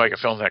seemed like a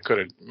film that could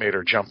have made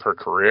her jump her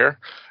career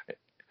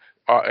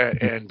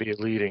and be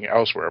leading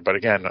elsewhere. But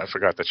again, I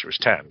forgot that she was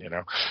 10.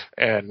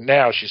 And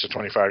now she's a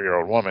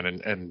 25-year-old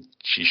woman, and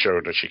she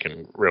showed that she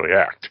can really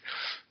act.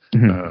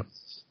 Mm-hmm.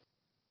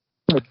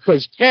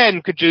 Because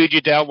Ken could lead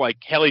you down like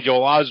Haley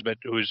Joel Osment,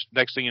 who's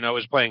next thing you know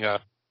is playing a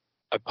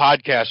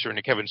podcaster in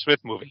a Kevin Smith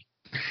movie.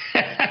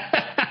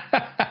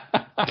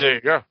 There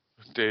you go.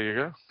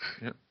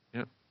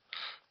 Yep.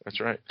 That's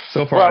right.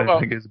 So far, I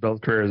think Isabelle's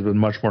career has been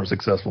much more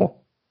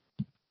successful.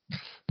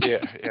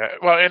 Yeah.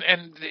 Well,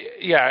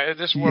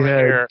 this woman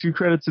here. 2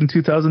 credits in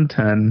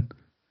 2010.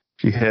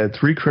 She had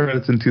 3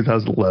 credits in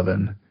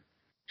 2011.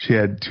 She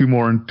had 2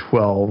 more in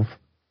 12.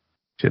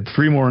 She had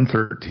 3 more in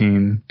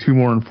 13. 2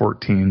 more in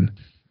 14.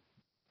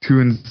 2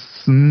 in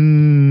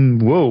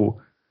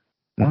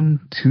 1,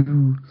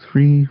 2,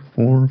 3,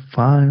 4,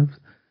 5,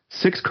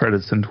 6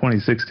 credits in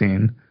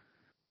 2016.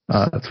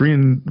 3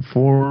 and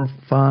 4,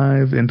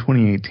 5 in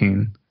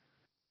 2018.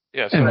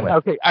 Yes. Anyway,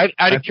 okay.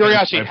 Out of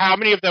curiosity, how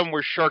many of them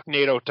were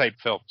Sharknado type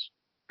films?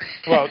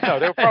 Well, no,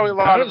 there were probably a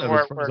lot of them.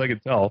 As far as I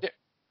could tell.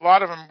 A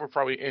lot of them were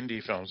probably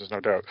indie films. There's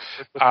no doubt.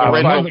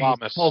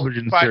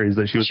 Television series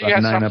that she was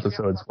on 9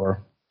 episodes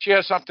for. She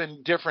has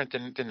something different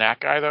than that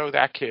guy, though.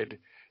 That kid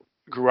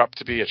grew up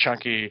to be a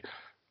chunky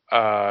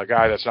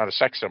guy that's not a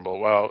sex symbol.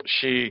 Well,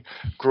 she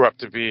grew up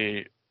to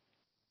be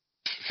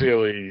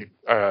fairly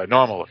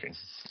normal looking.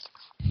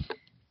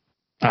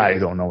 I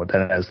don't know what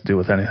that has to do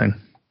with anything.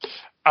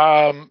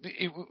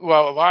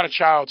 Well, a lot of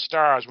child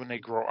stars, when they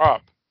grow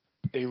up,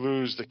 they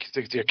lose the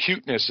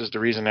cuteness is the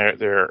reason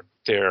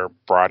they're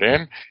brought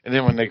in, and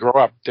then when they grow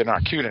up, they're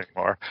not cute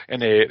anymore,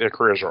 and their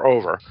careers are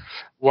over.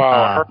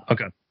 While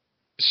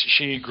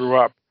she grew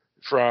up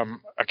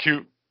from a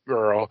cute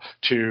girl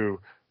to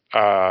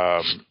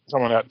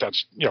someone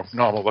that's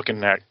normal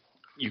looking, that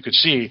you could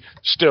see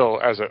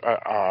still as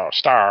a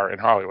star in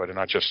Hollywood, and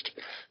not just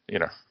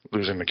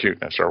losing the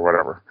cuteness or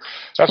whatever.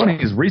 That's funny.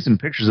 These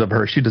recent pictures of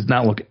her, she does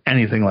not look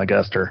anything like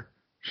Esther.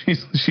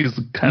 She's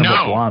kind of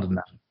like blonde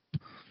now.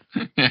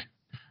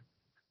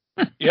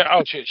 Yeah.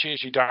 Oh,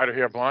 she dyed her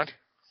hair blonde.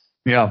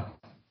 Yeah.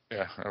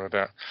 Yeah. How about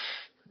that?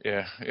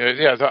 Yeah.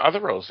 The other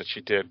roles that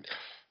she did.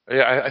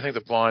 Yeah, I think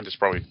the blonde is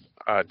probably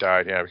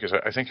dyed. Yeah, because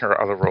I think her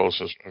other roles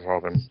have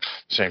all been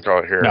the same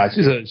color hair. No,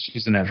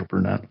 she's a natural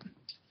brunette.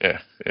 Yeah.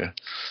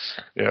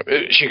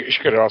 She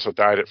could have also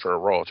dyed it for a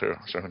role too.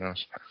 So who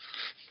knows?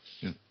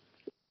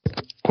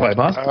 Quite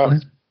possibly.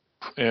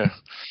 Yeah.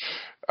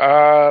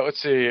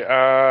 Let's see.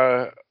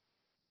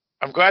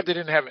 I'm glad they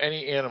didn't have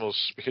any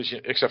animals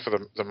except for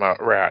the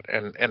rat,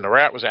 and the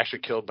rat was actually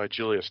killed by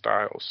Julia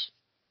Stiles.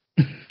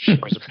 She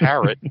was a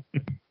parrot.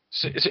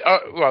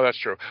 Well, that's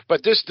true.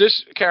 But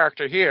this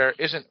character here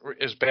isn't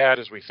as bad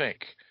as we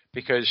think,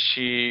 because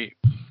she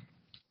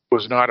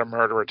was not a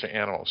murderer to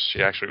animals.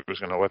 She actually was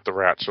going to let the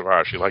rat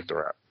survive. She liked the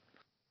rat.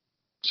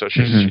 So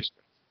she's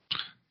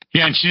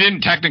yeah, and she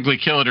didn't technically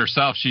kill it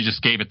herself. She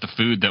just gave it the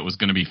food that was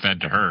going to be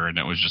fed to her, and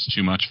it was just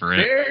too much for it.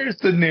 There's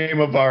the name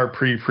of our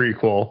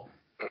prequel.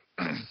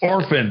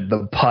 Orphan,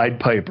 the Pied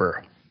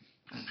Piper.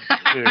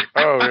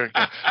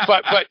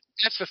 But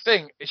that's the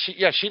thing. She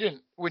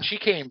didn't. When she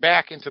came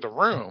back into the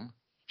room,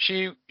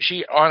 she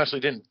honestly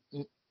didn't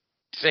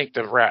think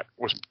the rat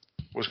was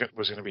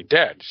going to be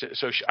dead.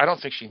 So I don't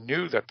think she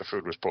knew that the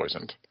food was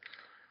poisoned.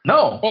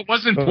 No, well, it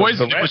wasn't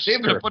poisoned. It was just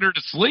going to put her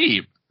to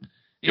sleep.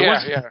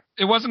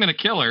 It wasn't going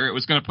to kill her. It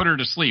was going to put her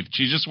to sleep.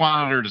 She just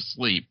wanted her to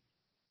sleep.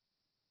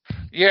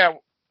 Yeah,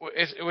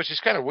 which is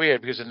kind of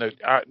weird, because in the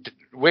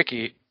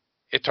wiki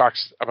it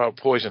talks about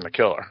poison to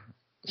kill her.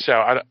 So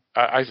I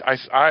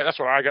that's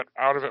what I got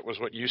out of it, was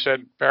what you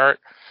said, Barrett.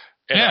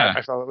 And yeah,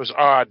 I thought it was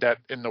odd that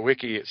in the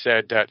wiki it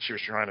said that she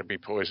was trying to be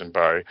poisoned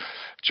by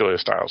Julia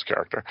Stiles'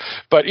 character.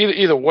 But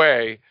either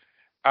way,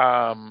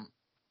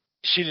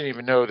 she didn't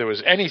even know there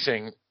was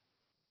anything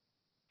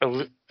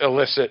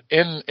illicit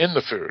in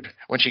the food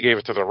when she gave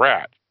it to the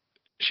rat.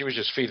 She was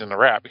just feeding the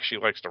rat because she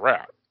likes the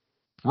rat.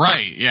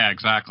 Right. Yeah,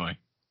 exactly.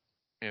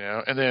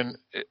 And then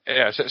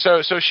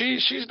so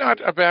she's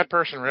not a bad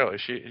person, really.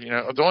 She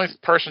the only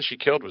person she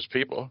killed was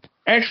people.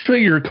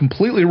 Actually, you're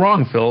completely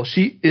wrong, Phil.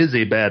 She is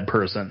a bad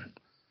person.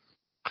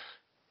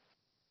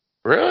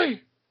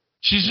 Really?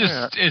 She's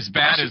just as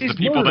bad as the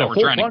people that were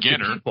trying to get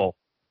her.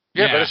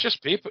 Yeah, but it's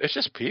just people. It's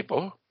just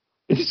people.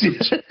 It's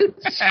just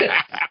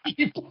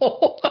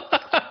people.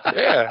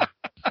 Yeah.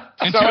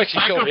 It's not like she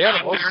killed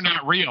animals. They're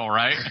not real,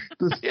 right?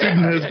 The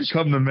student has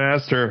become the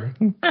master.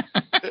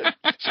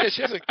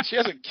 She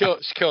hasn't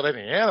killed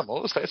any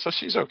animals, so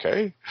she's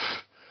okay.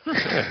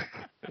 Yeah.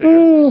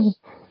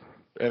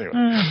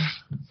 Anyway.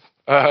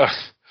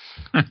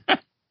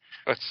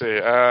 Let's see.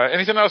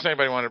 Anything else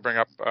anybody wanted to bring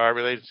up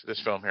related to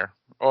this film here,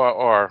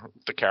 or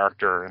the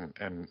character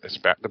and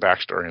the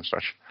backstory and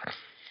such?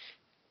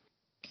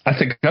 I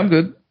think I'm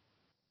good.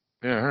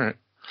 Yeah.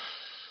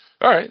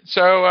 All right.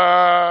 So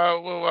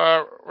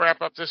we'll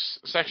wrap up this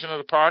section of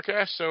the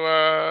podcast. So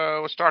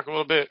let's talk a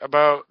little bit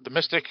about the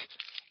Mystic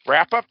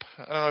wrap-up.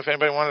 I don't know if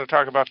anybody wanted to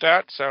talk about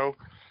that. So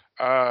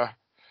a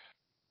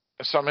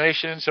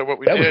summation. So what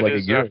we did was like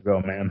is, a year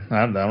ago, man.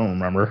 I don't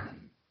remember.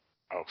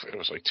 Oh, it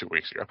was like 2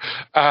 weeks ago.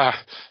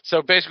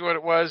 So basically what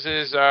it was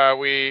is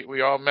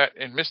we all met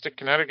in Mystic,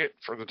 Connecticut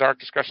for the Dark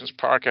Discussions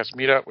podcast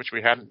meetup, which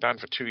we hadn't done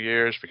for 2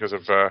 years because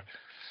of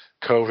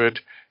COVID.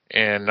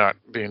 and not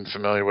being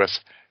familiar with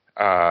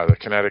the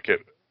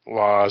Connecticut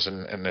laws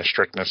and their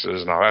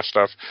strictnesses and all that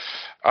stuff.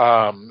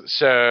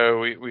 So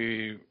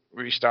we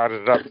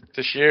restarted it up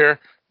this year,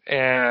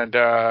 and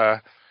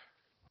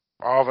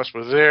all of us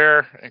were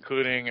there,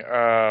 including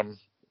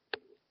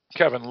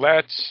Kevin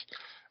Letts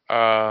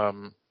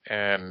and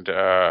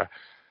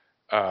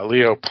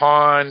Leo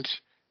Pond,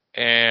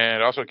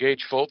 and also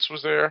Gage Fultz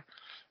was there.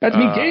 Got to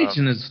meet Gage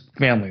and his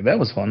family. That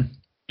was fun.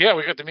 Yeah,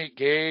 we got to meet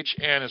Gage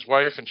and his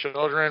wife and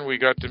children. We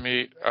got to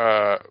meet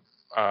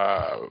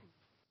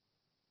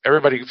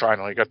everybody.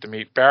 Finally got to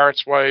meet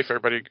Barrett's wife.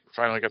 Everybody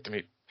finally got to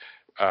meet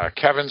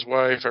Kevin's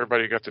wife.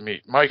 Everybody got to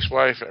meet Mike's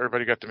wife.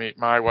 Everybody got to meet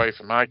my wife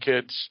and my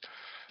kids.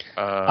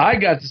 I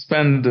got to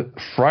spend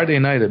Friday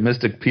night at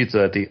Mystic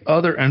Pizza at the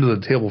other end of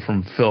the table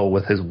from Phil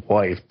with his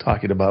wife,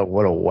 talking about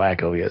what a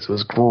wacko he is. It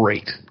was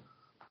great.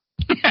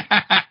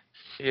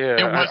 Yeah,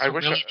 it was a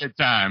really good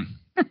time.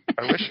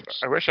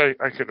 I wish I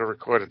could have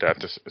recorded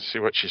that to see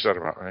what she said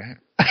about me.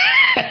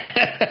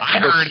 I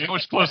heard it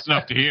was close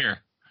enough to hear.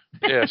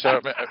 Yeah, so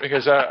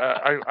because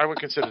I would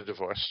consider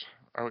divorce.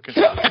 I would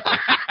consider divorce.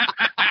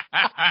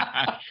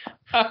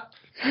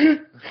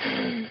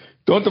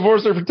 Don't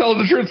divorce her for telling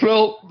the truth,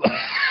 Phil.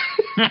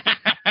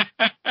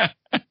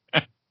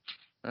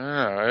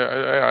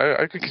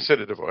 I could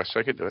consider divorce.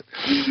 I could do it.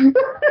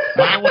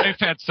 My wife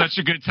had such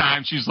a good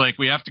time. She's like,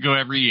 we have to go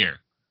every year.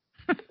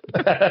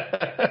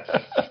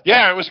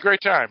 Yeah, it was a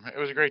great time. It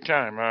was a great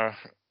time.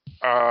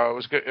 It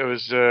was good. It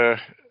was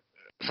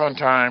fun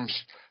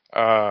times.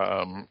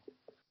 And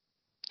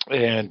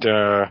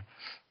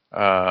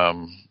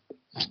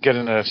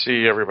getting to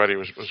see everybody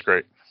was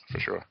great, for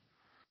sure.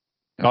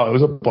 Oh, it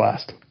was a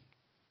blast.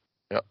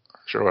 Yep,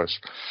 sure was.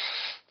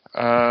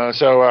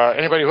 So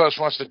anybody who else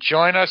wants to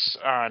join us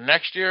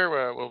next year,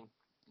 we'll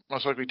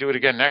most likely do it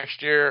again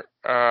next year,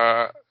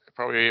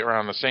 probably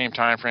around the same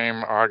time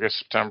frame, August,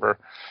 September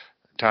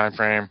time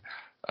frame,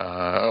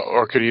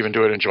 or could even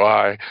do it in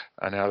July.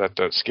 Now that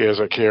the Scares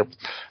Are Here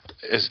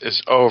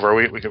is over,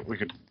 we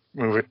could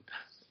move it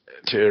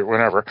to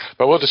whenever.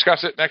 But we'll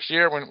discuss it next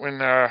year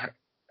when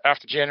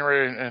after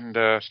January and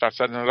start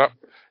setting it up.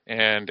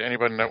 And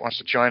anybody that wants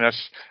to join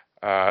us,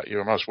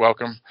 you're most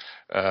welcome.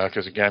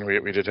 Because again,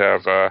 we did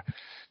have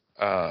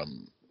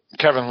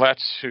Kevin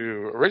Letts,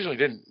 who originally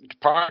didn't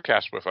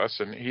podcast with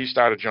us, and he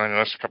started joining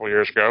us a couple of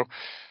years ago.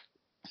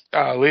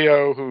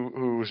 Leo,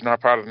 who's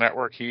not part of the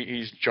network,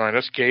 he's joined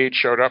us. Gage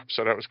showed up,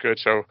 so that was good.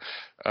 So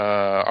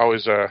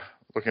always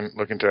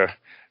looking to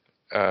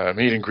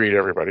meet and greet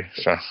everybody.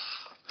 So,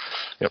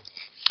 yep.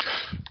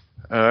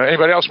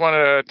 Anybody else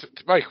want to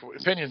Mike,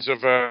 opinions of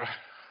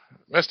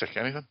Mystic?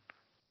 Anything?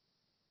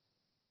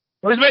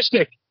 Where's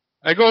Mystic?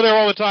 I go there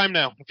all the time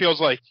now. It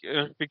feels like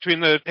between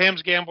the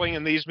Pam's gambling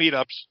and these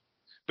meetups.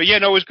 But yeah,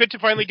 no, it was good to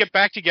finally get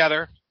back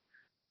together.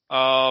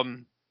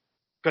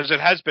 Because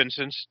it has been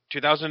since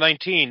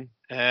 2019,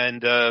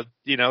 and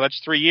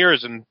that's 3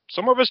 years, and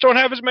some of us don't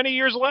have as many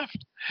years left.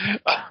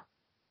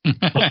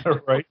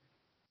 Right.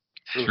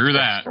 True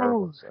that.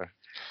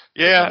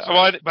 Yeah,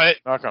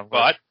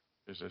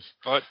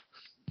 but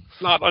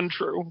not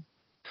untrue.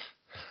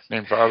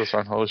 Name Father,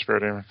 Son, Holy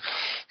Spirit, Amen.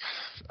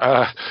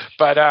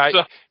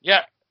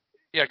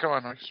 Yeah. Come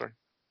on, Mike. Sorry.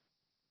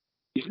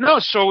 No,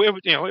 so it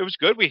was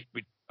good.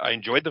 I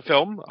enjoyed the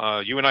film.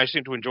 You and I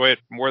seem to enjoy it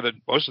more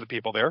than most of the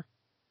people there.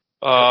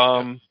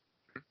 But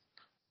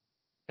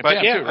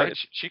yeah, too, right?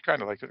 She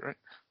kind of liked it, right?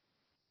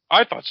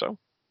 I thought so.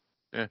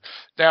 Yeah.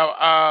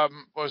 Now,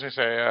 what was I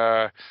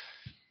say?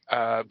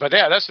 But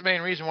yeah, that's the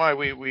main reason why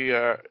we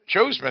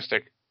chose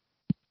Mystic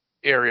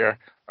area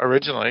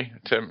originally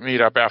to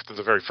meet up after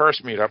the very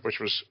first meetup, which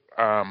was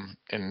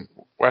in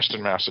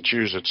Western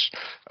Massachusetts,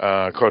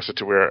 closer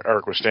to where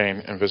Eric was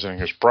staying and visiting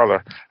his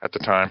brother at the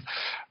time.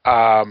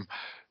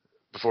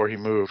 Before he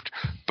moved.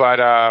 But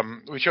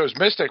we chose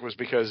Mystic was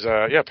because,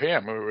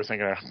 Pam, we were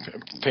thinking of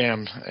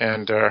Pam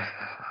and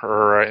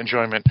her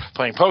enjoyment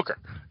playing poker.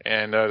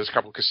 And there's a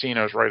couple of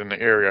casinos right in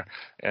the area,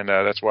 and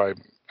that's why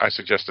I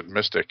suggested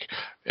Mystic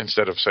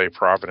instead of, say,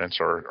 Providence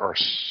or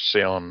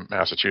Salem,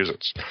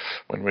 Massachusetts,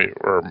 when we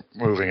were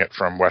moving it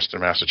from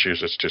Western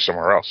Massachusetts to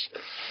somewhere else.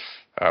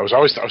 I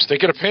was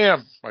thinking of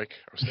Pam, Mike.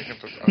 I was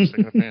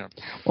thinking of Pam.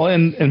 Well,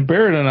 and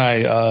Barrett and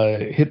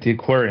I hit the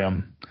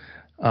aquarium.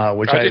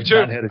 Which I had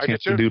not had a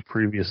chance to do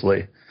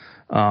previously,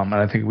 and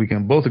I think we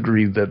can both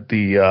agree that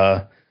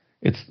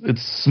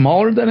it's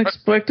smaller than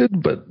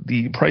expected, but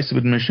the price of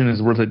admission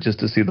is worth it just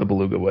to see the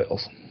beluga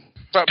whales.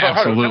 But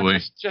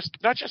absolutely,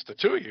 not just the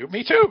two of you.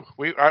 Me too.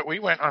 We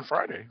went on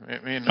Friday.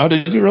 Oh,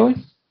 did you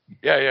really?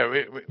 Yeah.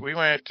 We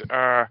went.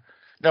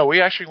 No,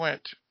 we actually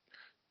went.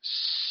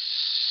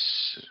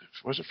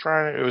 Was it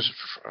Friday? It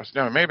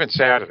may have been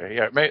Saturday.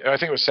 Yeah, I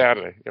think it was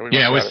Saturday.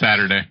 Yeah, it was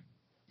Saturday.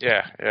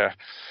 Yeah.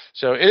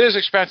 So it is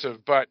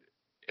expensive, but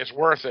it's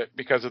worth it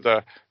because of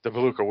the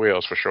beluga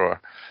wheels for sure.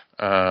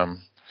 And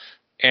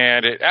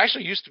it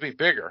actually used to be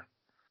bigger,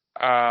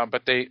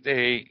 but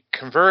they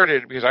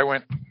converted because I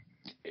went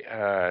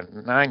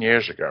 9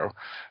 years ago.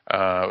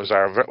 It was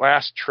our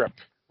last trip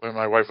when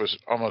my wife was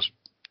almost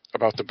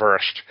about the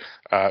burst.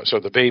 So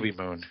the baby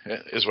moon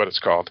is what it's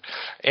called.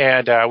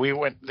 And we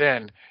went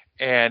then,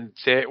 and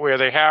where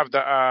they have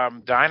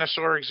the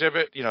dinosaur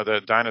exhibit,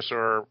 the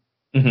dinosaur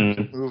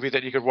movie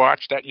that you could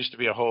watch, that used to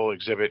be a whole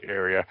exhibit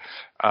area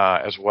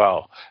as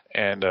well.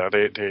 And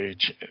they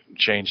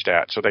changed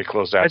that, so they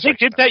closed that. I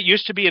think that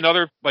used to be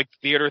another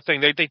theater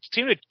thing. They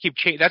seem to keep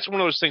changing. That's one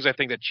of those things I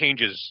think that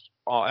changes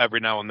every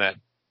now and then.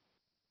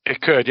 It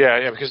could,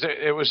 yeah, because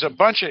it was a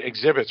bunch of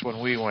exhibits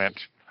when we went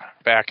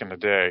back in the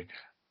day,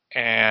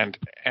 and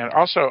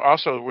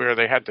also where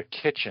they had the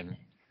kitchen.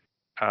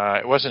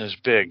 It wasn't as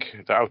big,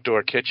 the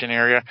outdoor kitchen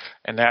area,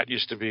 and that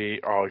used to be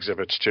all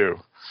exhibits too.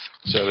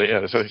 So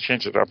they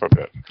changed it up a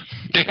bit.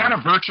 They had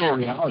a virtual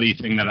reality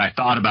thing that I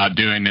thought about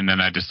doing, and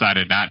then I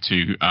decided not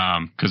to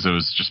because it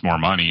was just more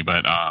money.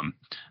 But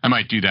I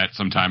might do that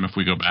sometime if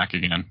we go back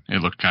again.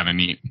 It looked kind of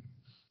neat.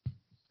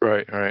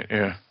 Right,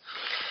 yeah.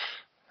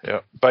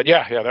 Yeah, but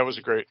yeah, that was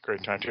a great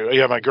time too.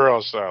 Yeah, my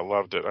girls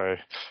loved it. I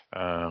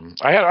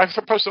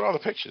posted all the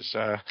pictures.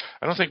 I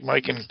don't think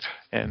Mike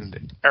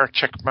and Eric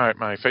check my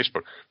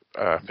Facebook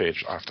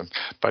page often,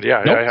 but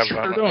yeah, nope, I have.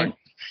 Sure don't.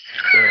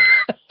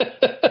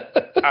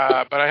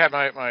 But I had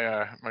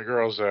my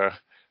girls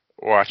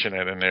watching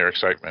it and their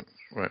excitement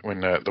when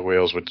the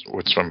whales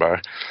would swim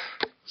by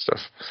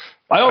stuff.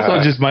 I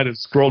also just might have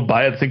scrolled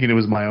by it thinking it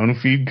was my own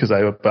feed because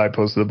I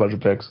posted a bunch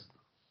of pics.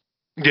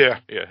 Yeah,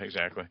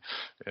 exactly.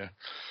 Yeah,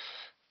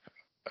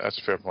 that's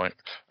a fair point.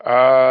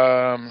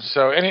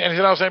 So, anything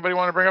else anybody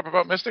want to bring up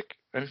about Mystic?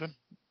 Anything?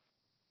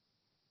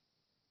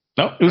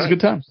 No, it was a good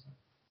time.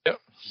 Yep,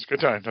 it's a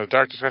good time. The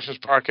Dark Discussions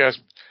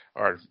podcast,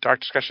 or Dark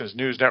Discussions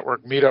News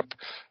Network meetup,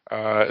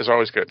 is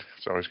always good.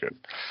 It's always good.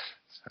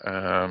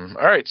 All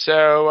right,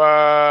 so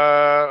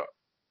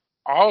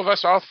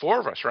all four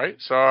of us, right?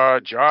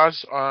 Saw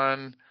Jaws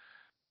on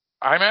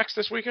IMAX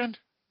this weekend.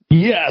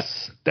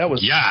 Yes, that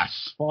was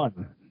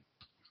fun.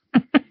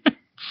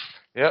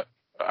 Yep.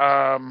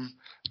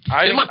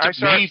 It looked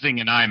amazing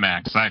in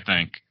IMAX, I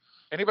think.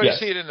 Anybody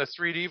see it in the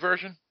 3D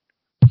version?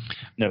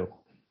 No.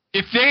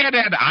 If they had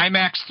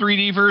IMAX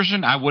 3D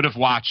version, I would have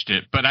watched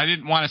it, but I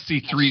didn't want to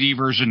see 3D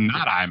version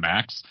not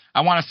IMAX.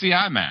 I want to see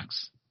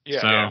IMAX.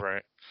 Yeah,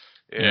 right.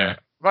 Yeah.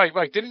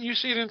 Mike, didn't you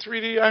see it in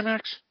 3D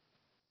IMAX?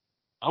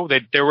 Oh,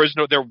 there was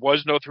no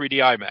 3D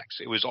IMAX.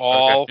 It was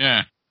all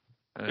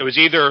It was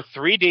either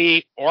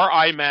 3D or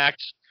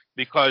IMAX.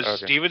 Because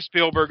Steven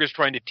Spielberg is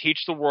trying to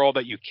teach the world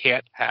that you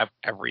can't have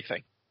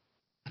everything.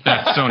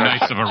 That's so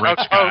nice of a rich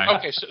guy.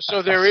 Okay,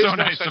 so there is so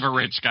nice of a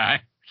rich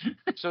guy.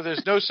 So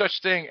there's no such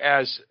thing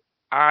as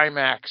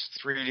IMAX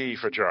 3D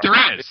for Jaws.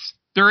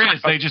 There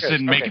is. They just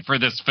didn't make it for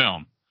this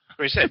film.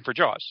 We said for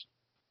Jaws.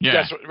 Yeah.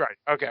 That's right.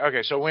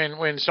 Okay. So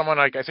when someone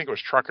I think it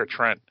was Trucker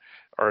Trent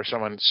or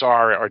someone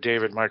saw it, or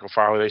David Michael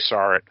Fowler, they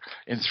saw it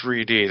in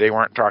 3D. They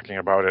weren't talking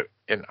about it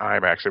in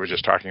IMAX. They were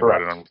just talking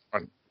about it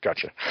on.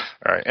 Gotcha.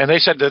 All right. And they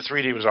said the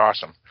 3D was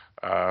awesome.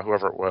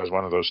 Whoever it was,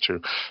 one of those two,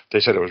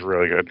 they said it was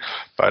really good.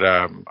 But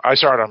I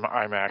saw it on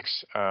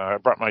IMAX. I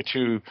brought my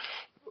two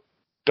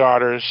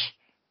daughters,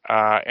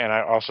 and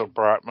I also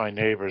brought my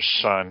neighbor's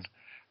son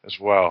as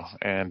well.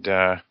 And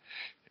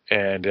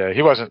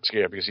he wasn't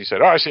scared because he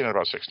said, I've seen it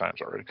about 6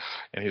 times already.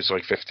 And he was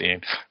like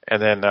 15.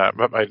 And then,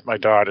 but my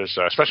daughters,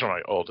 especially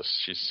my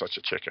oldest, she's such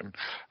a chicken.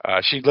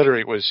 She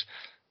literally was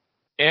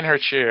in her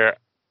chair,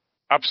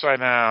 upside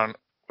down,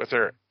 with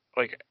her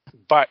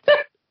butt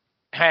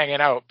hanging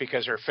out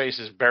because her face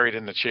is buried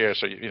in the chair,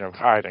 so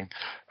hiding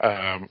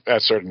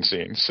at certain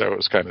scenes. So it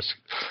was kind of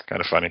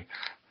funny.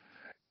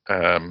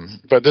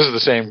 But this is the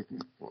same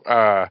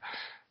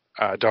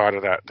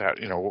daughter that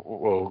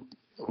will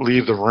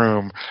leave the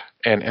room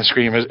and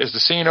scream, "Is the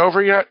scene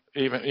over yet?"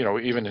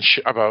 Even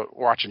about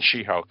watching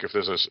She-Hulk, if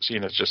there's a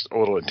scene that's just a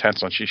little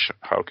intense on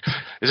She-Hulk,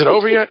 is it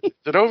over yet? Is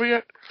it over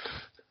yet?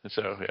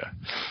 So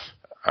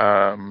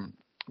yeah.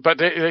 But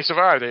they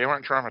survived. They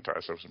weren't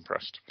traumatized. I was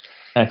impressed.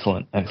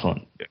 Excellent.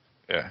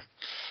 Yeah.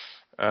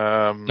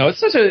 No, it's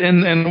such a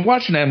and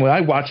watching that,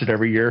 I watch it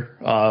every year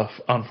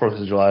on 4th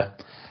of July,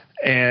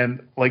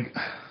 and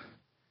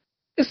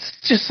it's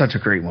just such a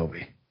great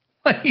movie.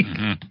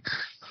 The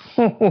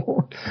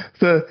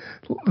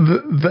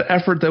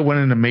effort that went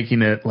into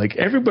making it,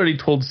 everybody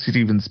told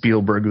Steven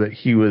Spielberg that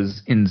he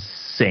was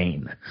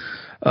insane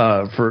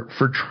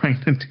for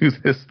trying to do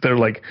this. They're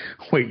like,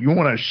 wait, you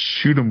want to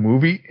shoot a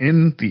movie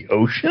in the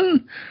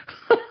ocean?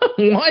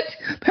 What?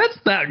 That's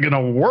not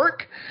gonna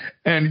work.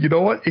 And you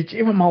know what? It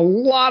gave him a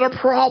lot of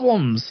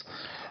problems.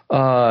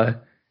 But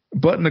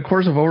in the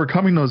course of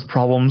overcoming those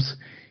problems,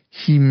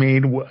 he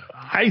made what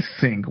I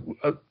think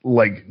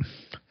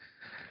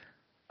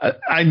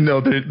I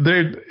know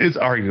that it's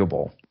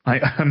arguable.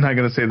 I'm not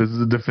going to say this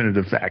is a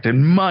definitive fact.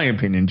 In my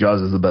opinion,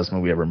 Jaws is the best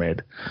movie ever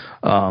made.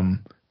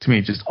 To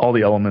me, just all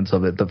the elements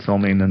of it, the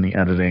filming and the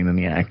editing and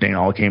the acting,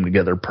 all came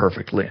together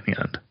perfectly in the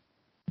end.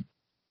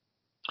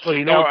 Well,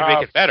 what can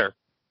make it better?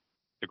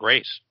 The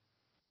Grace.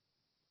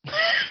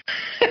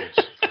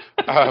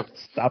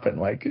 Stop it,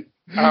 Mike.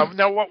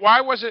 Now,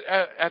 why was it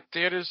at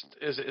theaters?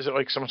 Is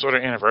it some sort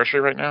of anniversary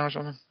right now or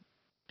something?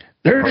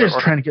 They're just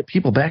trying to get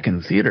people back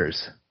in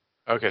theaters.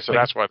 Okay, so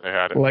that's why they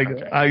had it. Like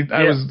okay.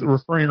 I was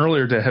referring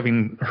earlier to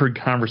having heard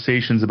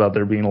conversations about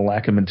there being a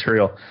lack of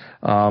material.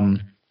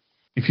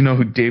 If you know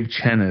who Dave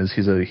Chen is,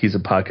 he's a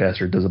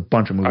podcaster, does a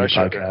bunch of movie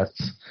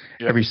podcasts.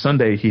 Yep. Every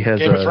Sunday he has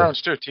Game of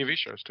Thrones too, TV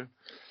shows too.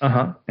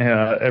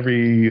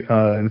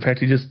 In fact,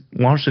 he just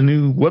launched a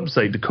new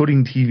website,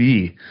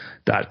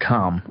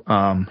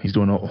 decodingtv.com. He's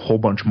doing a whole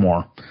bunch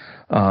more.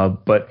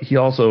 But he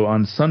also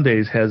on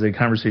Sundays has a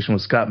conversation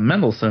with Scott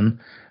Mendelson,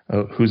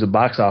 who's a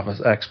box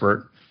office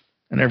expert.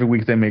 And every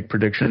week they make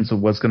predictions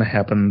of what's going to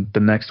happen the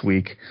next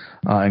week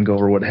and go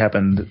over what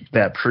happened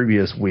that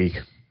previous week.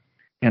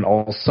 And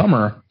all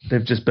summer,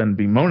 they've just been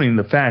bemoaning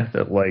the fact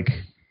that,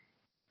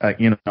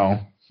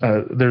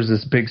 there's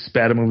this big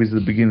spat of movies at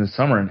the beginning of the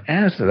summer. And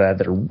after that,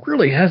 there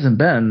really hasn't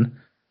been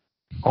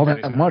all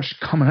that much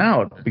coming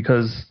out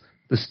because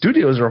the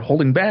studios are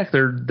holding back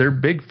their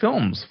big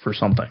films for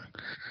something.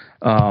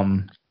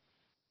 And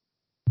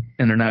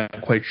they're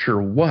not quite sure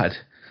what.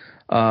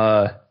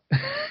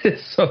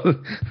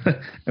 So,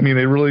 I mean,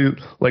 they really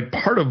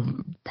part of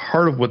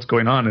what's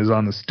going on is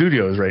on the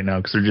studios right now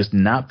because they're just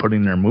not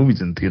putting their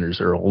movies in theaters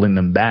or holding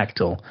them back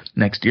till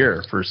next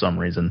year for some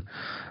reason.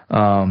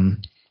 But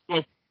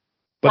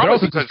they're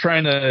also just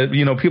trying to,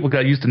 people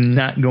got used to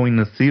not going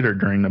to theater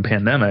during the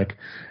pandemic,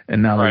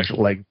 and now there's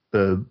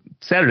the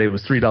Saturday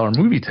was $3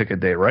 movie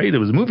ticket day, right? It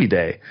was movie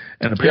day,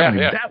 and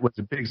apparently that was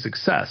a big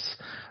success.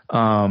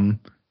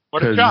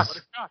 What a shock!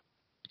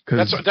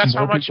 Because that's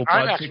more how much people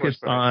bought tickets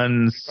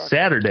on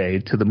Saturday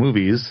to the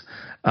movies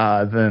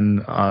than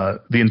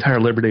the entire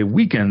Labor Day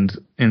weekend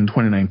in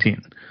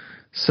 2019.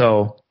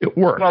 So it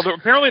worked. Well,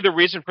 apparently the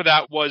reason for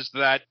that was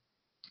that,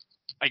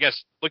 I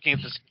guess, looking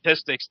at the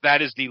statistics,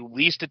 that is the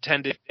least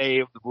attended day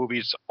of the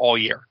movies all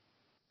year.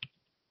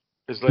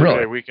 Is Labor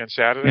Day weekend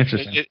Saturday?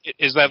 Interesting.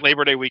 Is that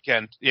Labor Day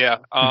weekend? Yeah.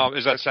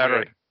 Is that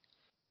Saturday?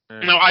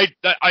 Yeah. No,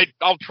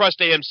 I'll trust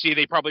AMC.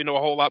 They probably know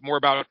a whole lot more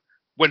about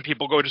when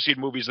people go to see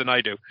movies than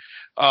I do.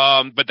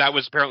 But that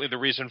was apparently the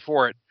reason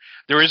for it.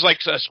 There is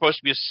supposed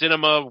to be a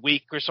cinema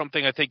week or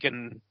something, I think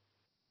in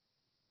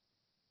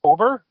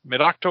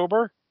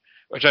mid-October,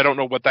 which I don't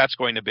know what that's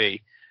going to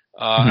be.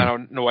 I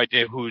don't no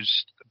idea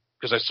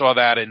because I saw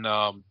that it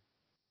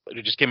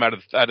just came out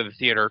of the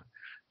theater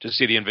to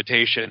see The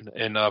Invitation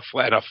in a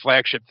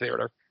flagship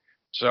theater.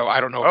 So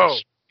I don't know.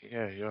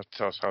 Yeah, you'll have to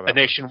tell us how that a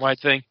nationwide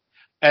thing.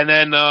 And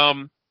then,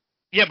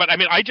 but I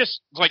mean, I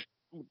just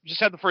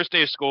had the first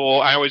day of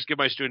school. I always give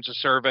my students a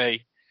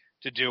survey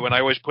to do, and I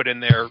always put in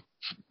there,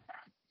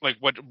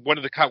 one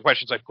of the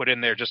questions I put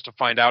in there just to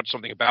find out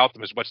something about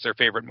them is what's their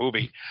favorite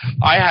movie.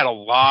 I had a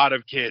lot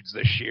of kids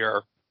this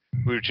year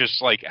who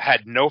just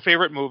had no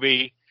favorite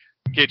movie,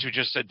 kids who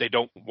just said they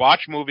don't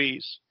watch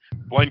movies.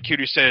 One kid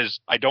who says,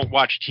 I don't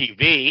watch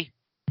TV.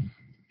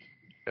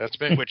 That's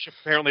me. Which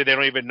apparently they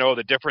don't even know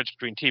the difference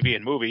between TV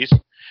and movies.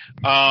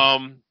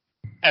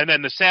 And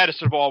then the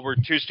saddest of all were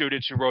two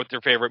students who wrote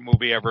their favorite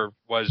movie ever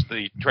was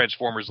the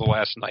Transformers: The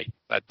Last Night.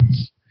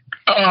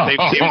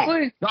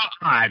 Seriously?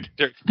 God.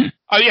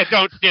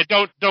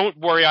 Don't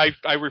worry. I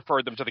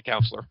referred them to the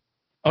counselor.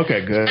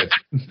 Okay, good.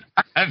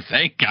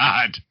 Thank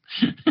God.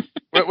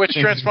 Which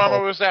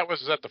Transformer was that?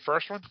 Was that the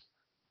first one?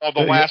 Oh,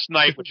 The Last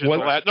Night, which is the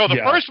last. No, the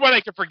first one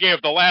I could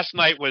forgive. The Last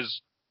Night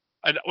was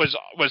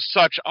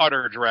such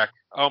utter dreck.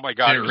 Oh my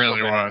God, it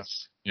really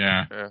was.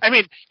 Yeah. I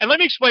mean, and let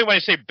me explain when I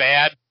say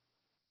bad.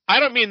 I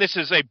don't mean this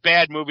is a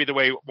bad movie the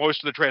way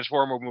most of the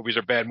Transformer movies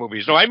are bad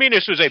movies. No, I mean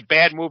this was a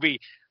bad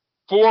movie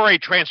for a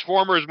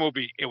Transformers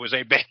movie. It was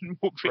a bad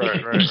movie.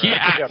 Right.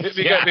 Yeah.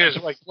 Because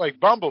like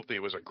Bumblebee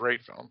was a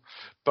great film,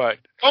 but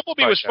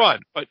Bumblebee was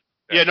fun. But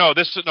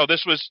this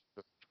was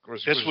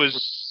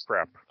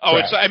crap. Oh,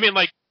 it's I mean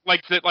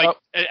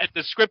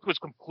the script was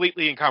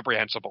completely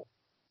incomprehensible.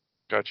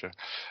 Gotcha.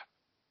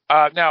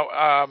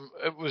 Now,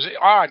 it was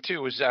odd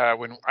too. Was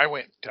when I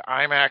went to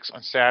IMAX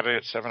on Saturday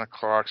at 7:00,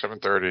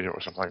 7:30, or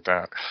something like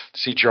that, to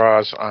see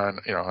Jaws on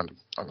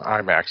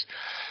IMAX.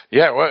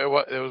 Yeah,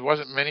 it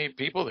wasn't many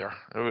people there.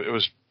 It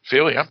was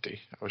fairly empty.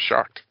 I was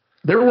shocked.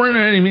 There weren't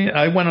any.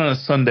 I went on a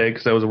Sunday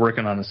because I was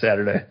working on a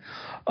Saturday,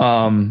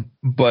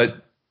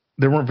 but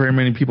there weren't very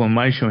many people in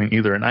my showing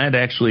either. And I'd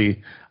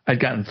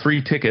gotten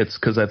 3 tickets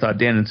because I thought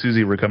Dan and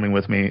Susie were coming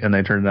with me, and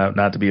they turned out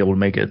not to be able to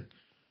make it.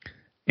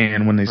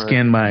 And when they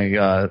scanned my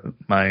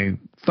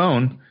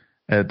phone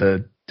at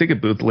the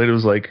ticket booth, the lady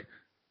was like,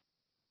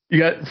 "You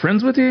got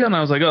friends with you?" And I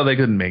was like, "Oh, they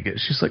couldn't make it."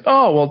 She's like,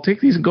 "Oh, well, take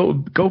these and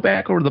go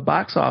back over to the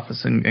box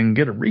office and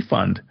get a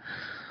refund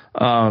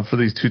for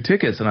these 2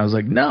 tickets." And I was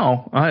like,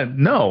 "No, I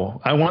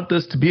want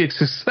this to be a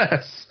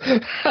success."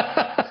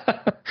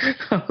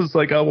 I was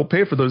like, "I will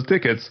pay for those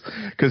tickets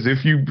because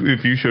if you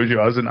showed you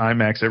I was in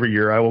IMAX every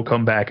year, I will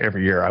come back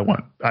every year. I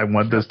want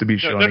this to be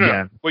shown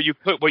again." What you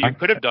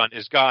could have done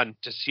is gone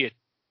to see it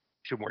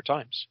 2 more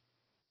times.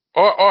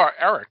 Or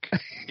Eric,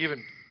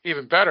 even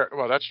better.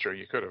 Well, that's true.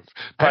 You could have.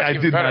 But I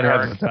did not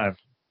have the time.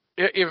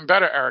 Even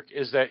better, Eric,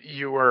 is that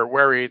you were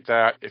worried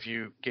that if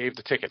you gave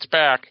the tickets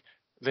back,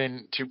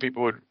 then 2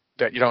 people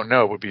that you don't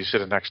know would be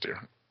sitting next to you.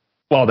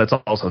 Well, that's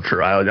also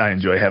true. I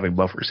enjoy having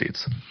buffer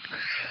seats.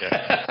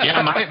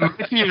 Yeah, my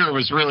theater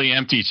was really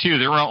empty too.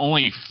 There were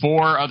only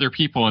 4 other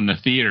people in the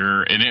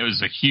theater, and it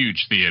was a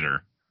huge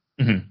theater.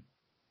 Mm-hmm.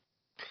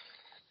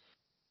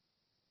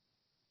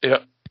 Yeah.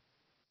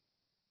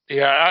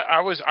 Yeah,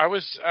 I was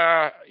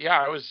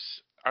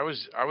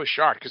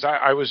shocked because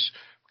I was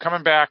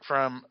coming back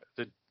from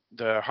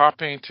the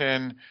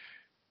Hopkinton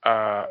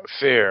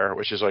fair,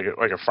 which is like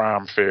a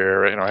farm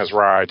fair. It has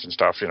rides and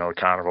stuff, a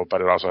carnival,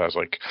 but it also has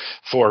like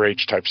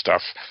 4-H type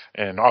stuff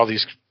and all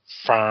these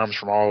farms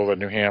from all over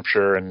New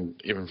Hampshire and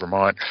even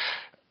Vermont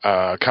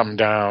come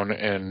down,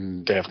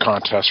 and they have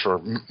contests for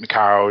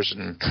cows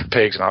and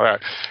pigs and all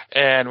that.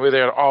 And we're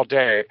there all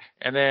day,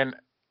 and then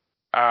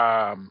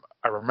I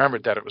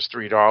remembered that it was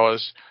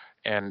 $3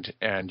 and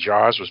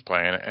Jaws was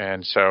playing,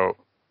 and so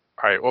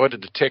I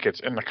ordered the tickets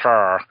in the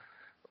car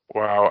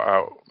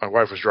while my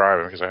wife was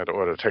driving because I had to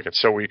order the tickets.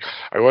 So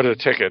I ordered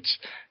the tickets,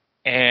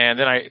 and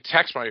then I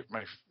text my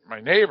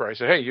neighbor. I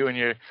said, "Hey, you and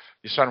your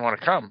son want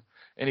to come?"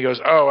 And he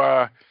goes,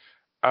 "Oh,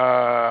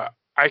 I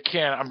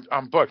can't.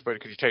 I'm booked,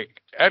 but could you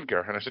take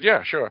Edgar?" And I said,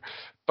 "Yeah, sure,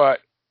 but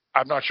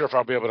I'm not sure if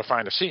I'll be able to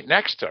find a seat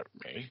next to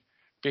me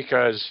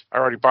because I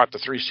already bought the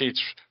 3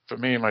 seats for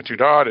me and my 2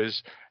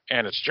 daughters,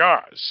 and it's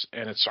Jaws,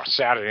 and it's a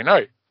Saturday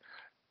night."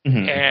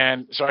 Mm-hmm.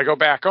 And so I go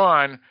back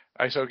on.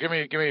 I said, give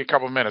me a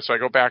couple of minutes. So I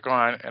go back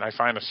on, and I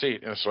find a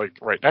seat, and it's like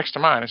right next to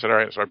mine. I said, all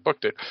right. So I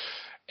booked it.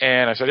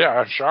 And I said,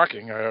 yeah, it's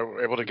shocking. I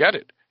was able to get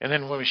it. And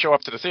then when we show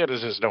up to the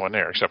theaters, there's no one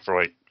there except for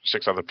like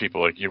 6 other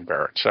people like you,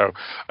 Barrett. So,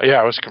 yeah,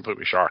 I was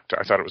completely shocked.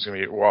 I thought it was going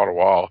to be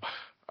wall-to-wall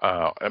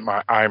at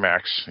my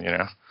IMAX,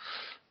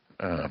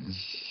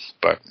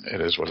 but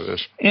it is what it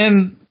is.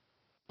 And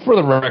for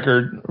the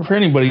record, for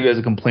anybody who has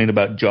a complaint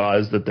about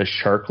Jaws that the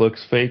shark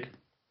looks fake,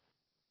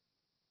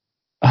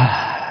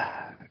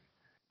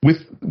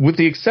 with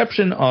the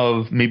exception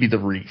of maybe the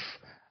Reef,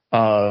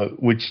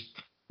 which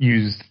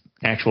used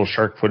actual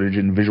shark footage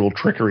and visual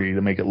trickery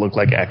to make it look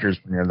like actors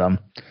were near them,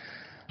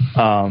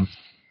 no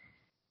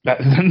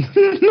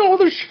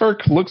other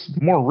shark looks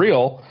more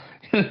real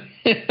than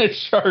a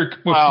shark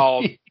movie.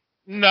 Well,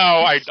 no,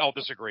 I'll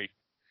disagree.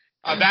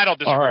 That I'll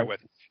disagree with.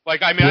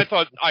 Like, I mean, I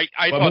thought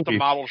the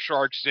model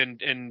sharks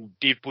in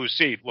Deep Blue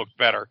Sea looked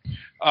better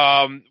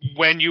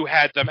when you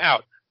had them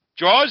out.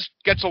 Jaws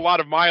gets a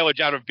lot of mileage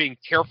out of being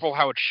careful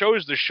how it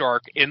shows the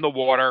shark in the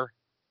water,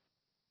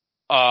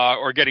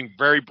 or getting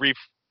very brief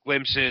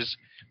glimpses.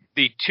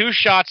 The 2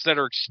 shots that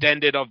are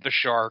extended of the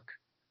shark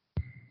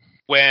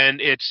when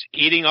it's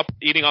eating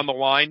on the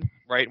line,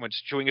 right, when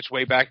it's chewing its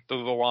way back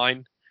through the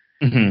line,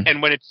 mm-hmm.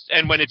 and when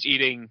it's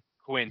eating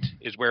Quint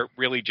is where it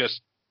really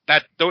just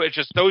it's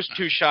just those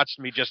 2 shots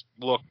to me just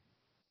look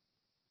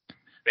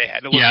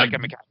bad. It looks like a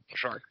mechanical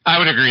shark. I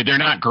would agree. They're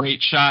not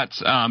great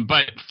shots,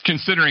 but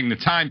considering the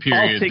time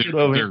period, I'll take it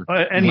over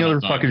any other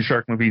fucking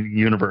shark movie in the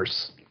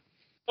universe.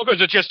 Well,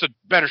 because it's just a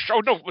better show.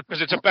 No,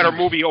 because it's a better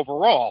movie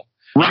overall.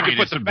 Right, you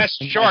can put the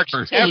best sharks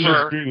ever.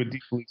 I agree with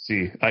Deep Blue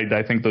Sea.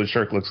 I think those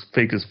sharks look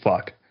fake as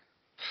fuck.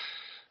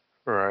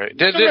 Right.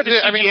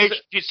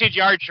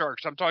 CGI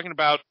sharks. I'm talking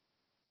about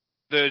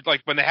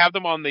when they have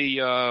them on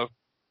the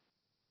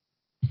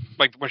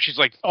when she's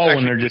like. Oh,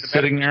 when they're just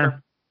sitting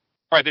there.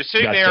 Right, they're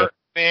sitting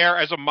there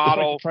as a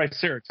model. It's like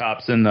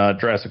Triceratops in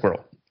Jurassic World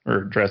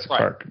or Jurassic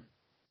Park.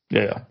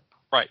 Yeah.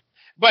 Right,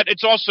 but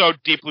it's also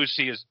Deep Blue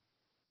Sea is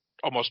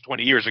almost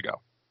 20 years ago.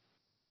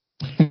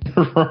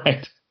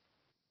 Right.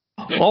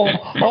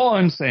 All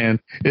I'm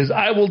saying is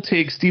I will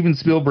take Steven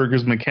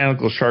Spielberg's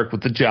mechanical shark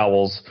with the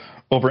jowls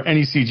over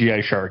any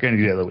CGI shark any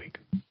day of the week.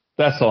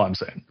 That's all I'm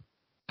saying.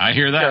 I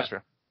hear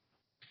that.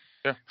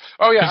 Yeah.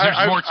 Oh yeah.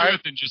 There's more to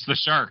it than just the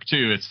shark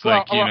too. It's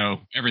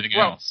everything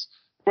else.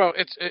 Well,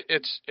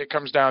 it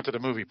comes down to the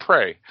movie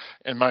Prey,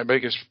 and my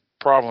biggest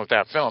problem with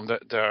that film,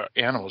 the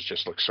animals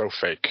just look so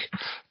fake.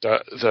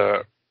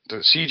 The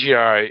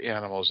CGI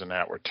animals in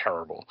that were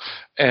terrible,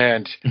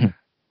 and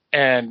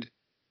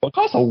it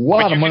costs a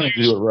lot of money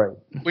to do it right.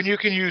 When you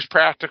can use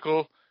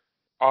practical,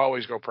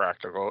 always go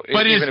practical.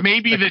 But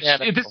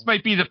this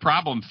might be the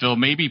problem, Phil.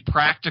 Maybe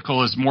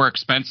practical is more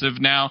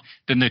expensive now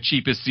than the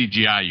cheapest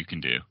CGI you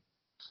can do.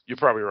 You're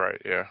probably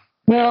right. Yeah.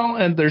 Well,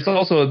 and there's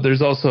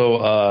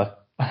also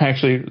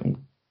actually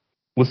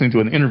listening to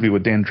an interview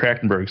with Dan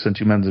Trachtenberg since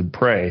you mentioned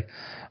Prey.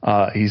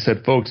 He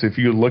said, folks, if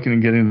you're looking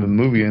to get into the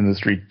movie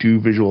industry, do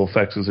visual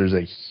effects because there's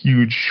a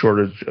huge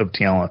shortage of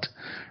talent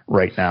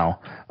right now.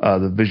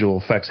 The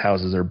visual effects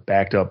houses are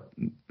backed up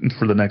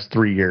for the next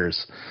 3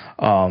 years.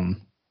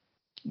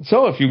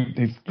 So if you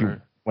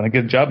want to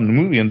get a job in the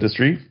movie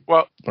industry,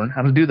 learn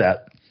how to do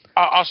that.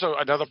 Also,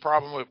 another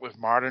problem with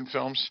modern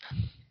films,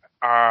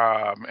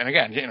 and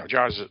again,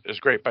 Jaws is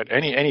great, but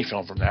any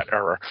film from that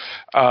era,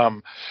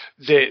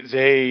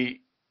 they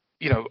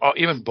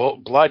even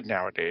blood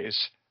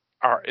nowadays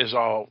is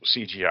all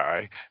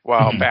CGI.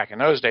 While back in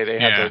those days they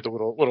had the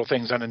little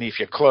things underneath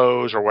your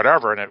clothes or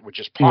whatever, and it would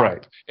just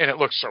pop, and it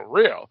looks so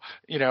real.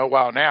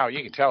 While now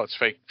you can tell it's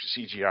fake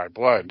CGI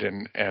blood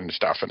and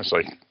stuff, and it's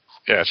like,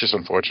 yeah, it's just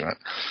unfortunate.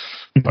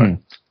 But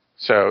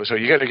So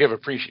you got to give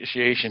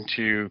appreciation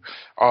to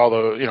all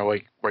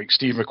the, like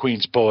Steve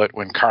McQueen's bullet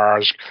when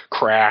cars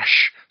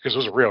crash, because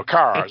those are real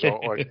cars.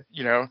 Or,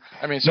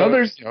 I mean, so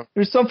there's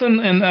something,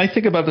 and I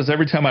think about this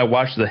every time I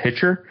watch The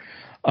Hitcher,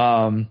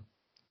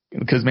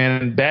 because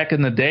man, back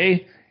in the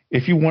day,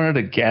 if you wanted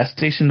a gas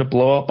station to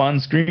blow up on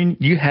screen,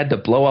 you had to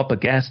blow up a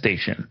gas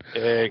station.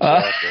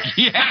 Exactly.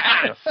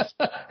 Yes.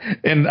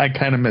 And I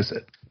kind of miss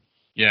it.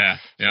 Yeah.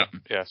 Yeah.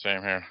 Yeah.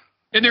 Same here.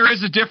 And there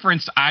is a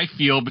difference, I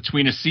feel,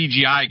 between a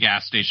CGI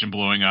gas station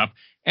blowing up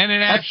and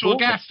an actual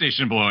gas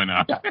station blowing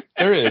up. Yeah,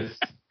 there is.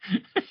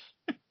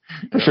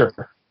 For sure.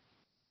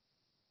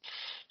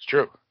 It's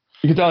true.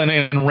 You can tell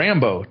in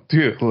Rambo,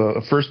 too.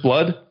 First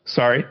Blood,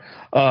 sorry.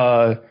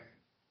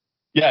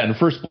 In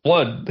First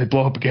Blood, they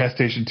blow up a gas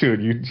station, too.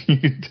 And you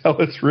can tell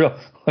it's real.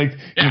 Like,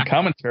 in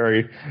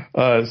commentary,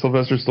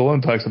 Sylvester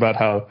Stallone talks about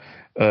how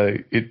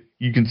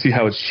you can see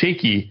how it's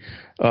shaky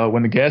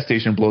when the gas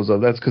station blows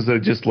up. That's because they're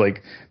just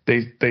like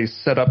they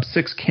set up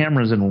 6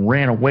 cameras and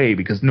ran away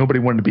because nobody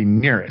wanted to be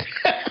near it.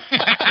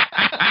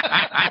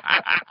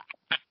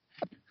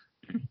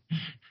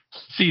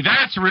 See,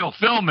 that's real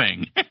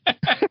filming.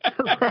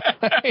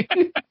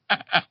 Right.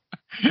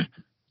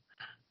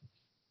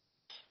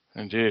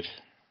 Indeed.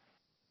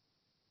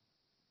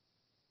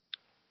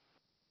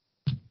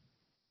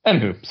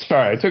 Anywho,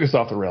 sorry, I took us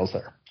off the rails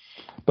there,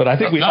 but I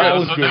think that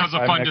was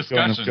a fun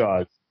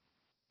discussion.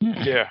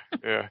 Yeah.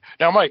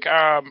 Now, Mike,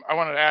 I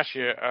wanted to ask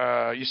you.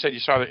 You said you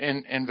saw the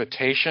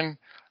invitation.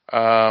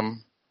 How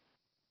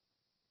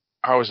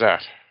was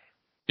that?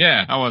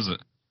 Yeah, how was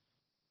it?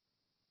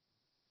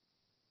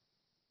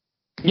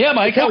 Yeah,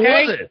 Mike, how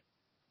was it?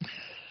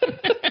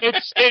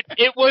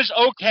 It was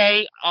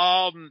okay.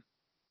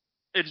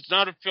 It's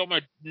not a film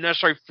I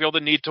necessarily feel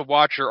the need to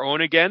watch or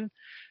own again.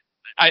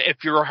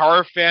 If you're a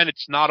horror fan,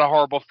 it's not a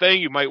horrible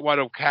thing. You might want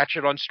to catch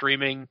it on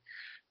streaming.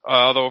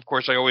 Although, of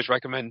course, I always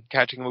recommend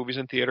catching movies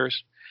in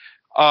theaters.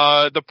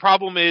 The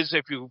problem is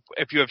if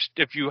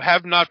you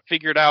have not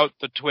figured out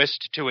the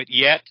twist to it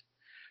yet,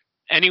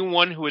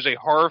 anyone who is a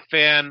horror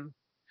fan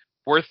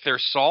worth their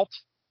salt,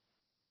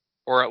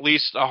 or at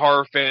least a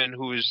horror fan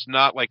who is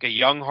not like a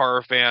young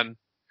horror fan,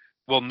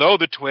 will know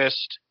the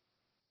twist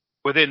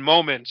within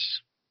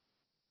moments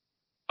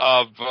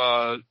of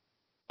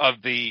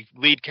the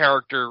lead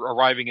character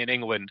arriving in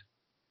England,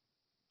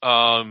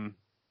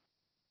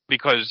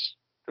 because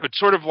it's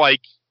sort of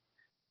like,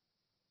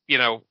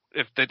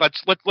 if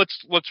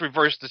let's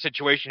reverse the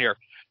situation here.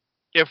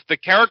 If the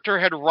character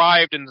had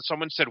arrived and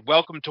someone said,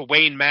 "Welcome to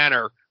Wayne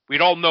Manor,"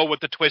 we'd all know what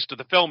the twist of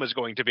the film is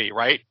going to be,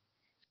 right?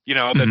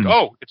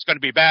 That it's going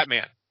to be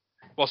Batman.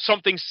 Well,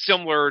 something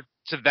similar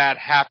to that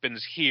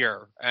happens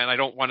here, and I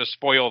don't want to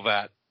spoil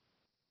that.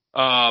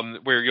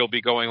 Where you'll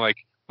be going like,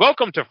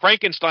 "Welcome to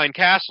Frankenstein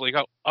Castle." You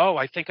go, "Oh,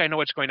 I think I know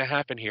what's going to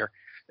happen here."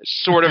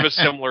 Sort of a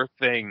similar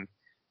thing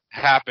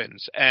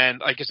happens. And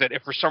like I said,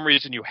 if for some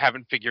reason you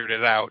haven't figured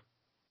it out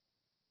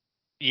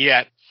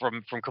yet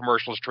from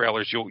commercials,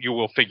 trailers, you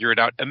will figure it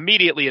out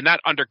immediately, and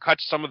that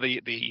undercuts some of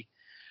the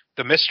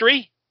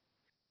mystery.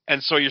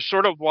 And so you're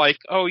sort of like,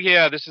 "Oh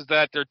yeah, this is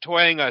that. They're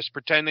toying us,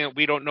 pretending that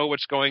we don't know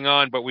what's going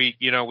on, but we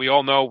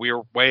all know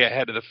we're way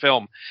ahead of the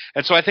film."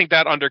 And so I think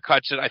that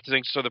undercuts it. I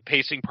think so. The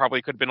pacing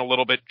probably could have been a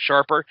little bit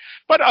sharper,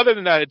 but other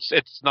than that,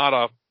 it's not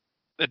a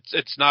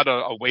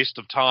waste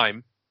of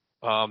time.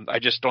 I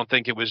just don't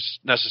think it was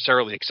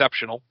necessarily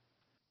exceptional.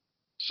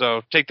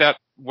 So take that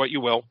what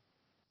you will.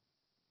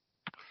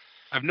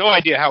 I have no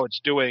idea how it's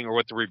doing or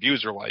what the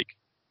reviews are like.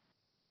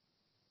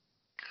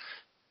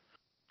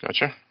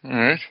 Gotcha. All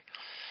right.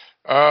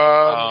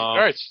 All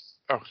right.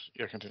 Oh,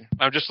 yeah, continue.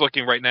 I'm just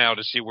looking right now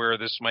to see where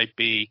this might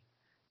be.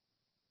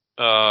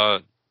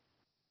 And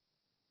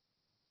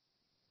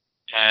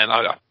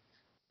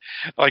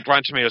like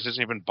Rotten Tomatoes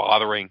isn't even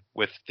bothering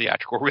with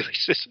theatrical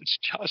releases. It's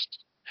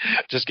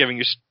just giving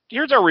you,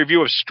 here's our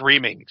review of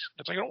streaming.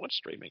 It's like, I don't want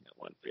streaming. I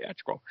want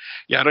theatrical.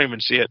 Yeah, I don't even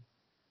see it.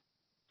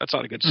 That's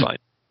not a good sign.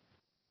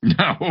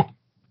 No.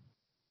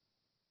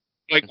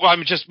 Like, well,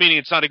 I'm just meaning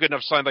it's not a good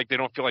enough sign. Like, they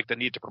don't feel like they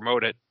need to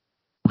promote it.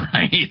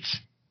 Right.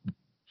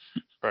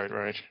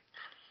 Right.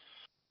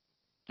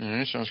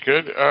 Sounds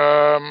good.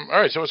 All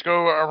right, so let's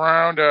go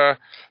around.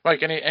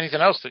 Mike,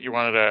 anything else that you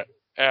wanted to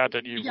add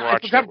that you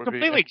watched?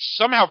 I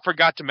somehow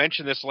forgot to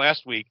mention this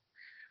last week.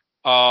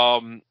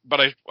 But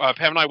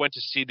Pam and I went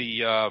to see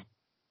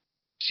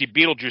see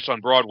Beetlejuice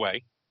on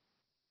Broadway,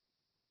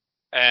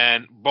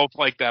 and both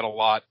liked that a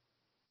lot.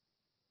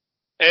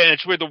 And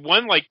it's weird. The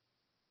one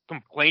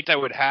complaint I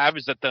would have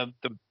is that the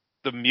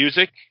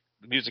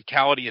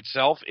musicality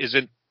itself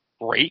isn't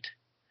great.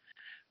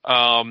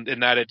 In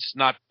that it's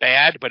not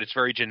bad, but it's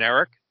very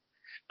generic.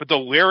 But the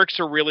lyrics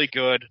are really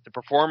good. The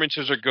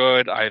performances are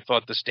good. I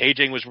thought the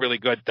staging was really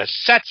good. The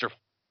sets are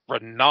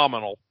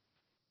phenomenal.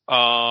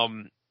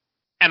 And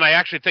I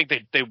actually think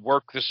they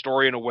work the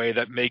story in a way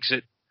that makes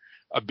it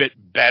a bit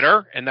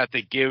better, and that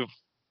they give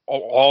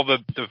all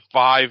the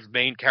 5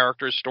 main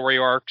characters' story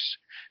arcs,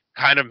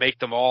 kind of make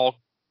them all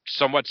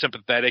somewhat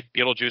sympathetic,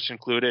 Beetlejuice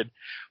included.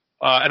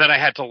 And then I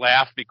had to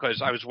laugh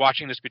because I was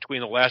watching this between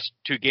the last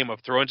 2 Game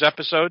of Thrones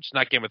episodes,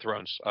 not Game of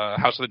Thrones,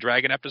 House of the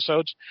Dragon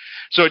episodes.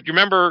 So you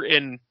remember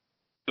in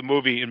the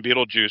movie in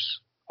Beetlejuice,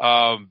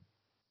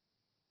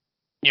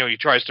 he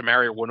tries to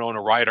marry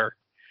Winona Ryder,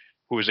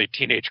 who is a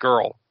teenage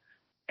girl,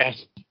 and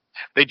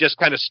they just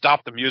kind of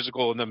stop the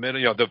musical in the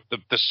middle.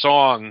 The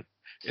song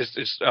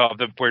is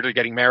where they're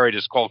getting married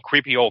is called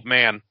 "Creepy Old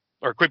Man"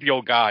 or "Creepy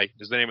Old Guy"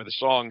 is the name of the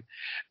song,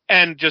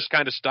 and just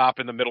kind of stop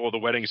in the middle of the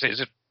wedding and say,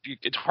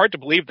 it's hard to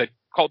believe that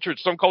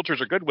some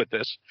cultures are good with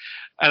this.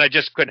 And I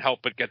just couldn't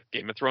help but get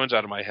Game of Thrones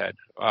out of my head,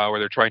 where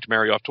they're trying to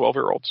marry off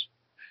 12-year-olds.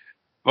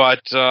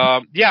 But,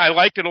 I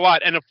liked it a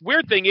lot. And the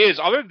weird thing is,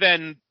 other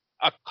than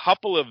a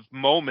couple of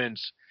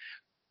moments,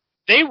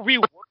 they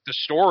reworked the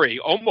story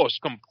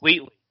almost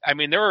completely. I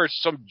mean, there are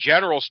some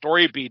general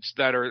story beats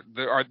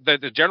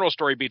the general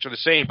story beats are the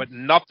same, but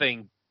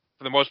nothing,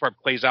 for the most part,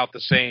 plays out the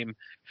same,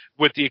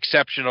 with the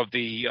exception of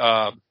the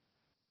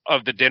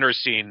dinner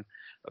scene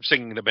of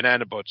singing the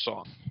Banana Boat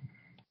song.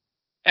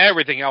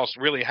 Everything else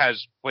really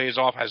has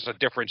a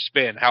different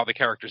spin. How the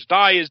characters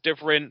die is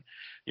different.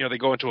 They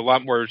go into a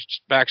lot more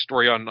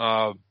backstory on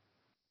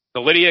the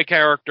Lydia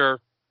character.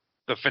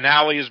 The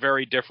finale is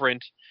very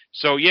different.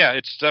 So yeah,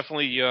 it's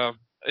definitely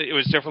it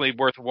was definitely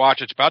worth a watch.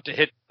 It's about to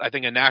hit, I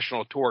think, a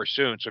national tour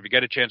soon. So if you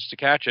get a chance to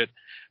catch it,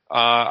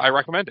 I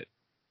recommend it.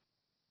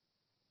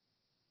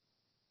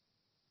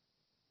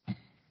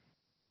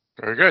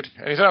 Very good.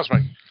 Anything else,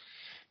 Mike?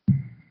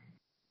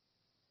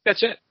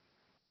 That's it.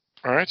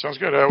 All right, sounds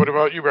good. What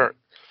about you, Barrett?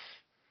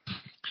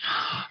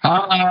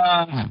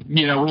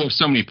 We have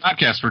so many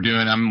podcasts we're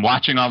doing. I'm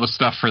watching all the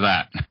stuff for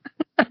that.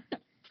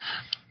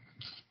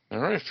 All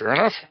right, fair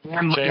enough.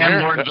 And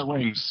Lord of the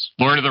Rings.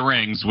 Lord of the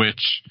Rings,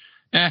 which,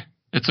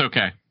 it's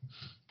okay.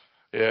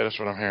 Yeah, that's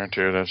what I'm hearing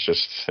too. That's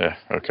just,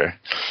 okay.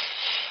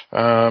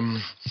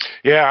 I'm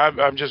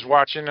just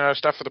watching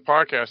stuff for the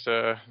podcast,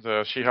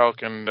 the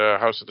She-Hulk and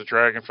House of the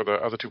Dragon for the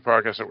other 2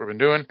 podcasts that we've been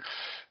doing.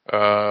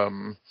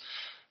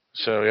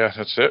 So yeah,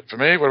 that's it for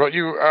me. What about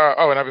you?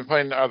 And I've been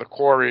playing The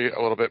Quarry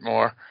a little bit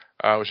more,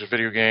 which is a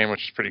video game,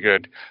 which is pretty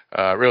good,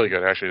 really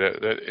good actually.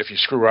 That if you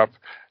screw up,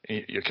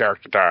 your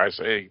character dies.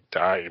 They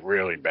die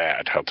really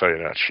bad. I'll tell you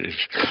that.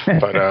 Sheesh.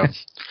 But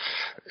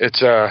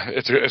it's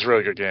a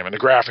really good game, and the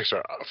graphics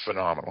are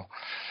phenomenal.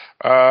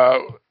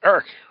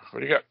 Eric, what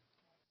do you got?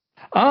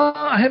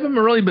 I haven't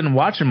really been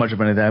watching much of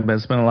anything. I've been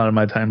spending a lot of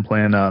my time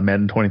playing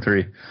Madden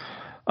 23.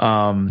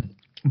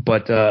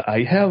 But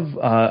I have.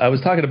 I was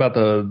talking about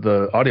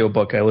the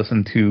audiobook I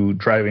listened to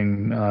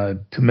driving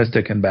to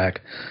Mystic and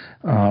back,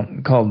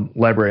 called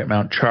Library at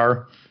Mount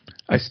Char.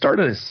 I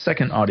started a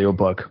second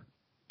audiobook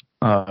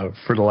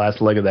for the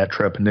last leg of that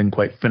trip and didn't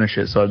quite finish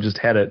it, so I just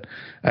had it.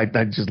 I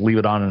just leave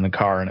it on in the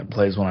car and it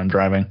plays when I'm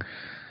driving.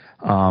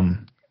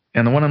 And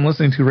the one I'm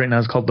listening to right now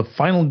is called The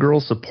Final Girl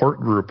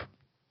Support Group.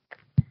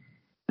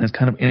 And it's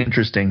kind of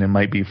interesting. It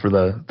might be for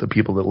the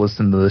people that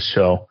listen to this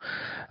show.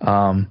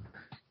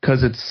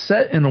 Because it's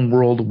set in a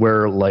world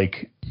where,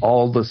 like,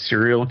 all the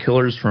serial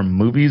killers from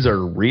movies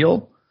are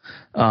real.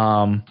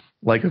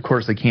 Of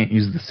course, they can't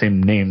use the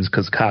same names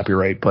because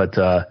copyright, but,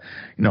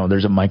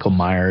 there's a Michael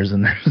Myers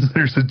and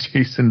there's a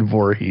Jason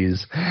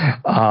Voorhees.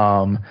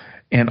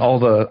 And all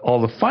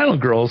the final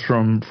girls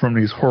from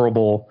these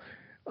horrible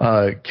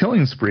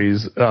killing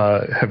sprees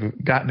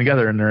have gotten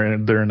together,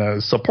 and they're in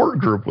a support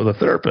group with a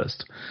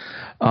therapist.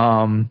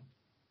 And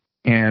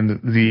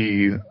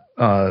the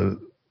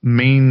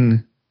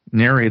main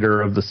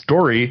narrator of the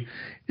story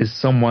is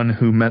someone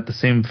who met the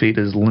same fate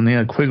as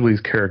Linnea Quigley's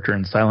character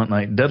in Silent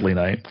Night, Deadly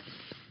Night.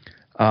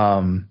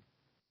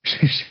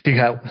 She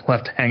got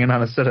left hanging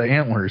on a set of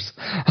antlers,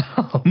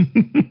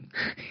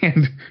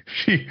 and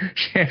she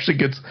actually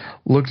gets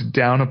looked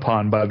down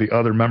upon by the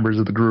other members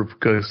of the group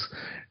because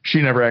she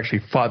never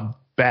actually fought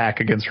back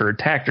against her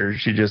attacker.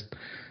 She just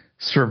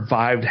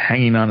survived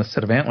hanging on a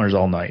set of antlers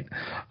all night.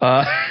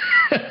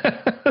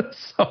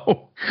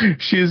 So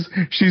she's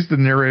the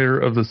narrator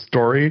of the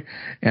story,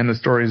 and the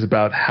story is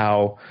about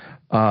how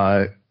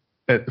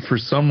for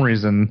some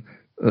reason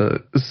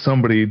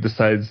somebody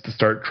decides to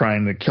start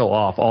trying to kill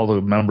off all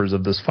the members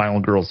of this final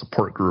girl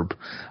support group,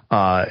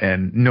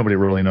 and nobody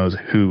really knows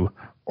who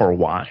or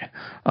why.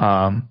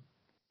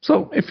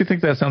 So if you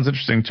think that sounds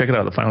interesting, check it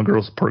out. The Final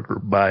Girl Support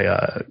Group by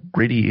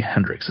Grady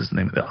Hendrix is the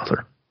name of the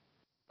author.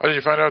 How did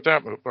you find out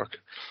that book?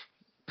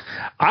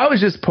 I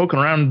was just poking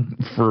around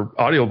for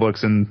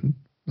audiobooks and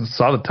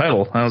saw the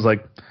title. I was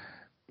like,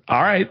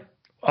 all right,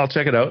 I'll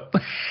check it out.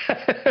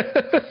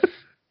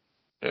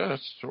 Yeah, it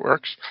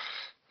works.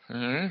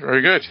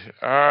 Very good.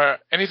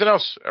 Anything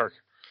else, Eric?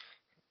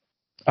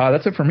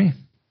 That's it for me.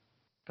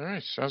 All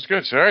right, sounds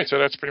good. All right, so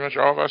that's pretty much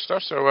all of our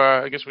stuff. So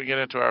I guess we get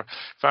into our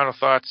final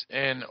thoughts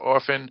in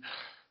Orphan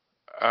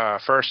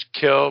First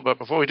Kill. But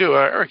before we do,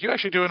 Eric, you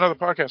actually do another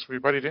podcast with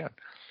your buddy Dan.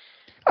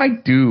 I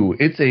do.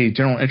 It's a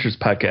general interest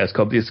podcast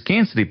called the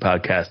Askancity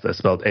Podcast. That's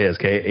spelled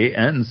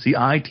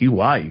Askancity.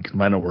 You can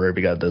find out wherever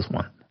you got this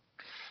one.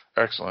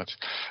 Excellent.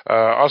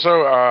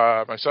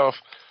 Also, myself,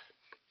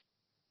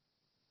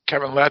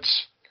 Kevin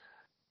Letts,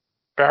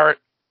 Barrett,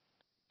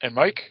 and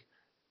Mike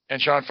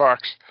and Sean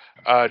Fox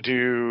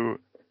do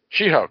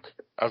She-Hulk,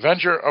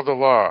 Avenger of the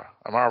Law,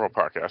 a Marvel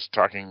podcast,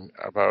 talking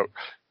about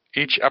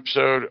each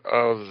episode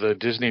of the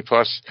Disney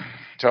Plus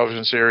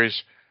television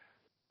series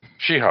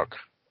She-Hulk,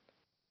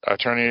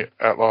 Attorney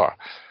at Law.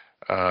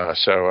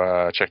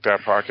 So check that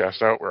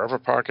podcast out wherever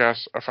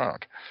podcasts are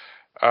found.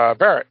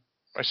 Barrett,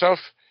 myself,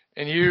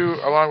 and you,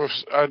 along with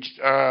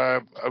a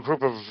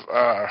group of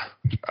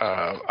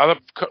other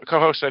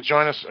co-hosts that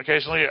join us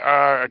occasionally,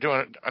 are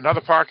doing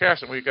another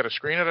podcast, and we've got a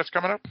screener that's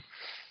coming up.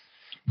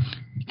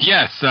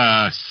 Yes,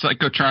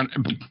 Psychotronic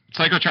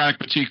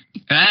Boutique.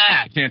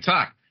 I can't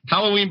talk.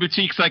 Halloween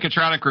Boutique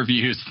Psychotronic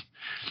Reviews.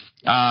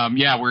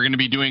 Yeah, we're going to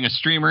be doing a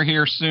streamer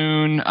here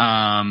soon.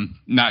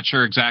 Not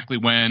sure exactly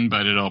when,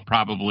 but it'll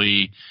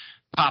probably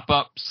pop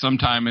up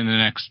sometime in the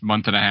next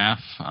month and a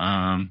half.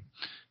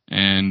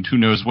 And who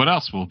knows what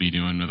else we'll be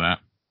doing with that.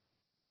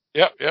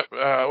 Yep.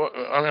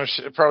 I'm going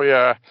to probably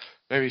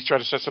maybe try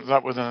to set something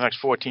up within the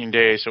next 14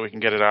 days so we can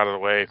get it out of the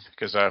way,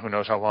 because who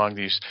knows how long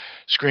these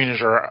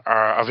screeners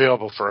are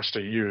available for us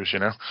to use, you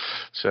know.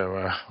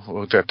 So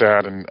we'll look at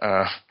that and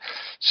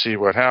see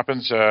what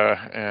happens.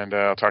 And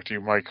I'll talk to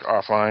you, Mike,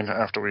 offline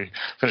after we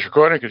finish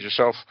recording, because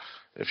yourself,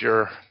 if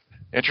you're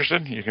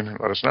interested, you can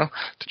let us know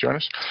to join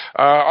us.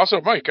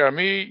 Also, Mike,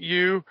 me,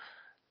 you,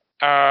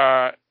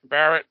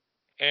 Barrett,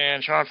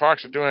 and Sean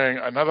Fox are doing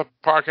another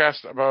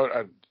podcast about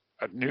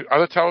a new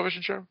other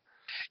television show.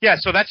 Yeah,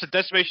 so that's the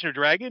Decimation of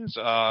Dragons,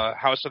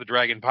 House of the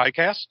Dragon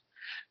podcast,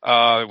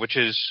 which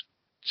is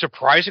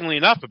surprisingly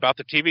enough about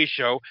the TV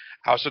show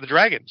House of the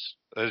Dragons.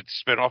 It's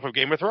spin off of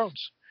Game of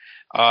Thrones.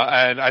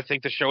 And I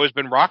think the show has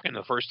been rocking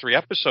the first 3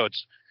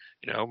 episodes,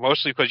 you know,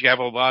 mostly because you have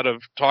a lot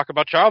of talk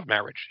about child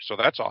marriage. So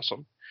that's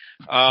awesome.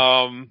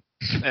 And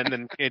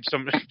then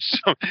some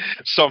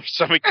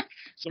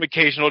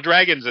occasional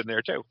dragons in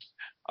there too.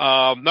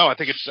 No, I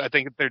think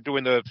they're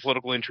doing the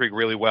political intrigue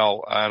really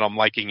well, and I'm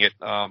liking it.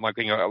 I'm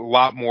liking it a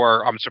lot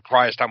more. I'm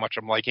surprised how much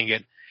I'm liking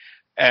it,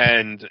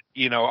 and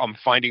you know, I'm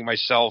finding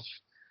myself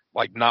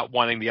like not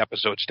wanting the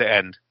episodes to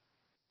end.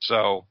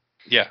 So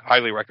yeah,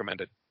 highly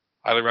recommend it.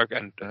 Highly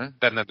recommend.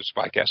 Then there's a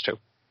podcast too.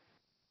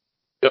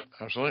 Yep,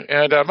 absolutely.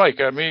 And Mike,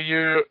 me,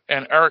 you,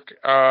 and Eric,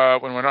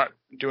 when we're not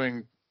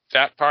doing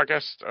that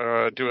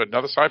podcast, do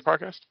another side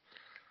podcast.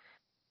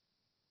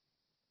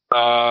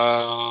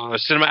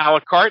 Cinema a la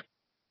carte.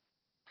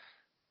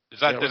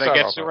 Did I get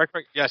it right?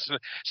 Yes.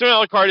 Cinema a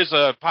la carte is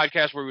a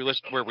podcast where we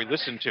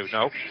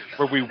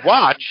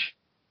watch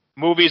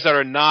movies that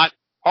are not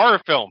horror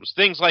films.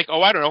 Things like,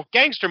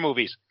 gangster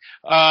movies.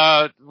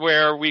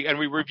 Where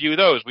we review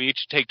those. We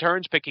each take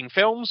turns picking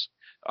films.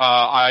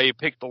 I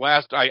picked the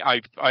last.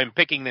 I'm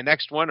picking the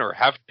next one, or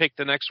have picked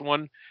the next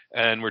one,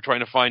 and we're trying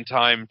to find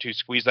time to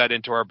squeeze that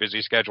into our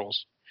busy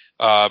schedules.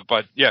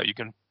 But yeah, you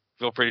can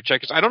feel free to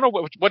check us. I don't know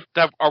what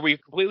are we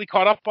completely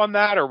caught up on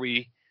that? Or are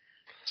we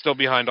still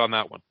behind on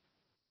that one?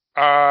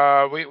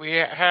 We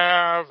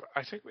have.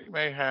 I think we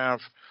may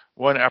have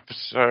one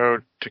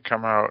episode to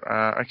come out.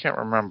 I can't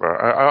remember.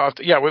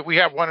 We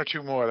have 1 or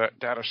 2 more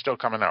that are still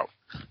coming out.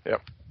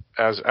 Yep,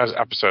 as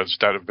episodes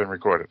that have been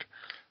recorded.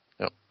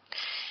 Yep.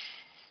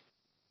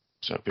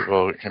 So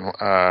people can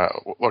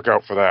look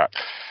out for that.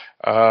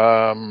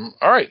 All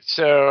right.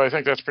 So I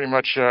think that's pretty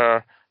much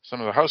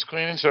some of the house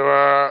cleaning. So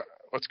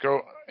let's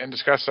go and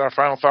discuss our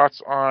final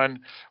thoughts on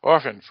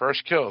Orphan,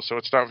 First Kill. So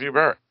let's start with you,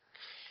 Barrett.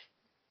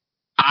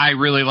 I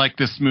really like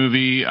this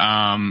movie.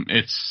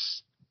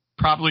 It's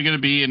probably going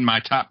to be in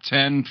my top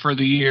 10 for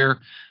the year.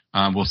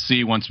 We'll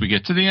see once we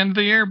get to the end of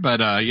the year.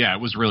 But, yeah,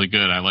 it was really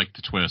good. I like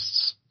the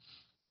twists.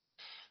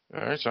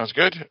 All right, sounds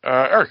good.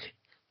 Eric?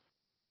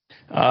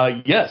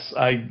 Yes,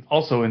 I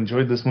also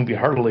enjoyed this movie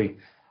heartily.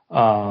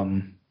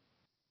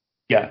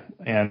 Yeah,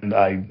 and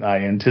I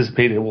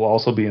anticipate it will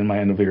also be in my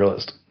end of the year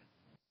list.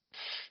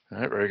 All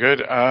right, very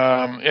good.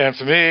 And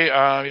for me,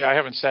 I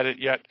haven't said it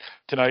yet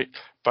tonight,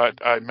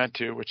 but I meant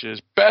to, which is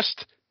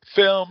best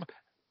film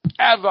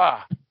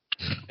ever.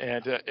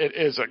 And it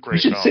is a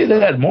great film. You should say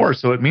that more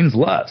so it means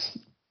less.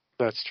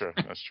 That's true.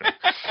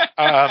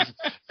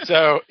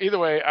 So either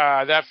way,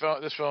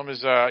 this film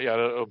is,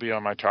 it'll be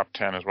on my top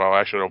 10 as well.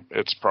 Actually,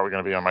 it's probably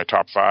going to be on my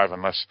top 5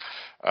 unless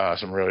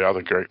some really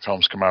other great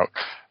films come out,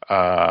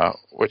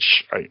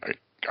 which I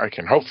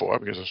can hope for,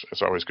 because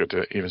it's always good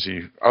to even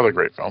see other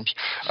great films.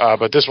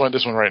 But this one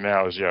right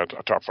now is a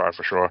top 5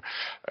 for sure,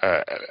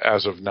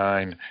 as of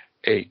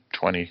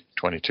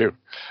 9/8/2022.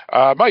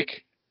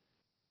 Mike.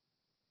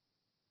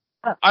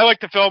 I like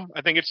the film.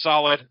 I think it's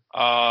solid.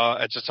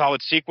 It's a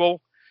solid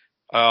sequel,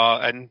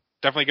 and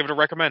definitely give it a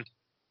recommend.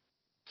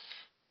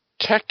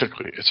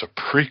 Technically, it's a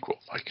prequel,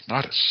 Mike,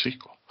 not a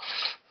sequel.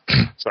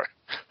 Sorry,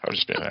 I was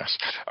just being an ass.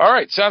 All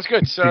right, sounds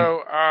good.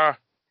 So,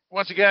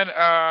 once again,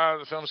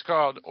 the film is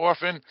called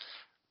Orphan,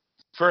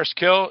 First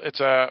Kill.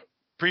 It's a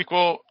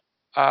prequel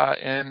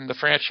in the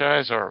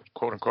franchise, or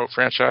quote-unquote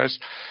franchise,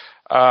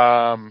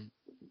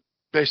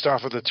 based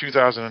off of the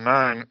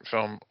 2009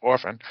 film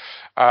Orphan.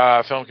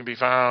 Film can be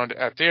found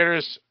at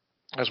theaters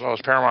as well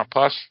as Paramount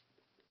Plus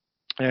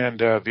and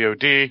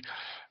VOD.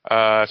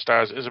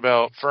 Stars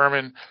Isabelle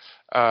Fuhrman,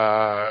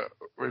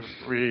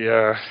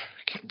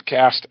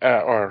 cast,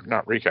 or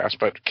not recast,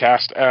 but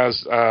cast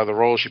as the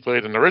role she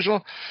played in the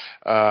original.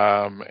 We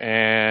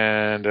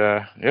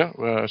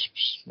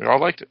all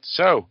liked it.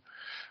 So,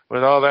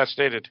 with all that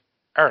stated,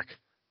 Eric,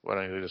 why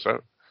don't you lead us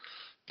out?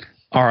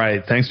 All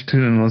right, thanks for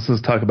tuning in.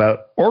 Let's talk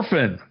about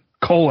Orphan,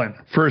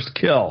 First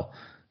Kill.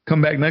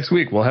 Come back next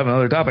week. We'll have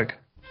another topic.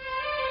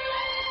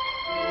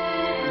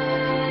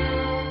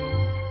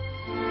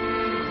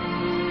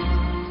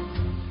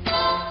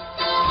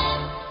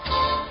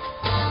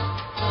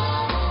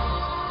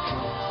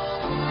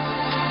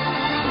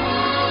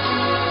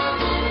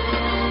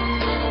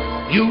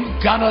 You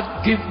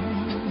gotta give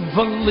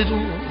a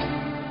little,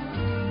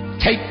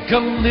 take a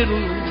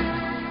little,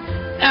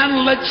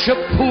 and let your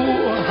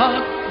poor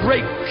heart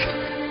break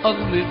a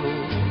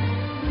little.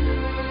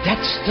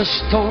 That's the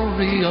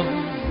story of,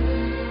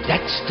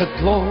 that's the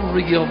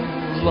glory of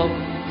love.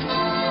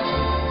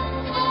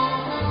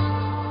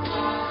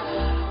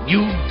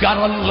 You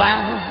gotta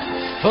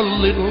laugh a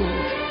little,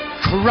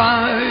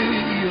 cry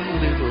a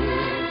little,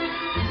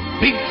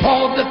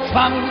 before the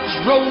clouds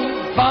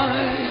roll by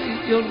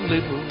a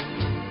little.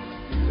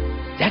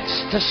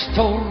 That's the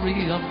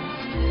story of,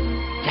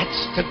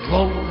 that's the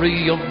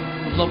glory of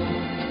love.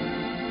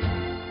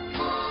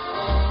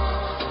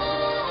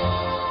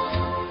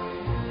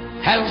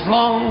 As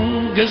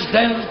long as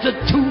there's the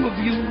two of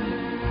you,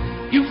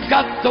 you've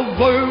got the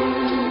world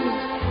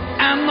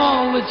and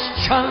all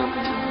its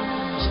charms.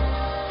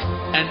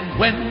 And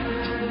when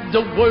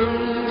the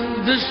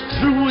world is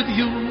through with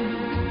you,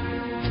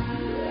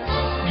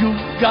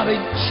 you've got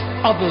each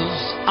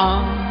other's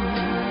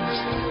arms.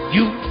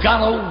 You've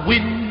gotta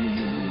win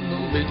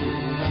a little,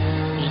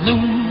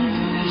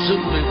 lose a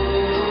little,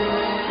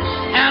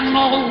 and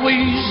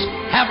always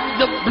have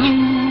the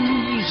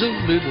blues a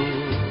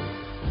little.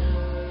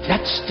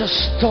 That's the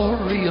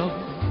story of,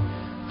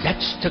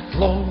 that's the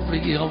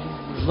glory of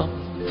love.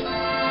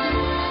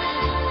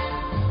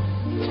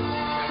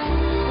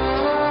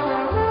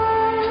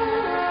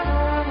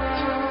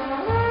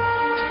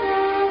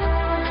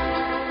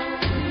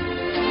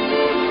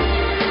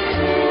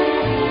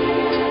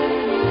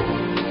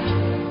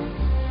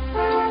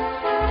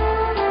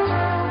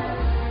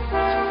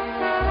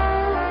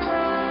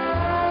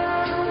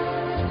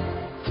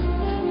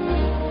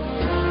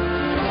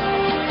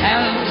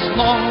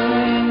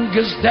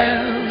 As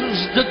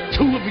there's the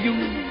two of you,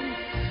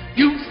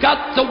 you've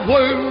got the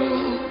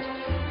world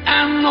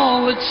and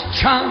all its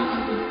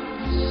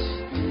charms.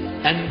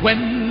 And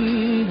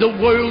when the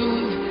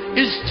world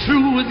is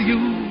through with you,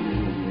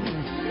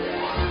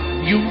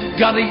 you've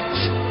got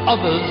each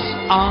other's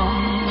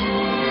arms.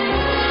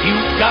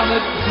 You've got to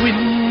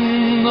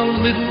win a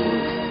little,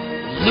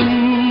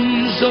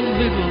 lose a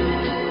little,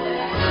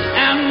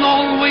 and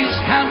always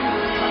have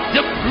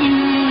the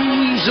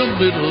blues a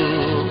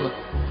little.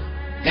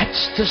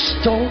 That's the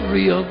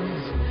story of,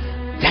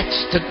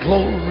 that's the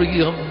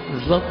glory of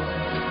love.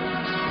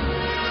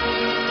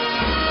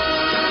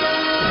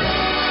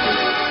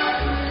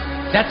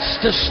 That's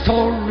the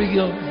story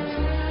of,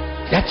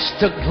 that's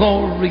the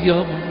glory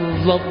of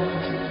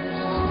love.